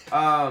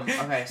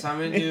 Okay, so I'm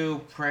gonna do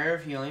prayer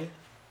of healing,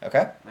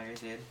 Okay. like I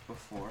did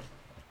before.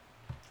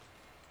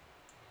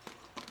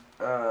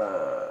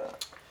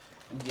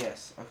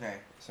 Yes. Okay.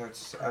 So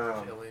it's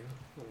Healing.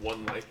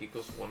 One life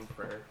equals one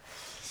prayer.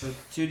 so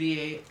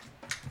 2d8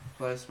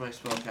 plus my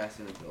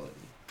spellcasting ability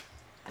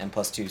And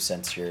 +2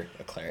 since you're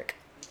a cleric.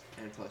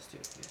 and plus 2.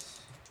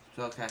 Yes.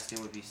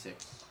 Spellcasting would be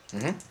 6.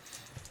 Mm-hmm.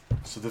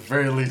 So at the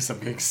very least, I'm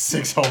getting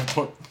 6 health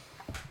point.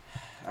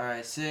 All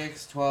right,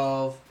 6,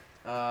 12,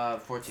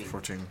 14.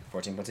 14.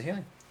 14 points of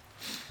healing.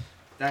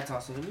 That's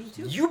also to me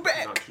too. You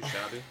bet. Not too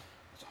shabby.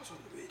 It's also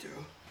to me too.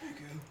 Thank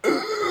you.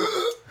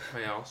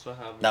 I also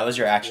have. That was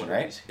your action, one of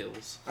right? these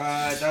hills.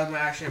 That was my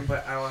action,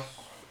 but I was.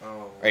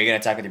 Oh. Are you gonna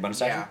attack with your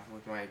bonus Yeah, action?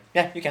 with my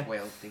Yeah, you can.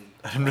 whale thingy.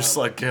 I'm just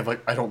like, yeah,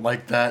 like I don't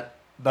like that.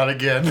 Not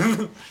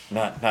again.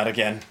 Not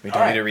again. We don't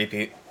Alright. need a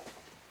repeat.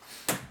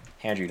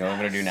 Andrew, you know what I'm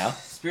gonna do now?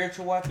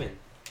 Spiritual weapon. Here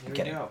I'm we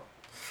kidding. go.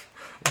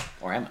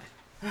 Or am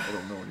I? I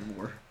don't know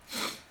anymore.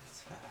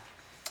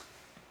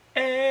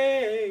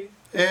 Hey.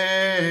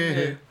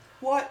 Hey.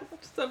 What?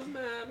 What's the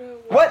matter?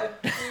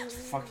 What?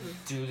 Fucking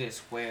do this,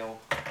 whale.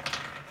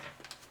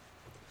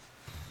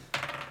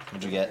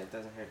 What'd you get? It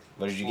doesn't hit.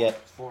 What did you get?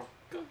 4.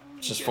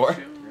 Just 4?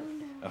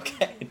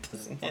 Okay, it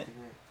doesn't hit. Fucking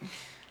hit.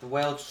 The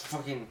whale just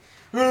fucking.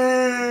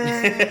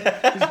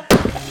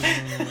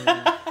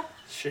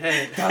 Shit.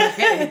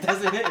 It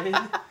doesn't hit.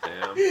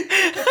 Damn.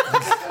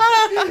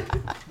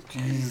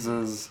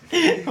 Jesus.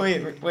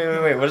 wait.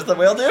 What does the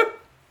whale do?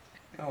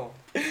 Oh.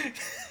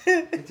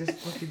 It just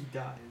fucking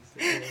dies.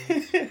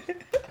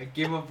 I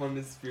give up on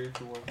this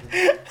spiritual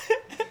weapon.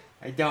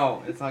 I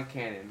don't. It's not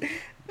canon.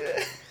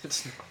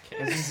 It's not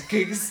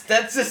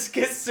That's just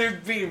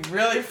Kitsu being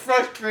really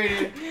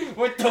frustrated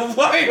with the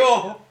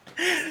whale.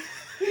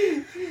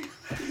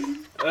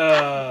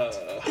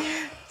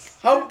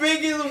 How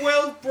big is a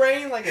whale's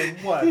brain? Like a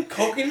what? A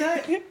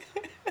coconut?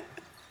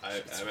 I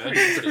It's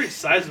imagine pretty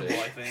sizable,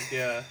 I think.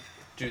 Yeah.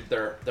 Dude,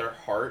 their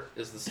heart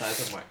is the size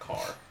of my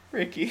car.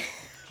 Ricky.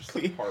 Just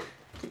the heart.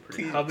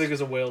 Pretty How big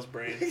is a whale's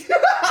brain?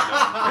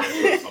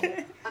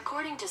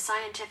 According to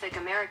Scientific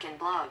American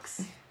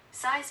blogs,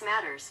 size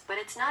matters, but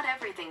it's not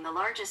everything. The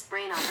largest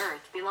brain on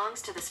Earth belongs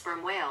to the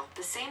sperm whale,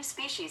 the same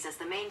species as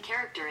the main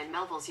character in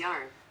Melville's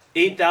yarn.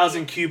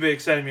 8,000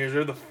 cubic centimeters.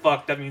 Whatever the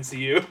fuck that means to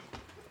you.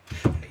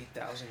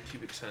 8,000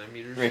 cubic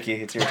centimeters. Ricky,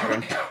 it's your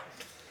turn.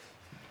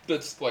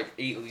 That's like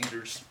 8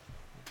 liters.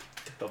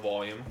 The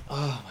volume.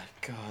 Oh my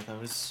god, that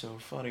was so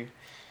funny.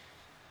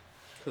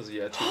 Because,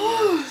 yeah, 2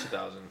 liters,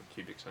 2,000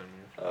 cubic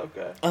centimeters.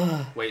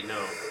 Okay. Wait,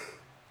 no.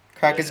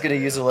 Kraken's gonna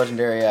use a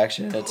legendary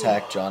action and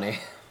attack Johnny.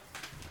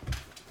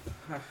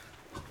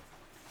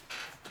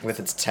 With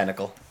its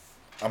tentacle.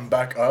 I'm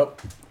back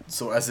up.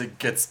 So as it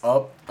gets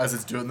up, as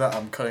it's doing that,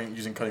 I'm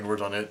using cutting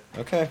words on it.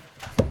 Okay.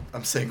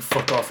 I'm saying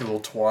fuck off, you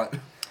little twat.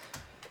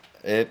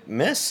 It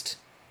missed.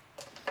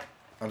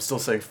 I'm still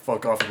saying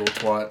fuck off, you little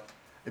twat.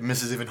 It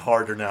misses even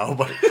harder now,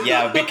 but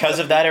Yeah, because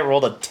of that, it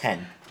rolled a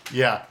 10.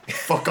 yeah,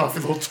 fuck off,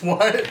 you little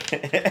twat.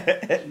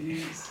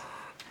 Jeez.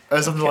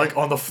 As I'm like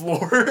on the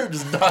floor,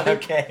 just not.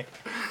 Okay.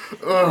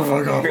 Oh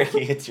my god.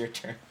 Ricky, it's your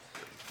turn.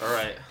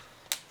 Alright.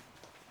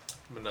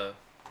 I'm gonna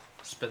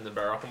spin the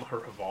barrel of my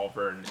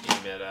revolver and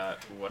aim it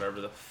at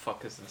whatever the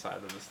fuck is inside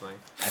of this thing.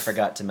 I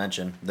forgot to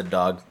mention the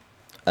dog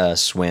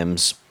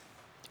swims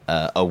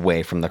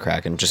away from the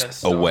Kraken, just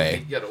Yes, dog,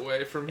 away. Get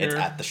away from It's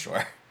here. at the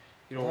shore.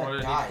 You don't Yeah, want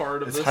any die.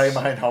 part of It's this. hiding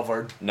behind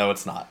Halvard. No,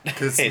 it's not.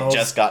 'Cause it It smells-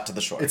 just got to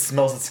the shore. It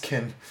smells its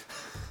kin.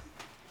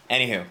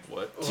 Anywho,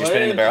 What? so you're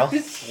spinning the barrel?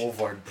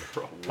 Halvard.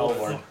 Bro,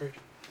 Halvard.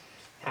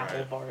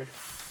 Halvard.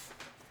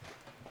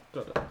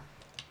 Gotta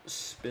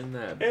spin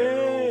that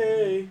barrel.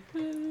 Hey.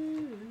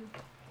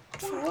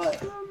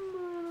 What?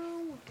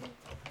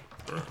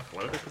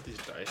 Why did I put these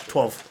dice?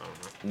 12. I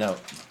don't know. No.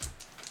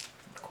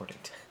 Recording.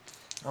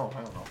 Oh,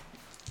 I don't know.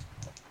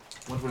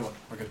 121.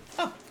 We're good.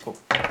 Oh, cool.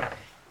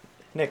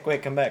 Nick,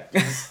 wait, come back.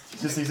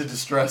 Just needs a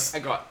distress. I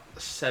got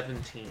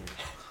 17.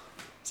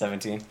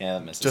 17? Yeah,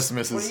 that misses. Just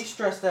What are you misses.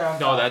 stressed out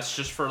No, about? that's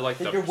just for like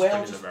Did the your whale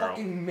spinning just the barrel.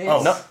 fucking miss?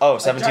 Oh. No. Oh, A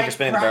 17 for giant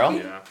spinning the barrel?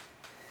 kraken?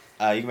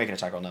 Yeah. You can make an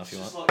attack roll now if you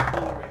Just want. let it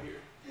pull it right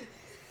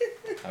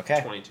here.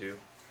 Okay. 22.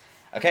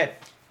 Okay.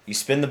 You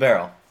spin the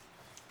barrel.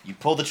 You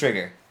pull the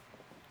trigger.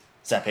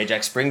 Zap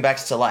Ajax spring back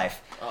to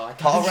life. All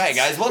right,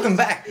 guys, welcome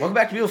back. Welcome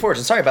back to Wheel of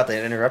Fortune. Sorry about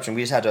the interruption.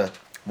 We just had to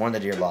mourn the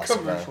dear loss of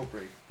Commercial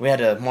break. we had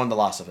to mourn the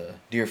loss of a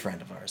dear friend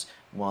of ours,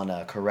 one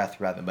Kareth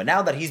Revan. But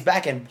now that he's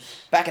back in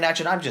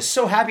action, I'm just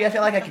so happy. I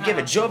feel like I could give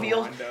a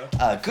jovial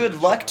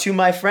good luck to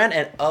my friend.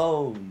 And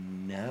oh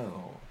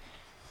no,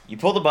 you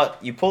pull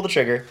the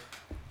trigger,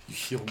 You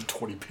healed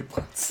 20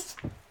 piglets.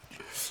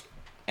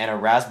 and a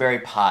raspberry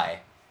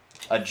pie,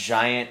 a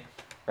giant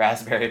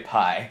raspberry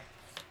pie,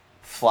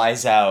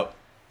 flies out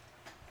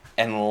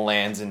and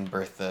lands in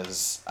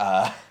Bertha's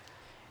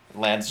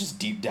lands just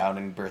deep down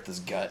in Bertha's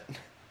gut.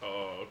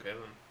 Oh, okay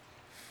then.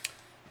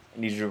 I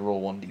need you to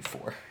roll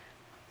 1d4.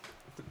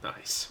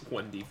 Nice.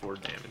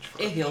 1d4 damage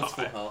for It a heals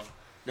full pie. health.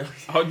 No.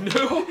 Oh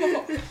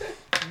no!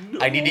 No.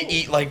 I need to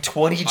eat like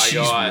 20 I cheese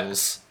got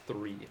wheels.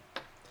 3.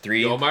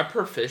 3. Yo, am I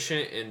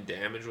proficient in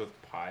damage with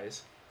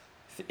pies?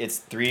 It's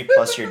 3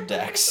 plus your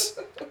dex.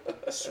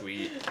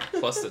 Sweet.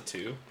 Plus the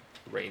 2.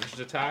 Ranged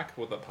attack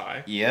with a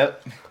pie?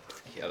 Yep.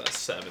 Yeah, that's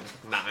 7.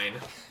 9.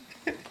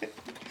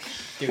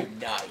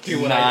 Dude, nice.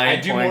 Dude, when 9 I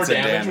do more points of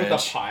damage with a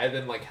damage. pie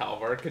than like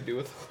Halvar could do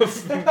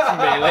with a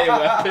melee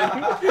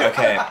weapon.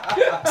 Okay.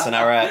 So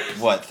now we're at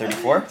what,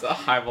 34? It's a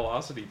high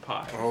velocity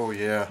pie. Oh,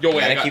 yeah. Yo, wait,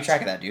 Gotta I got keep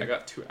track of that, dude. I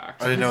got 2 actions.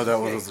 I didn't know that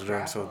was what was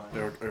doing, so they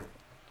were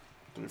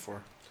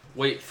 34.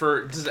 Wait,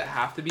 does it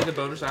have to be the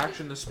bonus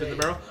action to spin the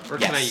barrel? Or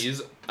can I Yes. use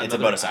It's another a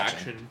bonus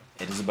action.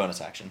 It is a bonus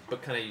action.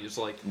 But can I use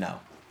like No.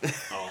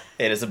 oh.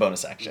 It is a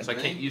bonus action. So I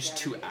can't use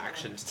 2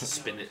 actions to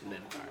spin it and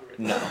then fire it.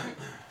 No.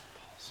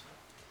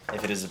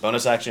 If it is a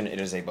bonus action,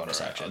 it is a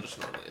bonus Alright, I'll action. just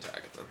normally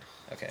attack it then.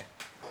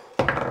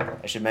 Okay.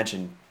 I should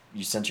mention,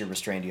 since you're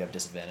restrained, you have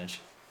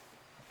disadvantage.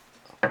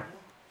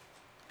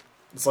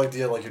 It's like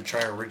you're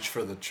trying to reach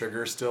for the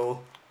trigger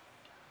still.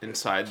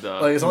 Inside the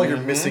Like it's not like you're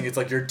missing. It's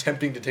like you're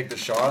attempting to take the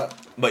shot.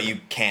 But you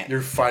can't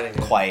You're fighting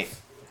it. quite.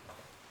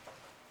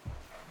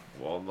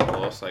 well, the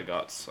lowest I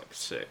got's like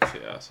 6,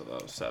 yeah, so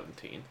that was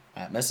 17.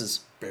 That misses.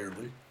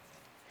 Barely.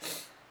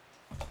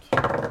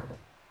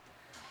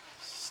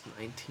 That's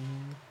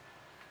 19.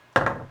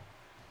 That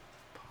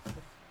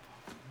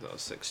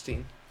was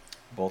 16.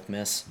 Both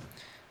miss.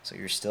 So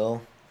you're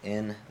still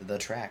in the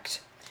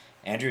tract.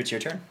 Andrew, it's your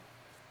turn.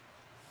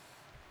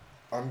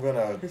 I'm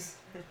gonna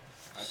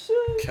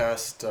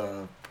cast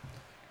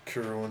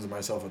Cure Wounds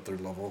myself at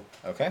 3rd level.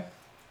 Okay.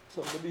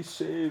 Somebody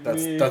save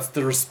That's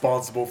the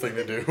responsible thing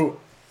to do.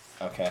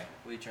 Okay.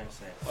 What are you trying to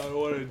say? I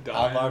want to die.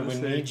 Alvard, we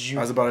need you.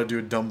 I was about to do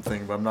a dumb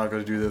thing, but I'm not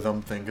gonna do the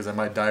dumb thing because I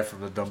might die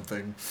from the dumb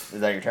thing. Is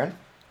that your turn?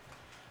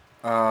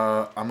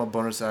 I'm a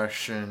bonus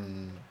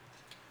action.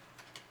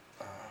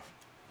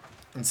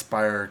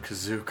 Inspire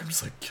Kazook. I'm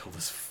just like, kill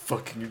this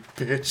fucking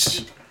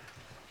bitch.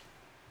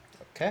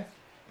 Okay.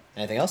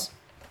 Anything else?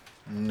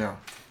 No.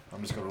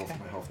 I'm just gonna roll for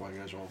my health while you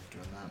guys are all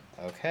doing that.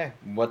 Okay.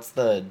 What's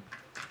the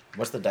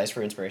dice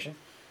for inspiration?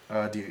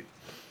 D8.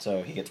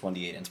 So he gets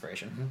 1d8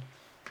 inspiration.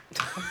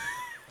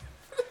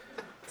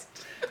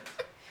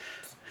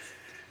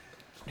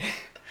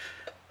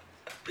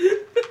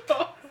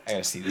 I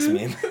gotta see this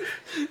meme.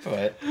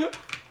 What?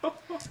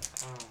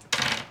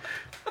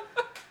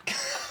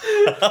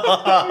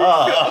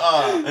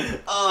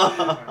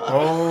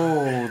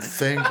 Oh,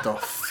 thank the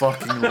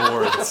fucking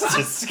Lord. It's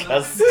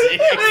disgusting.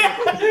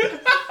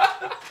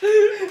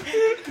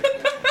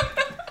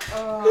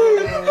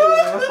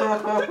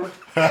 Oh,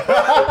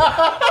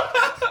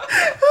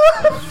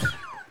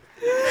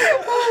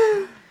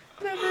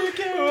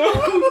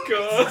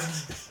 God.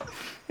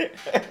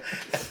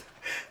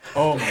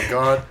 Oh my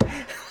god.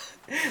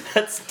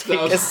 Let's take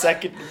a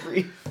second to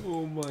breathe.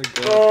 Oh, my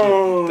God.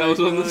 Oh, that was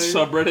on the God.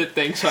 subreddit,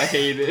 thanks I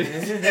hate it.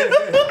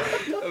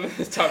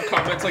 The top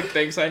comments like,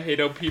 thanks I hate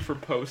OP for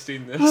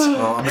posting this.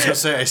 Well, I'm just gonna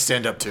say I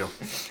stand up too.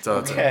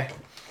 So that's it.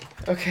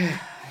 Okay.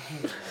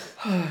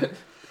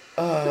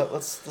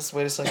 Let's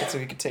wait a second so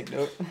we can take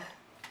note.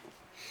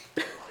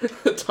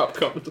 The top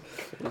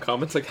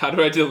comments like, how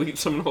do I delete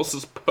someone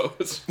else's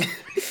post?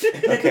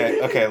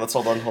 Okay, let's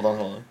hold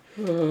on.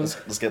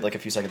 Let's get like a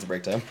few seconds of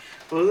break time.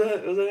 What was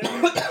that? Was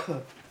that?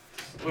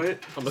 Wait.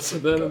 I'm gonna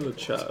send that in the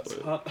chat.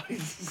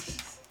 Wait.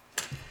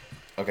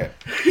 Okay,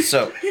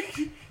 so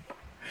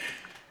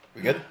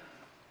we good?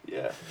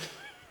 Yeah.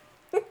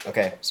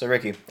 Okay, so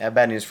Ricky, I have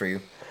bad news for you.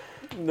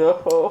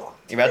 No.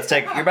 You're about to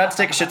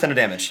take a shit ton of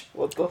damage.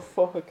 What the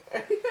fuck?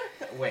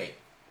 Wait.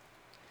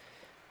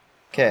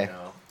 Okay.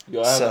 No.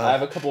 Yo, I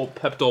have a couple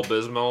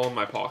Pepto-Bismol in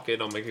my pocket.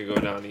 I'll make it go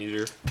down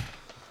easier.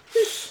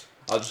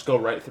 I'll just go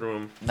right through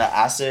them.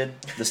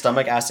 The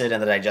stomach acid and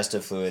the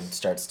digestive fluid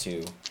starts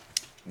to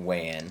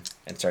weigh in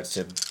and starts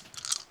to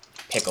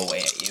pick away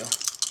at you.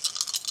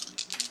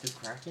 The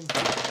Kraken?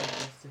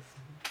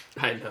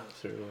 I know,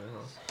 sir.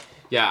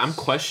 Yeah, I'm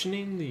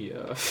questioning the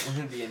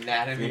The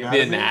anatomy. the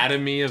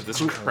anatomy of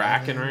this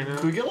Kraken right now.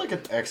 Can we get like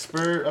an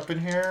expert up in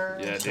here?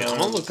 Yeah, dude, I'm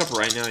gonna look up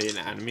right now the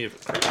anatomy of a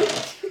Kraken.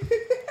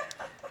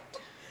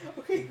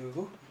 Okay,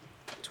 Google.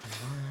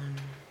 21,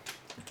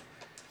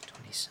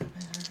 27.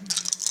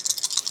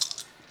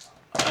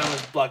 I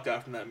was blocked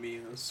out from that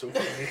meme. It was so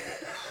funny.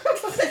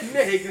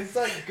 Nick, it's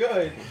not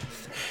good.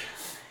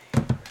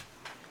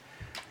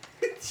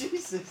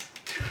 Jesus.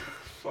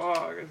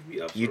 Fuck. I'd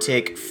be up You for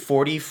take it.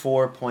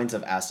 44 points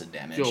of acid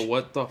damage. Yo,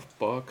 what the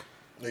fuck?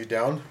 Are you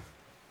down?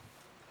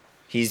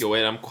 He's Yo,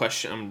 wait,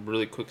 I'm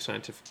really quick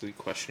scientifically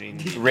questioning.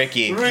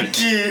 Ricky.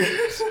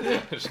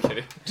 Just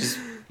kidding.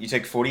 You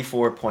took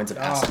 44 points of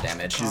acid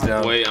damage. He's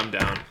down. Wait, I'm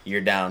down.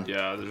 You're down.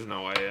 Yeah, there's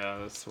no way. Yeah,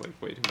 that's like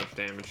way too much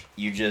damage.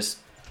 You just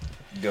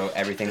go.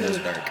 Everything goes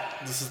dark.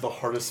 This is the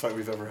hardest fight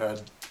we've ever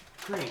had.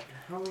 Great.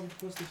 How are we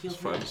supposed to heal It's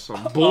from probably that?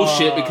 some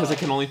bullshit because I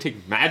can only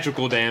take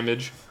magical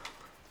damage.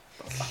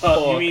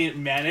 You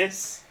mean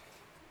Manus?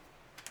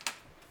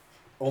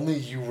 Only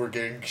you were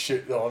getting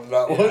shit on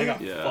that Yeah, one. I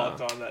got Yeah.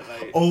 fucked on that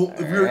night. Oh,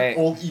 we were Alright.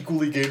 all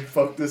equally getting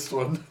fucked this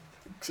one.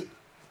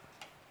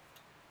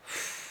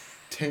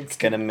 Tank. It's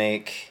gonna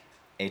make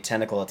a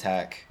tentacle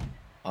attack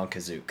on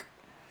Kazook.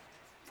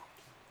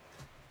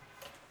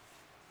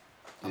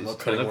 I'm These not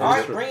cutting tentacles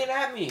Alright, are- bring it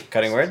at me.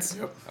 Cutting words?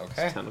 Yep.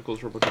 Okay.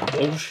 Tentacles are a bunch of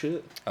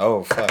bullshit.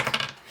 Oh,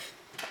 fuck.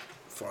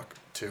 Fuck.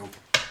 2.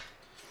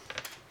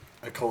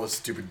 I call this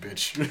stupid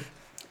bitch.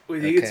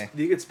 Wait, do you, Okay.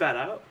 do you get spat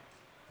out?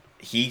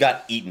 He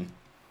got eaten.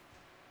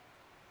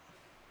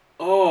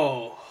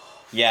 Oh.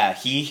 Yeah,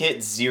 he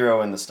hit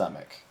 0 in the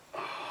stomach.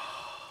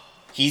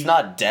 He's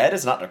not dead,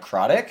 it's not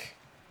necrotic,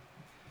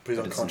 But he's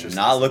but it's unconscious.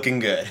 not looking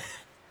good.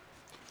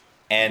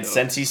 And No.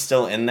 since he's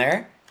still in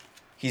there,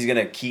 he's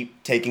gonna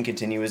keep taking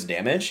continuous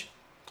damage.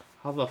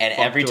 How the And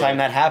fuck every do time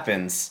I... that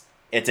happens,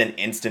 it's an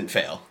instant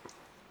fail.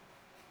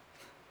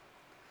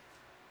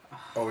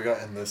 Oh, we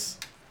got in this.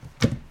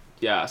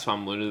 Yeah, so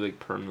I'm literally like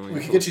permanently.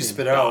 We can get you fucking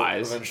spit out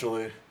dies.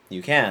 eventually.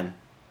 You can.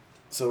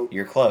 So,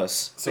 You're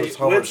close. so Wait, it's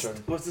Halvard's what's,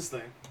 turn. what's this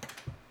thing?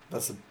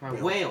 That's the My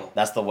whale. whale.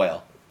 That's the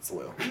whale. It's the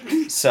whale.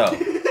 So.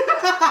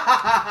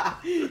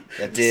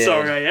 That did.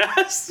 Sorry, I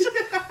asked.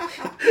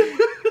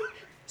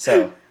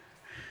 So.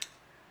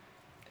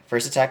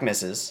 First attack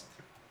misses.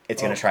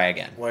 It's gonna try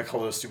again. Why I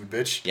call it a stupid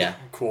bitch? Yeah.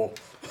 Cool.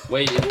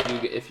 Wait,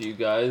 if you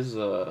guys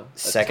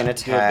Second do a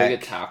big attack.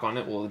 attack on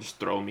it, will it just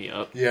throw me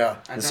up? Yeah.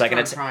 That's second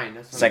what I'm atta- trying.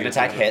 That's what Second I'm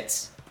attack doing.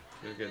 hits.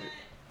 You're good.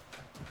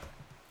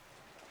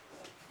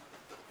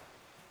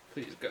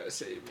 Please, guys,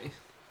 save me.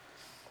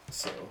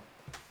 So,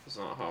 That's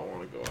not how I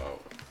want to go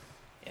out.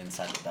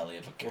 Inside the belly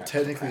of a well, kraken.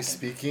 technically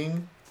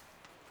speaking,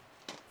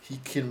 he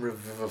can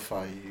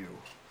revivify you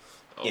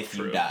Oh, if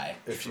true. you die.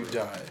 if you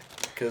die,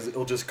 because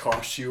it'll just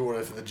cost you one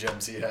of the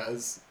gems he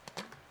has.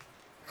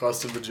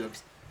 Cost him the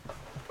gems.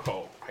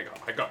 Oh,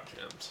 I got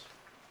gems.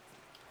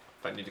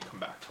 If I need to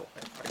come back to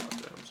life, I got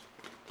gems.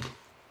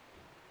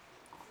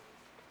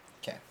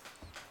 Okay.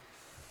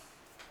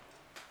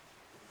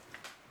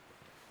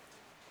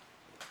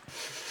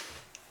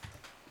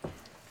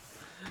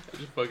 I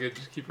just fucking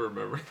just keep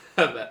remembering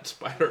that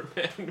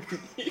Spider-Man.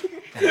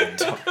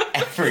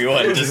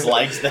 Everyone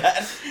dislikes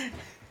that.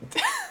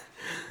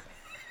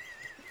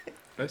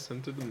 I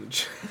sent it in the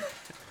chat.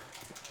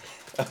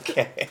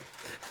 Okay.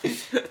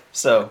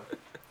 So,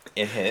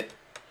 it hit.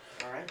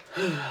 Alright.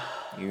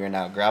 You are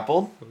now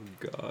grappled. Oh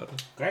god.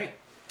 Great.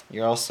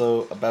 You're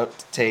also about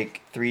to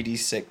take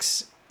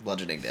 3d6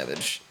 bludgeoning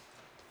damage.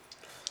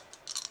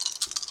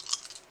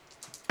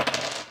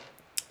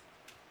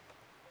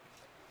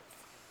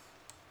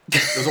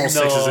 There's all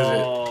sixes, isn't it?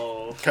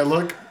 No. Can I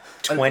look?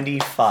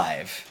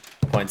 25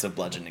 points of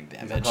bludgeoning He's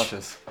damage.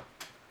 unconscious.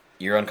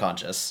 You're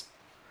unconscious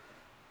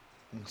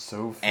I'm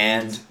so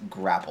and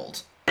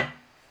grappled.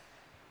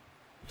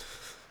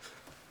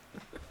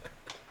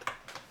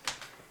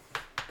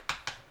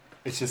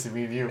 It's just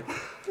me and you.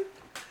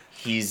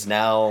 He's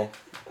now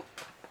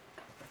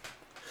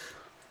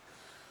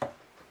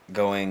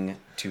going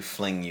to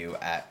fling you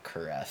at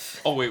Kareth.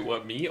 Oh wait,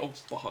 what, me? Oh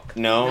fuck.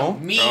 No.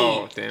 Me.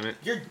 Oh damn it.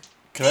 You're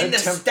Can I in the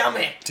attempt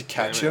stomach. to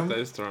catch Damn it, him? That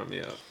is throwing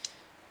me up.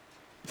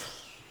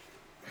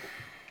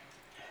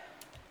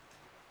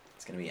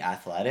 It's going to be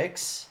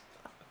athletics.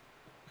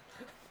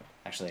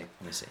 Actually,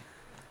 let me see.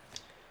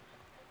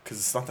 Because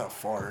it's not that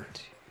far.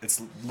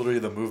 It's literally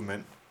the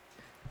movement.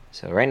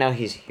 So right now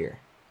he's here.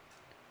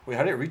 Wait,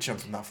 how did it reach him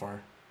from that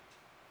far?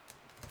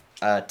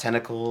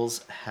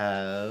 Tentacles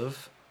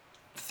have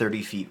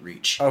 30 feet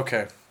reach.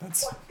 Okay,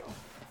 that's.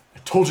 I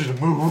told you to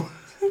move.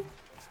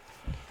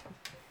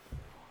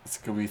 It's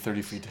gonna be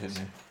 30 feet to hit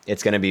me.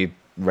 It's going to be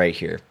right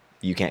here.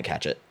 You can't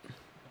catch it.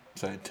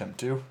 So I attempt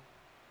to.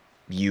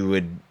 You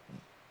would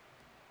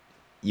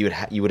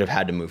have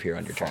had to move here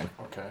on your turn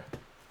Okay.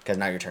 because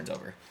now your turn's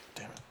over.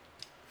 Damn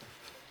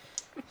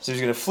it. So he's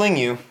gonna fling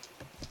you,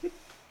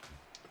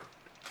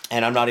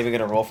 and I'm not even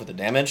gonna roll for the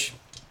damage.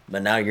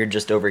 But now you're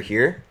just over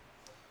here.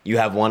 You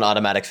have one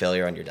automatic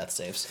failure on your death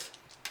saves,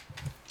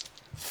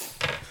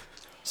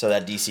 so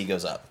that DC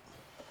goes up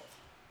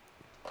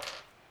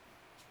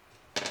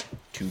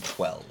to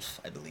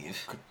 12, I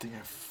believe. Good thing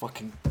I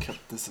fucking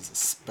kept this as a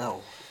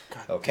spell.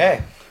 God.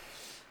 Okay.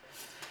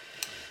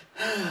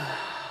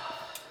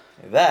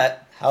 With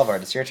that,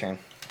 Halvard, it's your turn.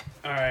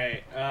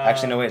 Alright.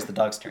 Actually, no, wait, it's the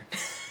dog's turn.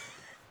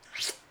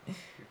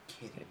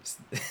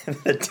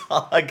 The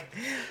dog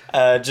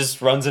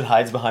just runs and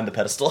hides behind the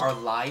pedestal. Our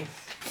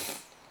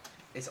life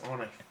is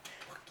on a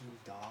fucking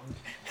dog.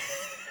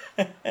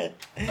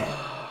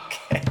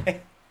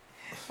 Okay.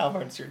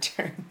 Halvard, it's your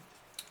turn.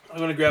 I'm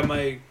gonna grab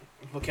my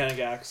volcanic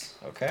axe.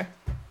 Okay.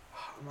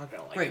 I'm not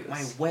gonna like Great, my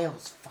this.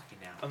 whale's fucking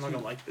out. I'm not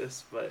gonna like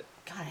this, but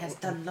God it has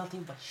done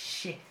nothing but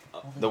shit.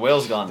 The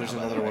whale's gone There's now,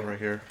 by the another way. one right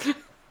here.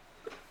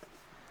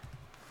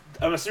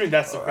 I'm assuming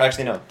that's the Or Kraken.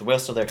 actually, no. The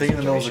whale's still there. Thing in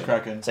the middle is a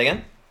kraken. Say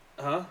again?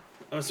 Huh?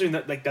 I'm assuming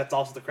that that's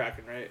also the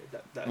Kraken, right?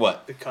 That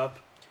What? The cup.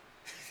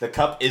 The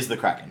cup is the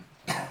kraken.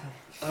 I'm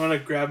gonna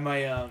grab my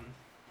If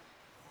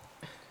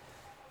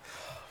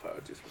I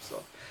would do this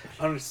myself.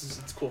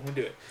 It's cool. I'm gonna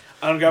do it.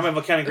 I'm gonna grab my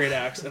volcanic great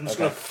axe. I'm just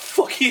Okay. gonna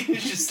fucking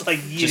just like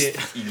yeet Just it.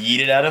 yeet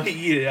it at him?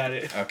 Yeet it at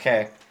it.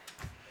 Okay.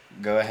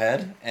 Go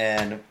ahead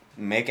and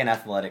make an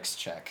athletics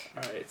check.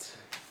 Alright.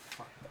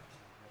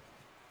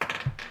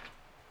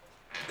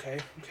 Okay.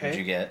 What'd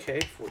you get? Okay,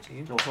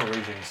 14. You're also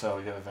raging, so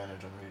you have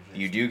advantage on raging.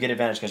 You do get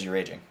advantage because you're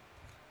raging.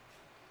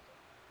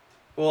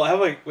 Well, I have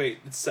wait,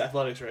 it's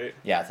athletics, right?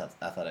 Yeah, it's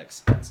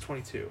athletics. It's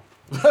 22.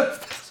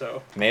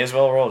 So, May as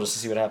well roll just to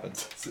see what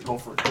happens. Go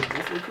for it. Go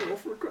for it. Go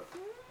for it.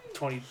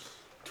 20.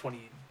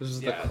 This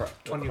is Yeah, the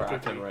 20 or Kraken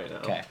 50. right now.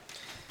 Okay.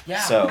 Yeah.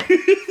 So,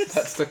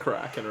 That's the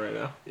Kraken right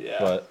now.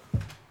 Yeah. what?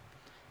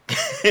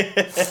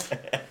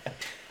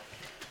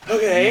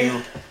 Okay.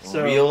 You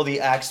So, reel the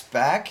axe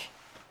back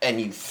and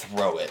you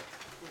throw it.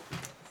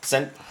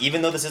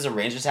 Even though this is a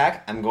ranged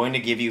attack, I'm going to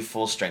give you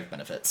full strength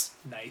benefits.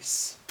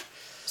 nice.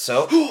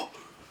 So,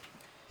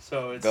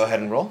 So it's go ahead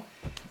and roll.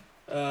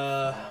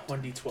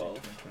 1d12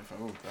 25.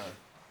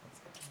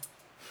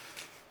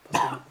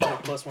 Oh,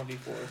 God. plus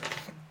 1d4.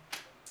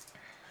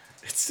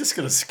 It's just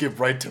gonna skip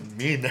right to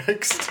me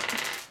next.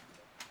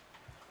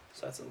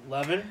 So that's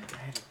 11 I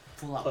had a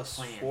full out plus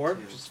plan 4,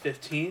 too. which is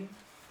 15,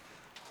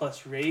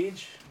 plus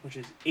rage, which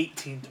is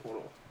 18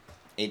 total.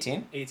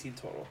 18? 18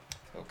 total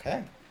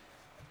Okay.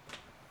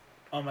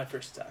 on my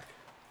first attack.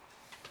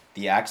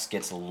 The axe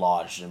gets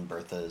lodged in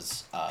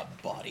Bertha's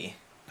body.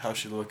 How's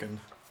she looking?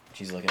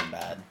 She's looking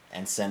bad.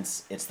 And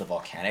since it's the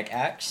volcanic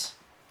axe,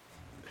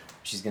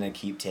 she's going to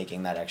keep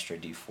taking that extra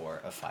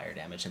d4 of fire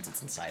damage since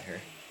it's inside her.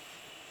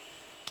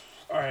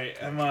 Alright,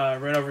 I'm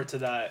run over to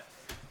that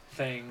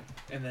thing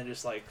and then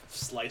just like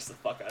slice the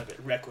fuck out of it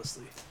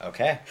recklessly.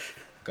 Okay.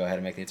 Go ahead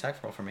and make the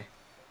attack roll for me.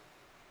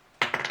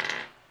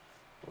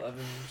 11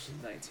 versus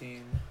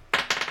 19.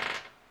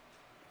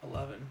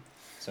 11.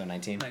 So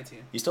 19. 19.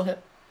 You still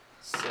hit.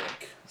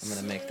 Sick. I'm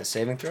going to make the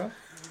saving throw.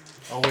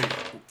 Oh wait,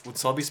 would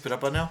Saw be spit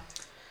up on now?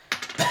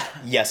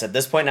 Yes, at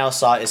this point now,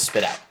 Saw is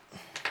spit out.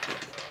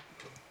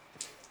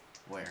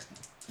 Where?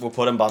 We'll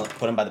put him by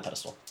the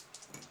pedestal.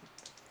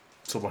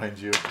 So behind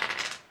you.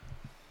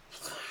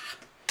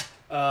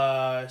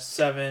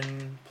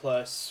 7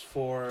 plus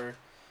 4,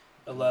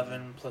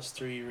 11 plus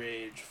 3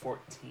 rage,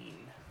 14.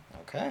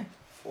 Okay.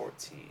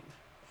 14.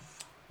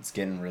 It's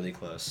getting really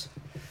close.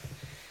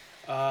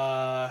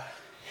 Fuck.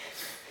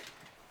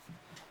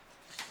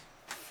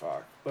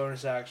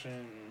 Bonus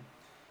action.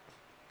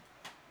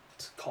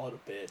 Let's call it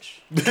a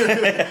bitch.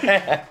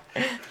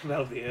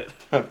 That'll be it.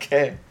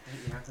 Okay.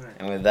 You're not gonna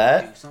And with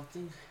that, do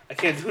something? I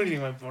can't do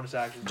anything with my bonus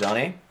action.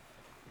 Johnny,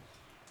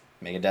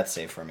 make a death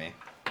save for me.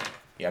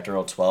 You have to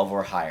roll 12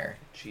 or higher.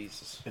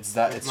 Jesus. It's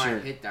that. It's It's my your.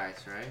 hit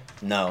dice, right?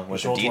 No,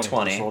 with Just a roll 20.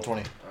 d20. Just roll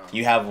 20. Oh.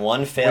 You have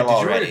one fail Wait,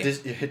 did you already.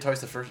 you hit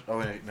twice the first? Oh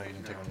wait, no, you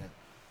didn't take No. one yet.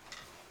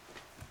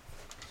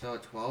 So a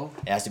 12?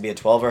 It has to be a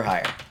 12 or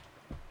higher.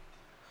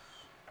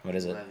 What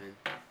is it? 11.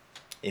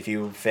 If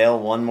you fail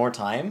one more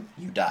time,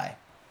 you die.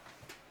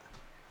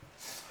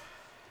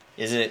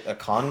 Is it a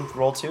con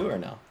roll too or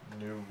no?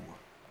 No.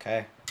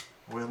 Okay.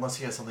 Well, unless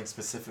he has something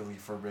specifically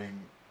for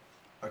being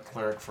a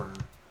cleric for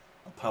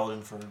a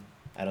paladin for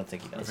I don't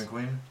think he does. Raven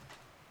Queen.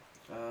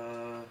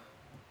 I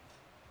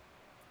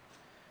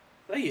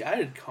thought you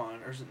added con,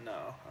 or is it no? I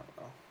don't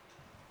know.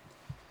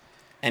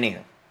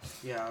 Anyhow,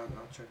 Yeah, I'll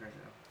check right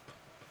now.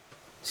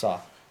 Saw.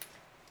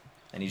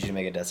 I need you to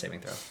make a death saving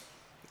throw.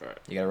 Alright.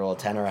 You gotta roll a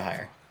 10 or a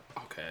higher.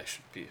 Okay,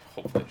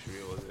 hopefully I should be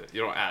able to do it.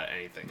 You don't add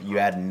anything. You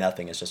add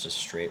nothing, it's just a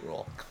straight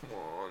roll. Come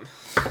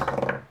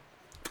on.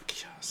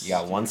 Yes. You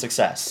got one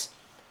success.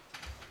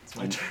 It's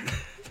my turn.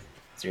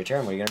 It's your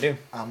turn. What are you gonna do?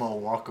 I'm gonna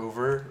walk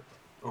over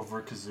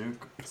Kazook,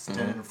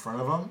 stand in front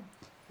of him,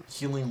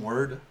 healing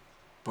word,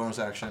 bonus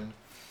action.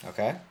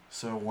 Okay.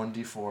 So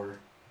 1d4.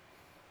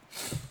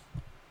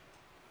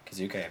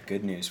 Kazuka, I have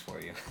good news for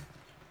you.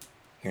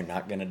 You're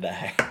not gonna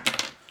die.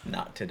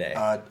 Not today.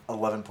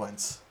 11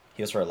 points.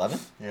 He was for 11?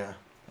 Yeah.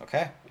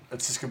 Okay.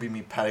 It's just gonna be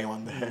me patting him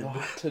on the head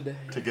Not today.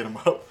 to get him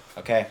up.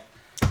 Okay.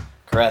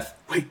 Kareth.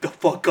 Wake the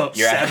fuck up,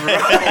 You're at,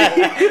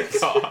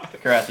 God.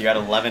 Kareth, you're at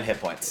 11 hit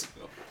points.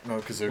 No,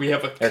 Kazook. We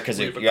have a. Or Kazook,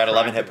 we have a you got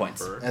 11 crack hit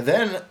points. in the bird. And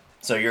then,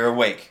 So you're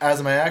awake.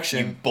 as my You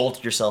action,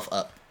 bolt yourself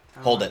up.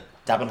 Hold it.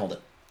 Tap and hold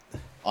it.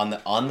 On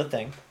the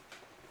thing.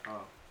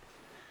 Oh.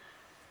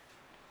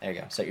 There you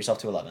go. Set yourself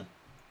to 11.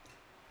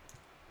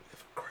 We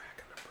have a crack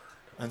in the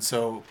bird. and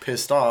so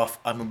pissed off,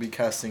 I'm gonna be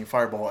casting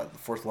Fireball at the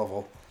 4th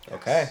level.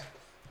 Okay.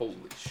 Holy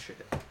shit.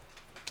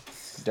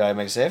 Do I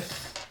make a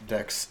save?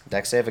 Dex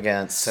Dex save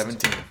against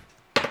 17.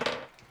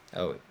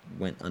 Oh, it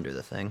went under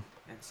the thing.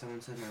 And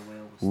someone said my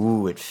whale was.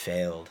 Ooh, it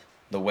failed.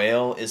 The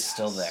whale is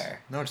still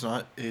there. No, it's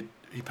not. He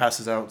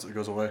passes out, so it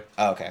goes away.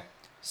 Oh, okay.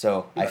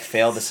 So I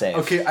failed the save.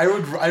 Okay,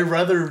 I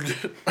rather.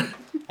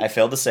 I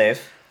failed the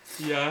save.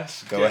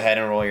 Yes. Go ahead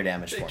and roll your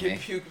damage for me.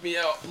 Puke me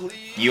out,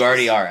 please. You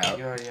already are out.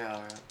 You already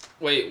are.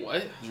 Wait,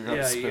 what? You got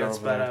Yeah, spit you got over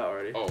spat there. out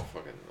already. Oh,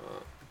 fucking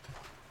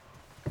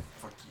not.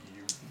 Fuck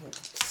you,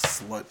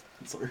 slut.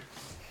 Sorry.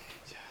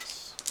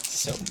 Yes.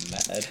 So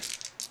mad.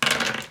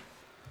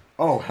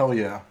 Oh, hell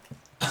yeah.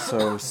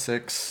 So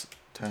 6,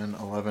 10,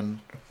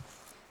 11,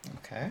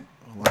 Okay.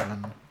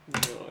 11,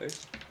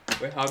 Nice.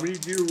 Wait, how many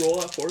do you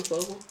roll at 4th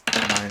level?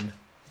 9.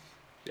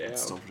 Yeah.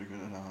 That's still pretty good.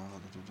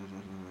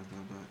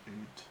 8,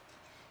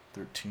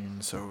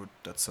 13. So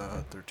that's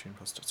 13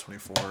 plus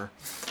 24.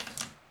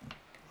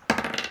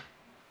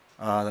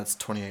 That's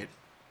 28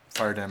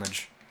 fire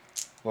damage.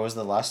 What was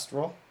the last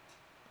roll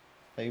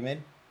that you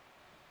made?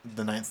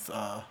 The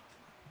 9th.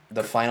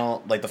 The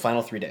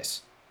final 3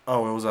 days.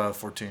 Oh, it was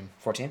 14.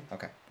 14?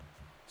 Okay.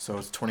 So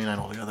it's 29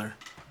 altogether.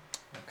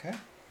 Okay.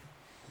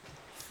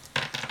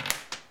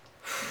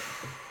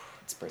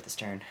 It's Bertha's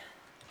turn.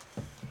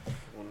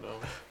 Oh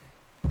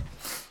no.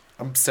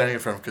 I'm standing in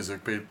front of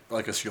Kazook, but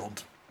like a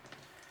shield.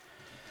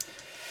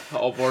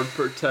 Halvard,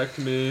 protect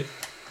me.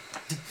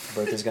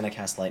 Bertha's gonna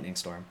cast Lightning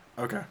Storm.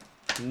 Okay.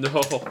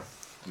 No.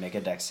 Make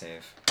a dex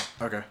save.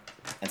 Okay.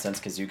 And since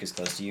Kazook is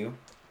close to you,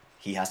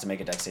 he has to make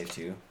a dex save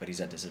too, but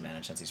he's at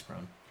disadvantage since he's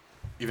prone.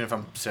 Even if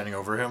I'm standing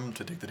over him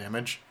to take the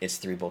damage. It's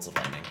 3 bolts of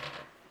lightning.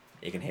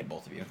 It can hit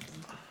both of you.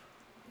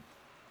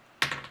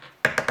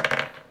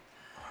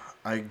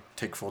 I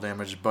take full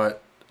damage,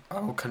 but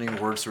I'm cutting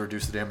words to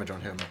reduce the damage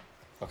on him.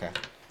 Okay.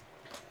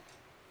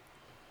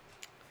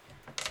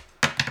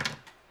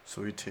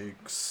 So he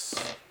takes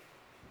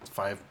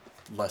 5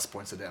 less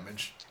points of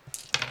damage.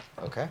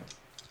 Okay.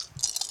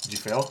 Did you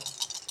fail?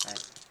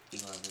 At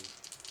 11.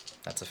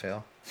 That's a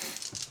fail.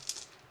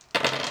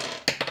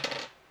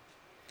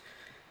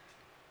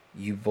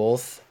 You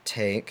both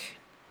take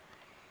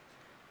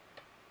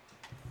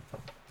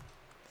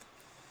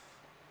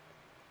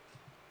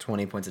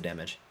 20 points of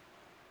damage.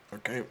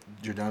 Okay,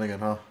 you're down again,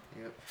 huh?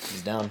 Yep.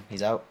 He's down.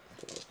 He's out.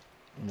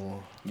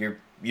 Well,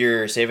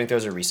 Your saving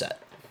throws are reset.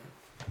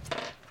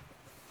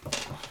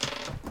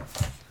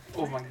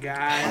 Oh my I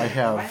god.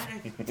 have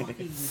Why did I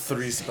fucking use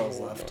 3 that spells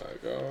spell? left.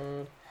 my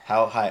god.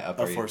 How high up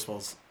are 4 you?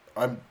 spells.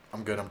 I'm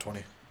good. I'm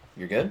 20.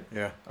 You're good?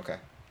 Yeah, Okay. I'm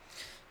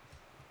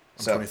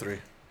So- 23.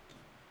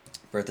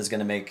 Bertha's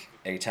gonna make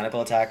a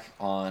tentacle attack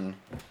on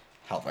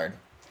Halvard.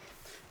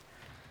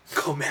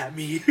 Come at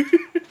me.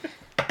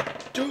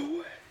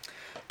 Do it.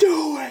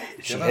 Do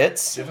it. She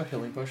hits. Do you have a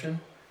healing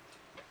potion?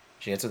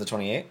 She hits with a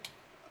 28.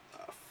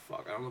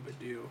 Fuck, I don't know if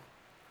I do.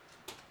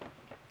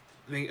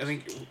 I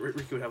think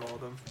Ricky would have all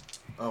of them.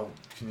 Oh,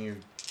 can you?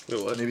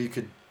 Wait, what? Maybe you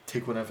could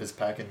take one of his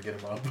pack and get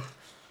him up.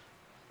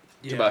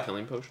 Yeah. About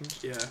healing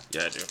potions? Yeah.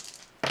 Yeah, I do.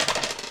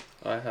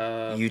 I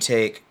have. You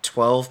take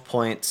 12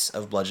 points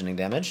of bludgeoning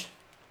damage.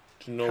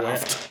 No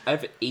way. I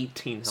have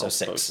 18 health So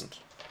 6. potions.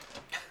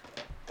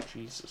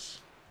 Jesus.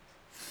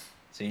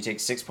 So you take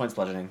 6 points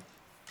bludgeoning.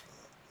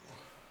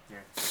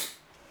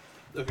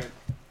 Okay.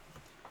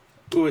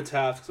 Ooh, it's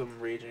half because I'm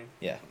raging.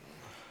 Yeah.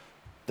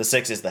 The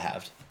 6 is the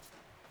halved.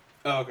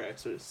 Oh, okay.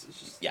 So it's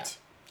just. Yeah.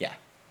 Yeah.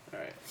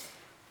 Alright.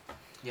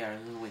 Yeah,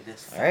 there's no way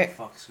this All right.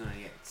 fuck's gonna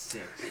get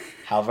 6.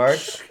 Halvard,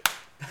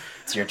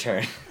 it's your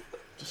turn.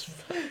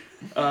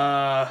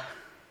 Oh,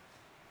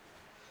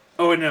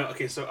 no.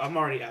 Okay, so I'm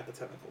already at the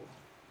tentacle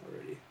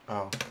already.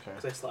 Oh, okay.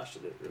 Because I slashed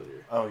it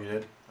earlier. Oh, you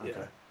did? Yeah.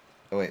 Okay.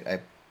 Oh wait, I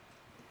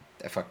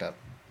fucked up.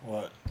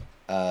 What?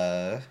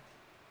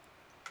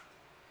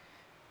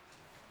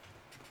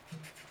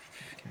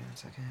 Give me 1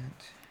 second.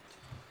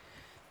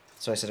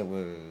 So I said it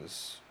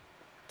was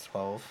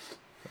 12.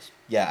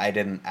 Yeah, I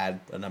didn't add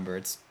a number.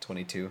 It's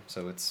 22,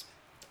 so it's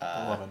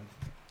 11.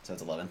 So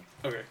it's 11.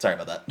 Okay. Sorry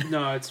about that.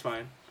 No, it's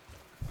fine.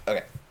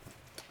 Okay.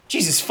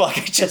 Jesus fuck!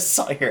 I just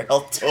saw your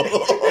health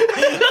total.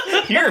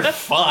 You're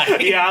fine.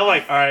 Yeah, I'm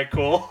like, alright,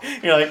 cool.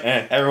 You're like,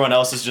 everyone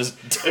else is just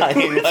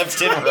dying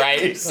left and right.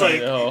 It's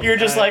like, You're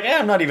just like,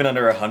 I'm not even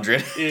under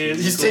 100. it's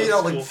He's cool, taking out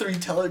it's like cool. 3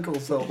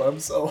 tentacles though by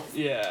himself.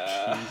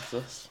 Yeah.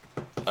 Jesus.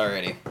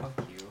 Alrighty.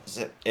 Fuck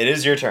you. It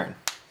is your turn.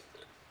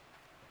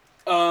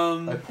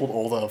 I pulled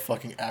all the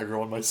fucking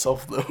aggro on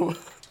myself though.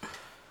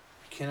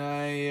 Can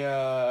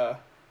I,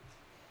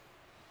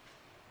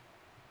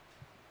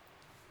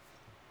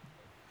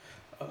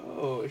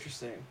 Oh,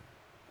 interesting.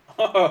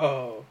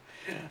 Oh,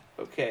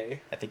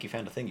 okay. I think you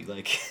found a thing you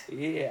like.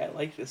 Yeah, I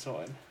like this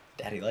one.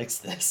 Daddy likes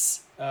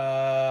this.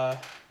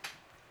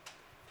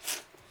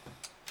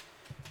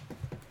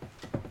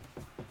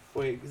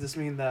 Wait, does this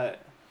mean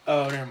that...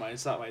 Oh, never mind.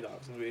 It's not my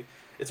dog's gonna be...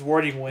 It's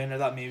warding wind. I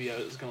thought maybe I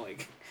was gonna,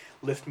 like,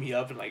 lift me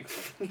up and, like,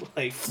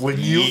 like... When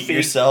you Yeet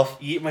yourself.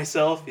 Eat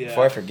myself? Yeah.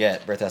 Before I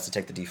forget, Bertha has to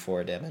take the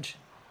D4 damage.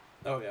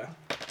 Oh, yeah.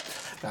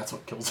 that's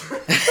what kills her.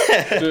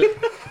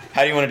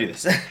 How do you want to do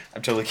this?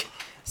 I'm totally...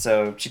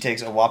 So she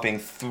takes a whopping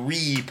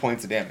 3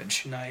 points of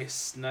damage.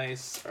 Nice,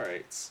 nice.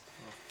 Alright.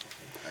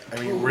 I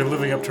mean, we're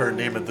living up to our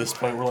name at this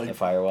point. We're The like,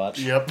 fire watch.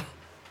 yep.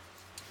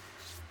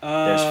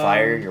 There's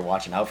fire. You're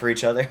watching out for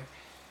each other.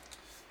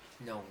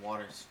 No,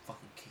 water's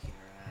fucking kicking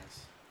her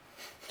ass.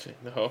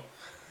 No.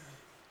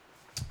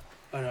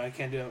 Oh, no, I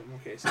can't do it.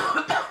 Okay, so...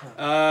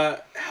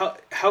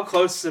 how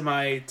close am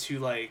I to,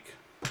 like,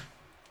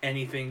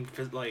 anything,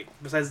 like,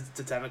 besides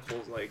the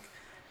tentacles, like,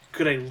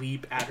 could I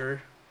leap at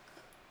her?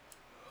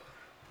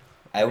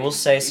 I will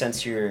say,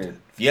 since you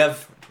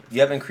have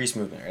increased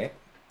movement, right?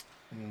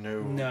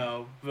 No.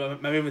 No,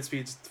 but my movement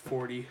speed's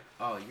 40.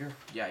 Oh, you're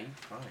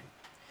fine.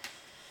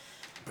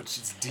 But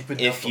she's deep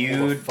enough If to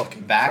hold a you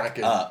fucking back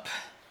kraken. up,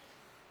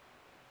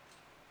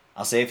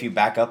 I'll say if you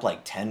back up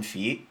like 10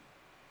 feet,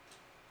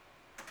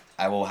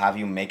 I will have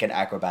you make an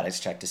acrobatics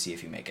check to see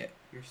if you make it.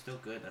 You're still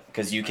good.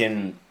 Because you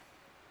can,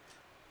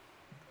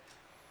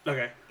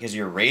 Okay. because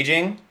you're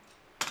raging.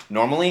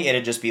 Normally,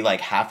 it'd just be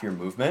like half your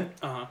movement.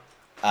 Uh-huh.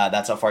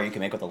 That's how far you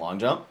can make with a long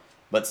jump.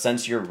 But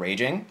since you're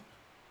raging,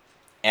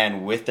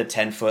 and with the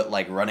 10-foot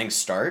like running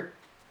start,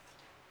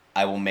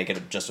 I will make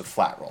it just a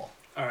flat roll,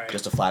 Alright.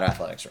 just a flat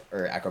athletics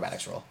or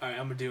acrobatics roll. Alright,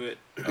 I'm gonna do it.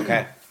 Okay.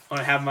 I'm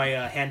gonna have my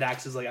hand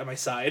axes, like, at my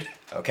side.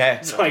 Okay.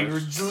 So I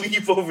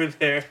leap over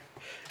there.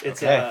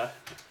 It's, Okay. yeah.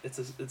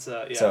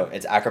 So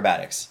it's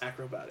acrobatics.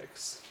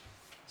 Acrobatics.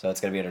 So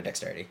it's gonna be under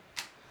dexterity.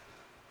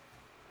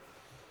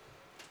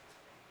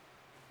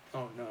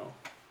 Oh, no.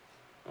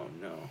 Oh,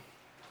 no.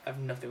 I have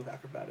nothing with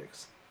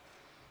acrobatics.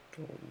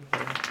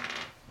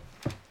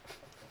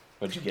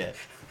 What'd you get?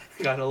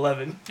 Got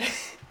 11.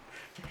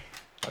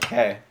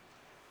 Okay.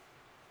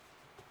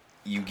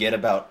 You get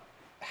about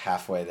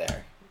halfway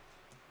there.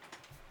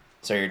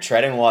 So you're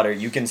treading water.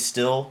 You can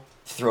still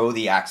throw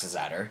the axes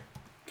at her.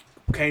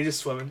 Can you just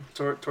swim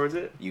towards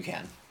it? You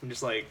can. I'm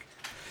just like...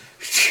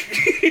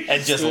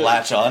 And just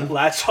latch on.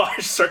 Latch on,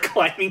 start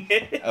climbing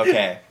it.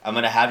 Okay. I'm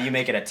going to have you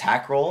make an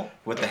attack roll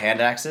with the hand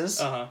axes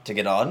Uh-huh. to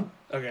get on.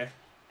 Okay.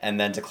 And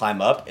then to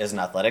climb up is an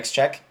athletics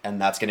check. And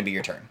that's going to be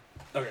your turn.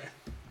 Okay.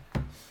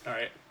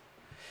 Alright.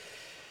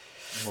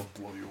 I'm gonna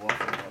blow you off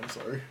right now, I'm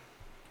sorry.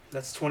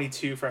 That's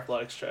 22 for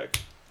athletics check.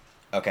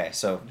 Okay,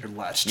 so You're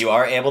latched. you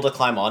are able to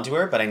climb onto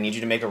her, but I need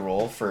you to make a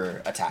roll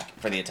for the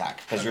attack,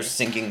 because you're Okay.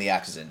 sinking the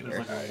axes into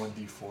There's her. like a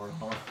 1d4,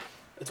 huh?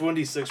 It's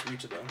 1d6 for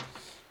each of them.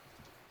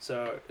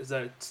 So is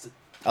that it's the,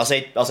 I'll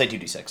say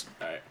 2d6.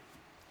 all right?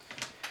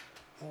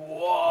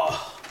 Whoa.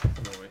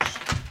 Nice.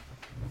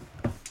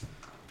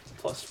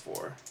 Plus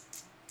 4.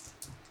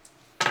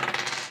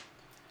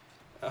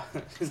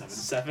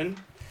 7.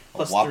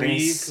 Plus whopping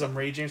 3 s- because I'm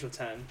raging, so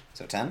 10.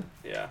 So 10.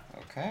 Yeah.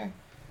 Okay.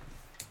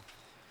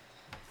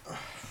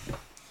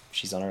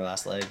 She's on her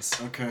last legs.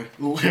 Okay.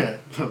 Yeah.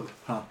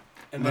 Huh.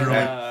 And then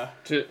Literally.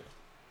 To-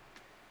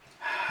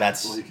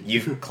 That's Well, you can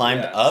you've do-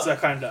 climbed yeah, up. So I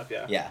climbed up.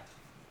 Yeah. Yeah.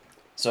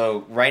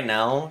 So right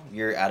now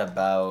you're at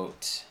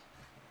about.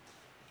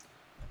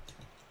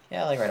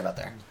 Yeah, like right about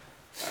there.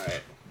 All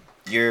right.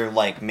 You're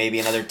like maybe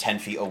another 10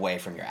 feet away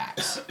from your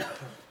axe.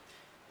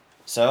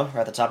 So we're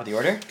at the top of the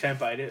order. Can't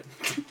bite it.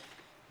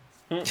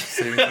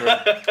 Saving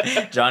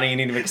throw. Johnny, you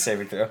need to make a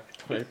saving throw.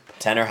 Wait.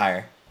 10 or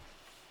higher.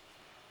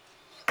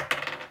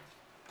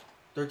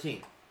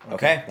 13.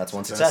 Okay, that's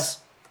one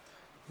success.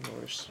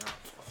 Nice.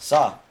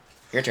 Saw,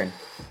 your turn.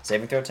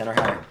 Saving throw 10 or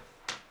higher.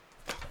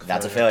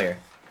 That's a failure.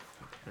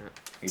 Your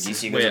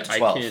DC goes Wait, up to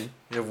 12. I can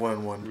You have 1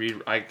 and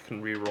 1. I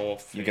can re-roll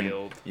You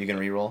failed can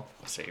re-roll.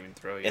 saving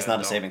throw. Yeah, It's not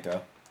a no. saving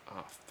throw.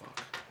 Oh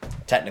fuck.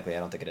 Technically, I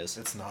don't think it is.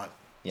 It's not.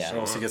 Yeah,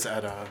 So he gets to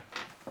add a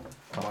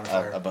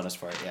modifier. a bonus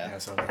for it. Yeah. Yeah,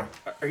 so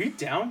Are you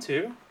down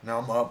too? now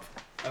I'm up.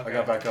 Okay. I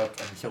got back up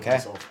and healed Okay.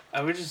 myself.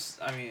 I would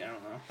just. I mean, I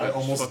don't know. I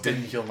almost Fucking-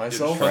 didn't heal Dude,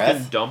 myself. Correct.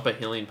 fucking dump a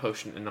healing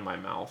potion into my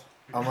mouth.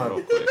 I'm real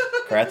a, quick.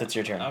 Kareth, it's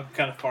your turn. I'm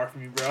kind of far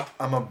from you, bro.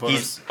 I'm a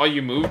bonus. He's Oh,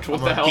 you moved? What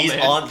I'm the a- hell, he's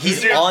man? on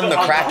he's Dude, on the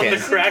On Kraken. the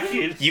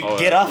Kraken. You Oh,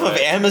 get off of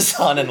right.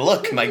 Amazon and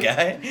look, my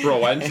guy. Bro,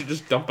 why didn't you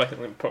just dump a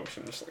healing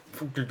potion? Just like.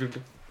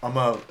 I'm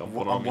a Don't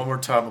put on me. one more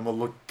time. I'm gonna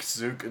look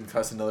Zook and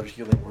cast another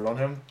healing word on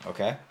him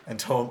Okay. and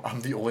tell him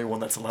I'm the only one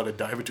that's allowed to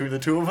die between the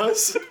two of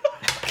us.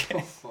 Oh,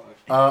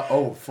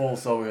 fuck. Full.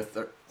 So with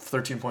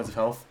 13 points of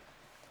health.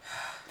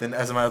 Then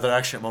as a matter of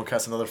action, I'm gonna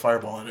cast another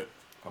fireball on it.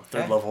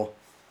 Third level.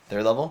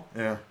 Third level.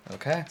 Yeah.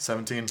 Okay.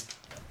 17.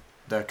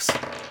 Dex.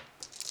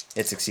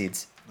 It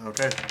succeeds.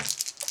 Okay.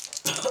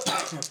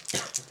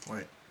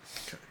 Wait.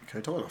 Can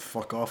I tell her to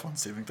fuck off on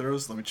saving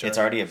throws? Let me check. It's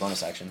already a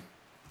bonus action.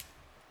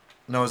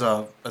 No,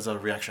 as a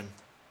reaction.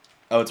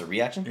 Oh, it's a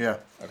reaction. Yeah.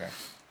 Okay.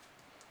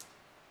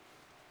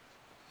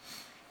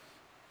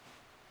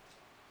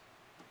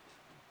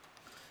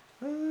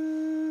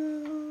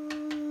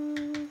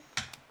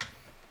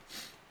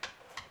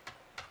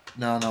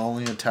 No,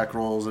 only attack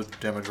rolls, or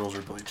damage rolls, or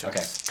ability checks.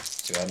 Okay.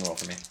 So go ahead and roll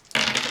for me.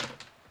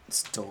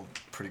 Still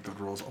pretty good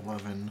rolls.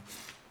 11,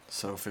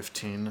 so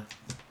 15.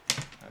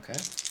 Okay.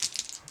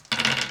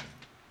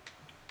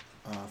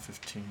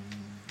 15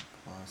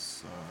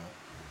 plus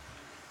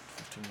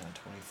 15,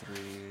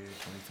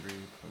 23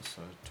 plus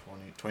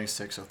 20,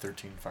 26, so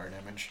 13 fire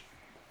damage.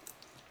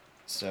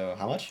 So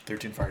how much?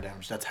 13 fire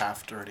damage. That's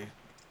halved already.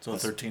 So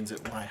That's- 13's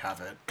it when I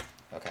have it.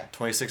 Okay.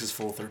 26 is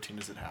full, 13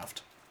 is it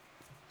halved.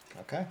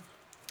 Okay.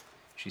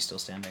 She's still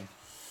standing.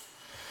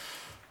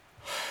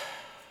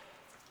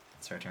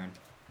 It's her turn.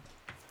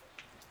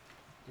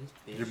 This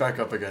bitch. You're back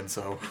up again,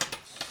 so.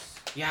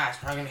 Yeah, it's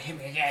probably gonna hit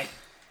me again.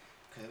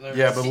 'Cause it literally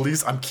Yeah, but at seems-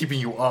 least I'm keeping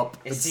you up.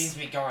 It seems to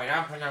be going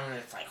up, and then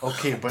it's like.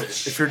 Okay, but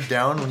if you're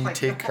down when you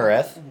take.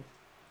 Kareth,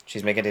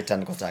 she's making a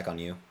technical attack on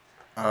you.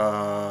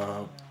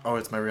 Oh,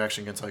 it's my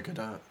reaction again, so I could.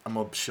 I'm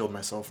gonna shield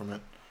myself from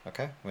it.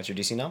 Okay. What's your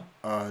DC now?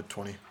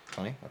 20.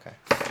 20? Okay.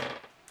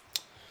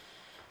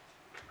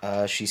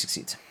 She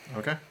succeeds.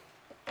 Okay.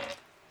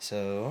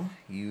 So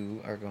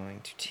you are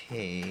going to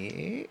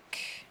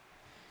take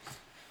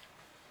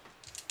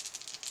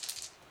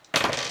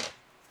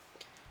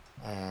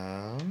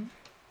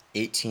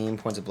 18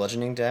 points of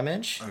bludgeoning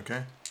damage.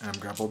 Okay. And I'm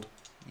grappled.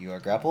 You are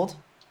grappled.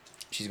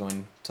 She's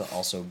going to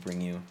also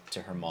bring you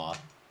to her maw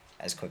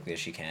as quickly as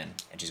she can,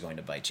 and she's going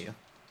to bite you.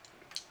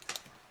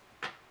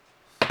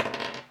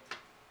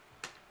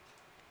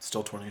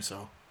 Still 20,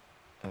 so.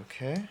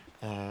 Okay.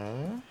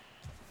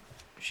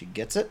 She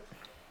gets it.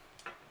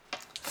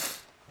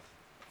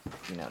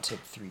 You now take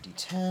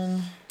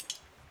 3d10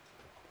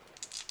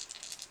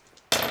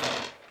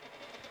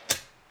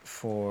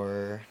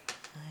 for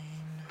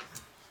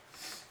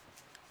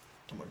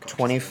I'm unconscious.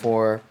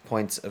 24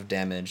 points of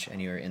damage,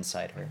 and you are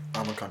inside her.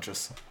 I'm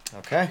unconscious.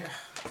 Okay.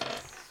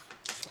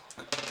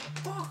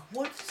 Fuck,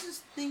 what is this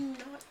thing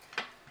not?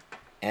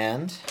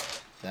 And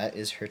that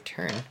is her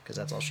turn, because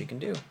that's all she can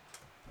do.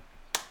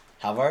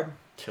 Halvard,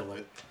 Kill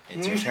it.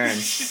 it's your turn.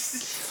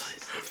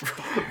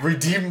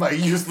 Redeem my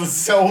useless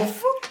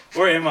self.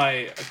 Where am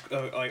I?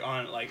 Like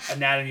on like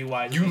anatomy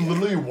wise? You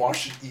literally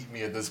wash and eat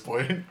me at this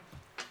point.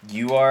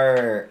 You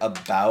are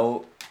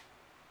about,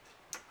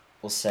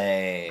 we'll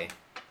say,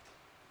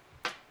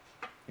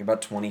 you're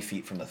about 20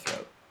 feet from the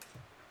throat.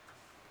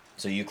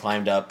 So you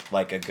climbed up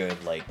like a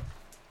good, like,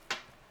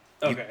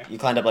 Okay. you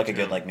climbed up like a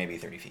good, like, maybe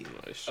 30 feet.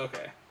 Nice.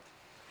 Okay.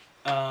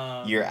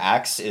 Your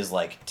axe is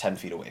like 10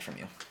 feet away from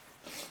you.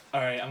 All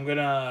right. I'm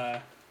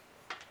gonna.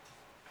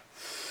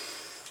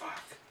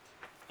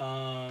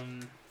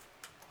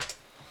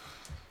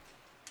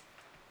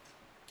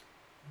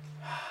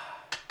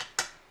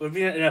 Would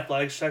be an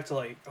athletics check to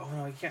like. Oh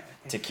no, I can't.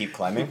 To keep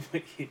climbing?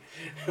 It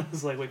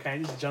was like, wait, can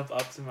I just jump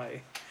up to my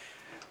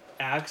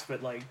axe?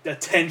 But like a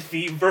 10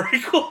 feet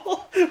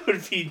vertical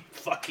would be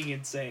fucking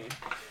insane.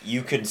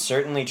 You could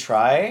certainly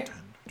try.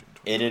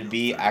 It'd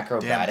be Damn,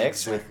 acrobatics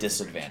exactly. with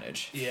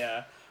disadvantage.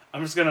 Yeah,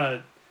 I'm just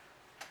gonna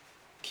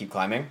Keep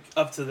climbing?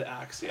 up to the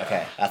axe. Yeah.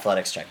 Okay,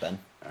 athletics check then.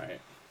 All right.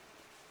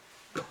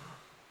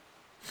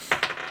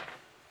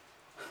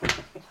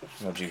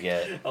 What'd you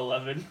get?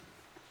 11.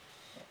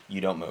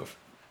 You don't move.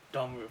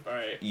 Don't move. All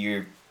right.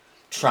 You're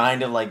trying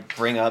to like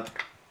bring up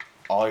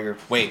all your.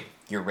 Wait,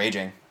 you're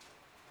raging.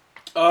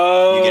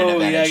 Oh, You get an yeah, I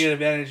advantage. get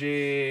advantage.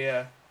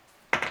 Yeah.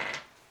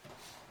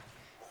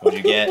 What'd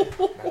you get?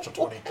 Natural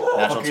 20.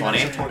 Natural Okay, 20?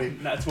 Natural 20.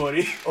 Not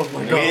 20. Oh my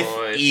With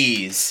god. Nice.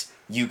 ease,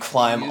 you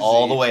climb Easy.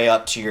 all the way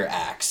up to your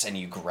axe and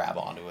you grab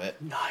onto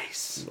it.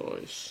 Nice.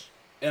 Nice.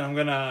 And I'm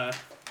gonna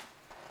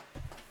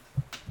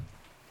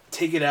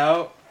take it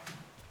out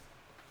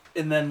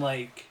and then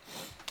like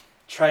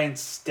try and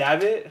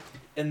stab it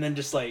and then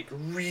just like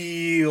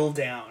reel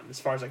down as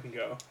far as I can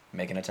go.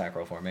 Make an attack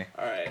roll for me.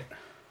 All right.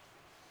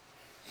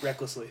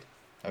 Recklessly.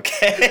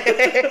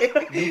 Okay.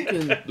 You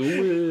can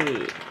do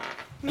it.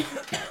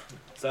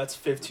 So that's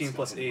 15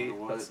 plus 8.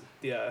 What? Plus,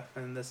 yeah,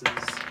 and this is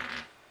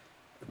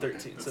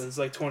 13. So it's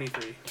like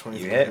 23.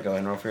 23. You hit. Go ahead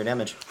and roll for your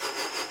damage.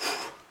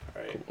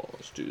 All right. Come on,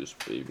 let's do this,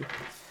 baby.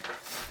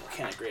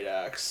 Volcanic Great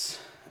Axe.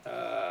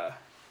 12.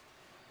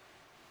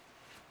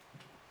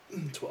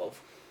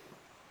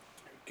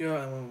 There we go.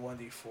 And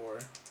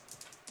 1d4.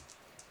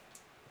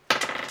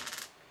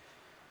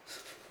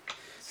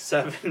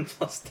 7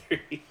 plus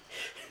 3.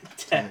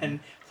 10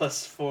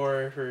 plus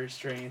 4 for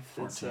strength.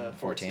 It's 14.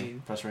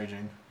 14. Plus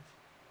raging.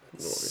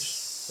 Nice.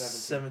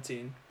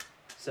 17.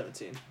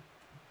 17.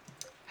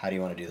 How do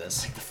you want to do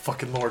this? The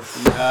fucking lord.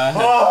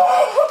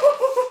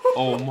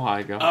 Oh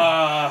my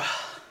god.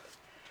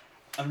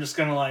 I'm just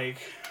gonna like.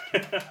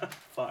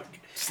 Fuck.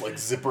 Just like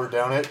zipper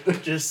down it.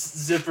 Just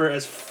zipper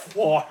as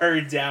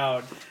far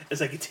down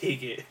as I can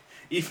take it.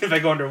 Even if I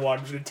go underwater,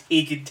 I'm just gonna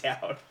take it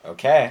down.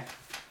 Okay.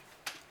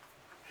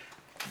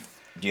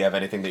 Do you have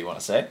anything that you want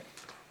to say?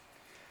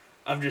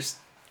 I'm just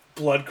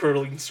blood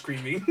curdling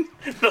screaming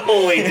the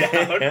whole way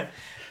down.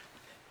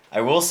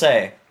 I will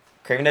say,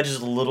 Craven Edge is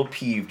a little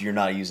peeved you're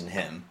not using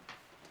him.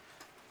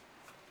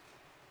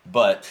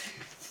 But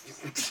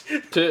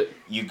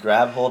you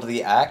grab hold of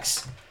the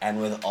axe,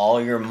 and with all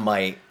your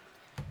might,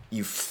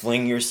 you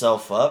fling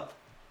yourself up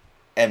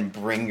and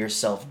bring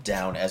yourself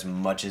down as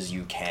much as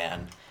you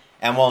can.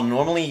 And while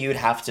normally you'd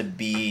have to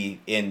be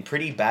in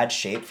pretty bad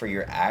shape for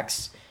your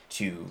axe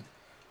to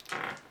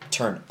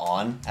turn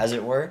on, as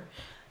it were,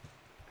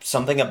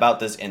 something about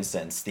this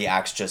instance, the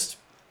axe just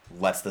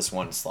lets this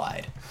one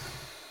slide.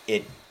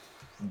 It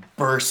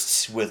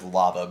bursts with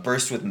lava,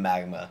 bursts with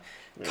magma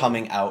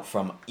coming out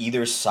from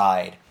either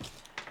side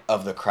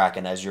of the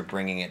Kraken as you're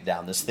bringing it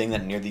down. This thing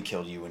that nearly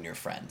killed you and your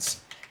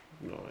friends.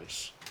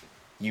 Nice.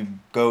 You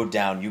go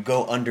down, you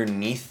go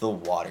underneath the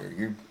water.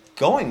 You're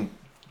going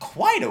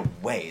quite a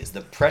ways.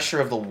 The pressure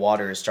of the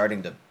water is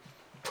starting to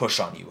push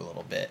on you a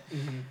little bit.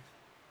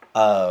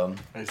 I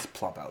just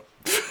plop out.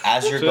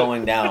 As you're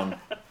going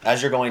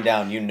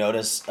down, you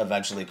notice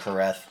eventually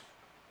Kareth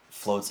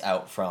floats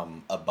out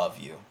from above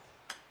you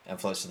and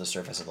floats to the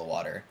surface of the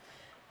water.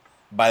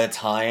 By the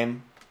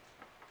time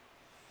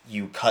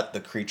you cut the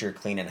creature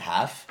clean in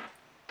half,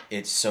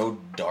 it's so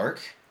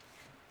dark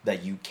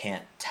that you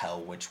can't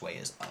tell which way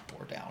is up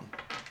or down.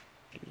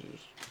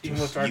 Even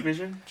with dark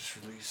vision? Just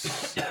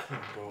release.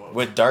 Go up.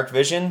 With dark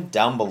vision,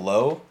 down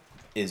below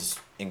is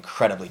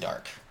incredibly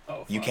dark.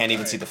 Oh, You fuck, can't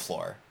even alright. see the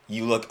floor.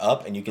 You look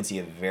up and you can see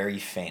a very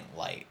faint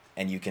light,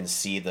 and you can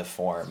see the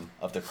form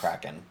of the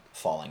Kraken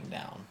falling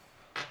down.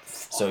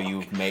 So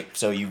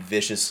you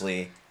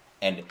viciously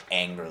and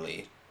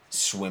angrily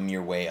swim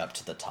your way up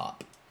to the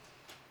top.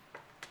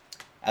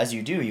 As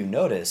you do, you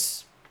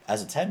notice,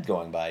 as it's head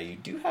going by, you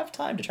do have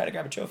time to try to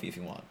grab a trophy if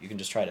you want. You can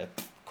just try to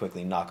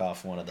quickly knock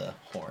off one of the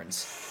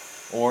horns.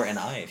 Or an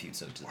eye if you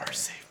so desire. Or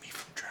save me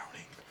from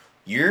drowning.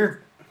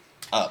 You're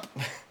up.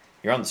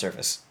 You're on the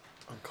surface.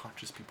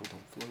 Unconscious people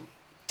don't float.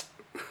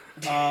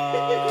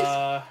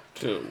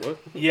 Dude, what?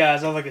 Yeah, it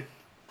sounds like a.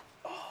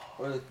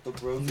 Or the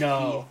road.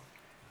 No.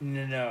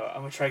 No.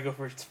 I'm gonna try to go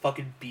for its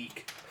fucking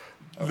beak.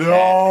 Okay.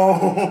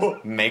 No!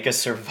 Make a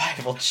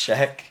survival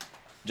check.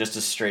 Just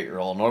a straight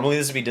roll. Normally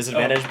this would be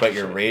disadvantage, but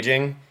you're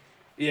raging,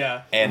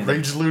 Yeah. and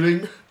Rage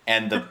looting?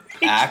 the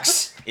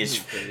axe is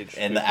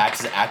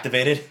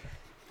activated.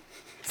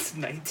 It's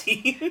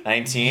 19.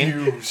 19.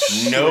 You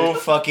No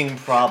fucking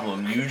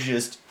problem. You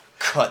just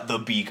cut the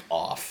beak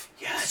off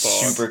Yes.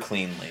 super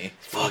cleanly,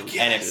 Fuck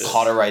and it yes.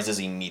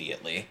 cauterizes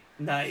immediately.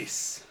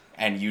 Nice.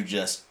 And you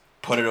just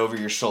put it over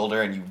your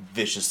shoulder, and you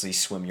viciously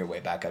swim your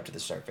way back up to the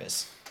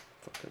surface.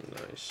 Fucking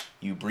nice.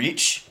 You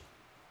breach.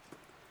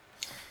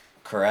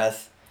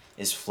 Kareth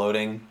is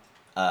floating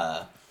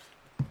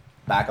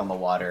back on the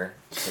water,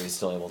 so he's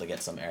still able to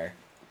get some air.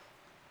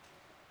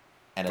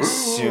 And as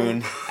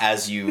soon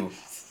as you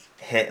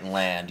hit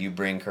land, you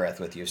bring Kareth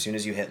with you. As soon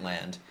as you hit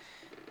land,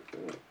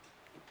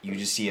 you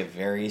just see a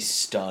very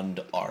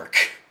stunned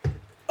Ark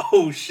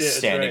Oh shit! that's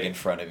standing right. in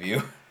front of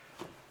you.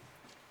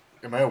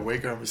 Am I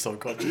awake or am I still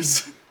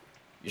unconscious?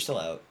 You're still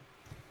out.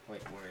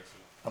 Wait, where is he?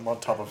 I'm on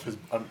top of his.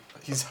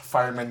 He's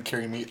fireman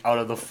carrying me out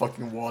of the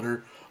fucking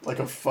water like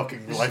a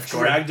fucking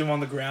lifeguard. Dragged him on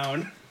the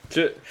ground.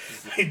 Shit.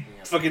 I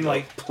fucking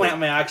like plant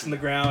my axe in the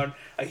ground.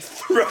 I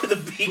throw the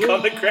beak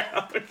on the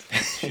ground.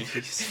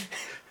 Jeez.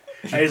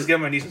 I just get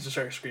on my knees and just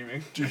start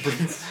screaming.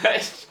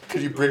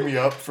 Could you bring me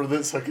up for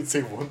this so I could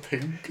say one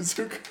thing,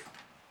 Kazuka?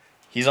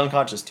 He's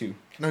unconscious too.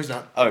 No, he's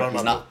not. Oh, I brought him he's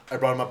up. not? I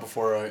brought him up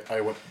before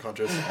I went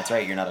unconscious. That's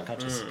right, you're not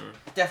unconscious.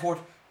 Death ward.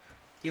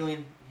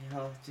 Healing.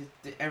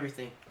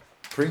 Everything.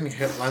 Bring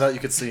him. I thought you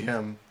could see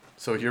him.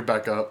 So you're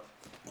back up.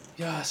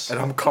 Yes. And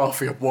I'm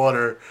coughing up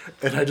water.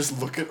 And I just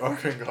look at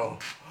Ark and go,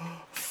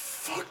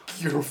 fuck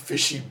you,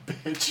 fishy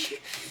bitch.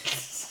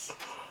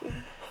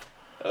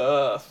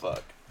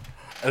 Fuck.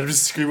 And I'm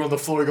just screaming on the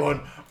floor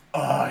going,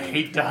 I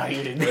hate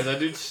dying. Wait, is that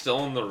dude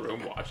still in the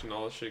room watching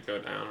all this shit go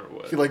down or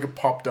what? He like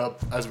popped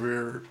up as we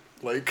were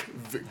like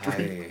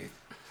victory.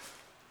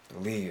 I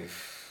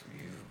believe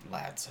you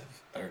lads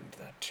have earned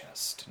that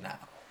chest now.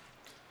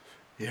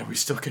 Yeah, we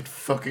still can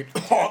fucking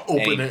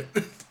open Hey.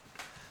 it.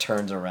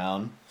 Turns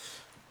around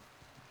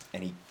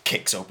and he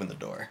kicks open the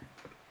door.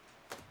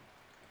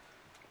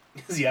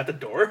 Is he at the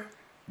door?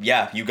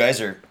 Yeah, you guys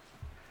are.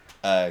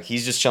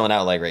 He's just chilling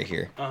out like right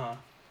here. Uh-huh.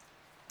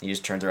 He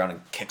just turns around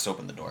and kicks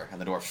open the door, and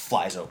the door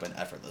flies open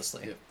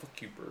effortlessly. Yeah,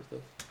 fuck you, Bertha.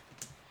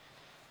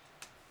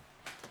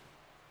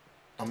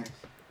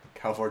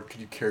 Calvard,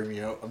 could you carry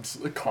me out? I'm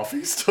just,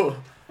 coughing still.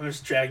 I'm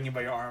just dragging you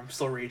by your arm,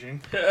 still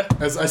raging.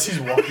 As he's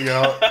walking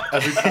out,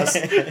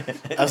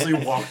 as we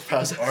walk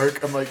past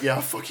Ark, I'm like, yeah,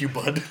 fuck you,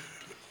 bud.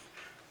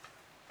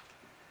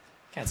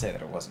 Can't say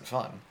that it wasn't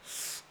fun.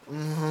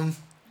 Can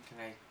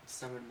I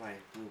summon my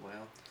blue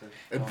whale?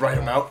 And ride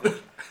him out.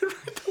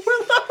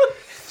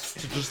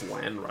 To just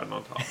land right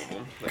on top of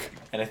him. Like,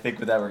 And I think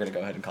with that, we're gonna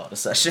go ahead and call it a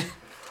session.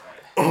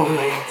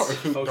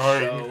 Faux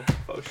Dying. show.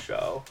 Faux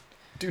show.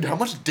 Dude, how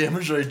much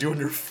damage did I do on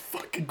your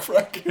fucking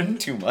Kraken?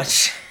 Too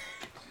much.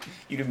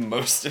 You did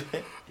most of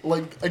it.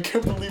 Like, I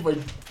can't believe I...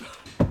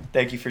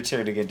 Thank you for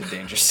turning into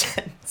Danger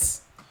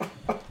Sense.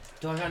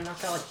 Dude, I got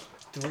knocked out like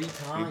 3 We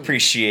times.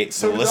 appreciate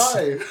So the did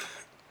listen. I.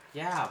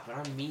 Yeah, but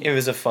I'm mean. It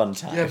was a fun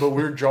time. Yeah, but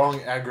we were drawing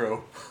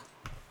aggro.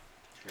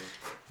 It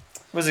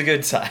was a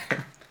good time.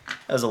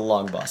 That was a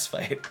long boss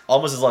fight.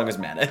 Almost as long as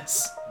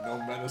Manus. No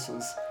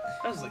menaces.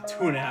 That was like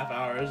 2.5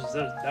 hours.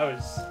 That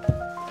was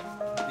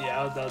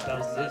yeah, that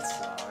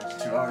was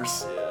it. 2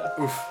 hours.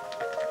 Yeah. Oof.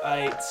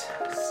 Alright,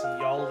 see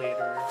y'all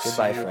later.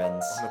 Goodbye, See you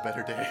friends. On a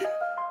better day.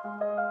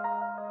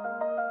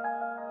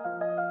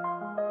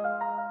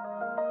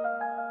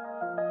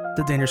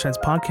 The Danger Sense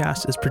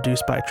podcast is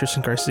produced by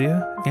Tristan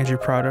Garcia, Andrew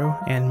Prado,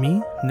 and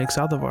me, Nick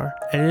Saldivar.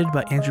 Edited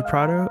by Andrew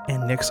Prado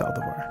and Nick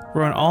Saldivar.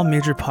 We're on all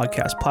major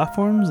podcast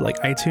platforms like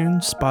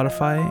iTunes,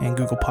 Spotify, and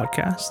Google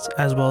Podcasts,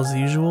 as well as the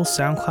usual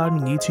SoundCloud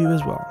and YouTube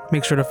as well.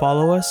 Make sure to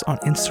follow us on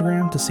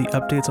Instagram to see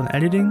updates on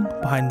editing,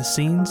 behind the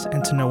scenes,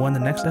 and to know when the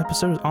next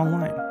episode is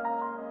online.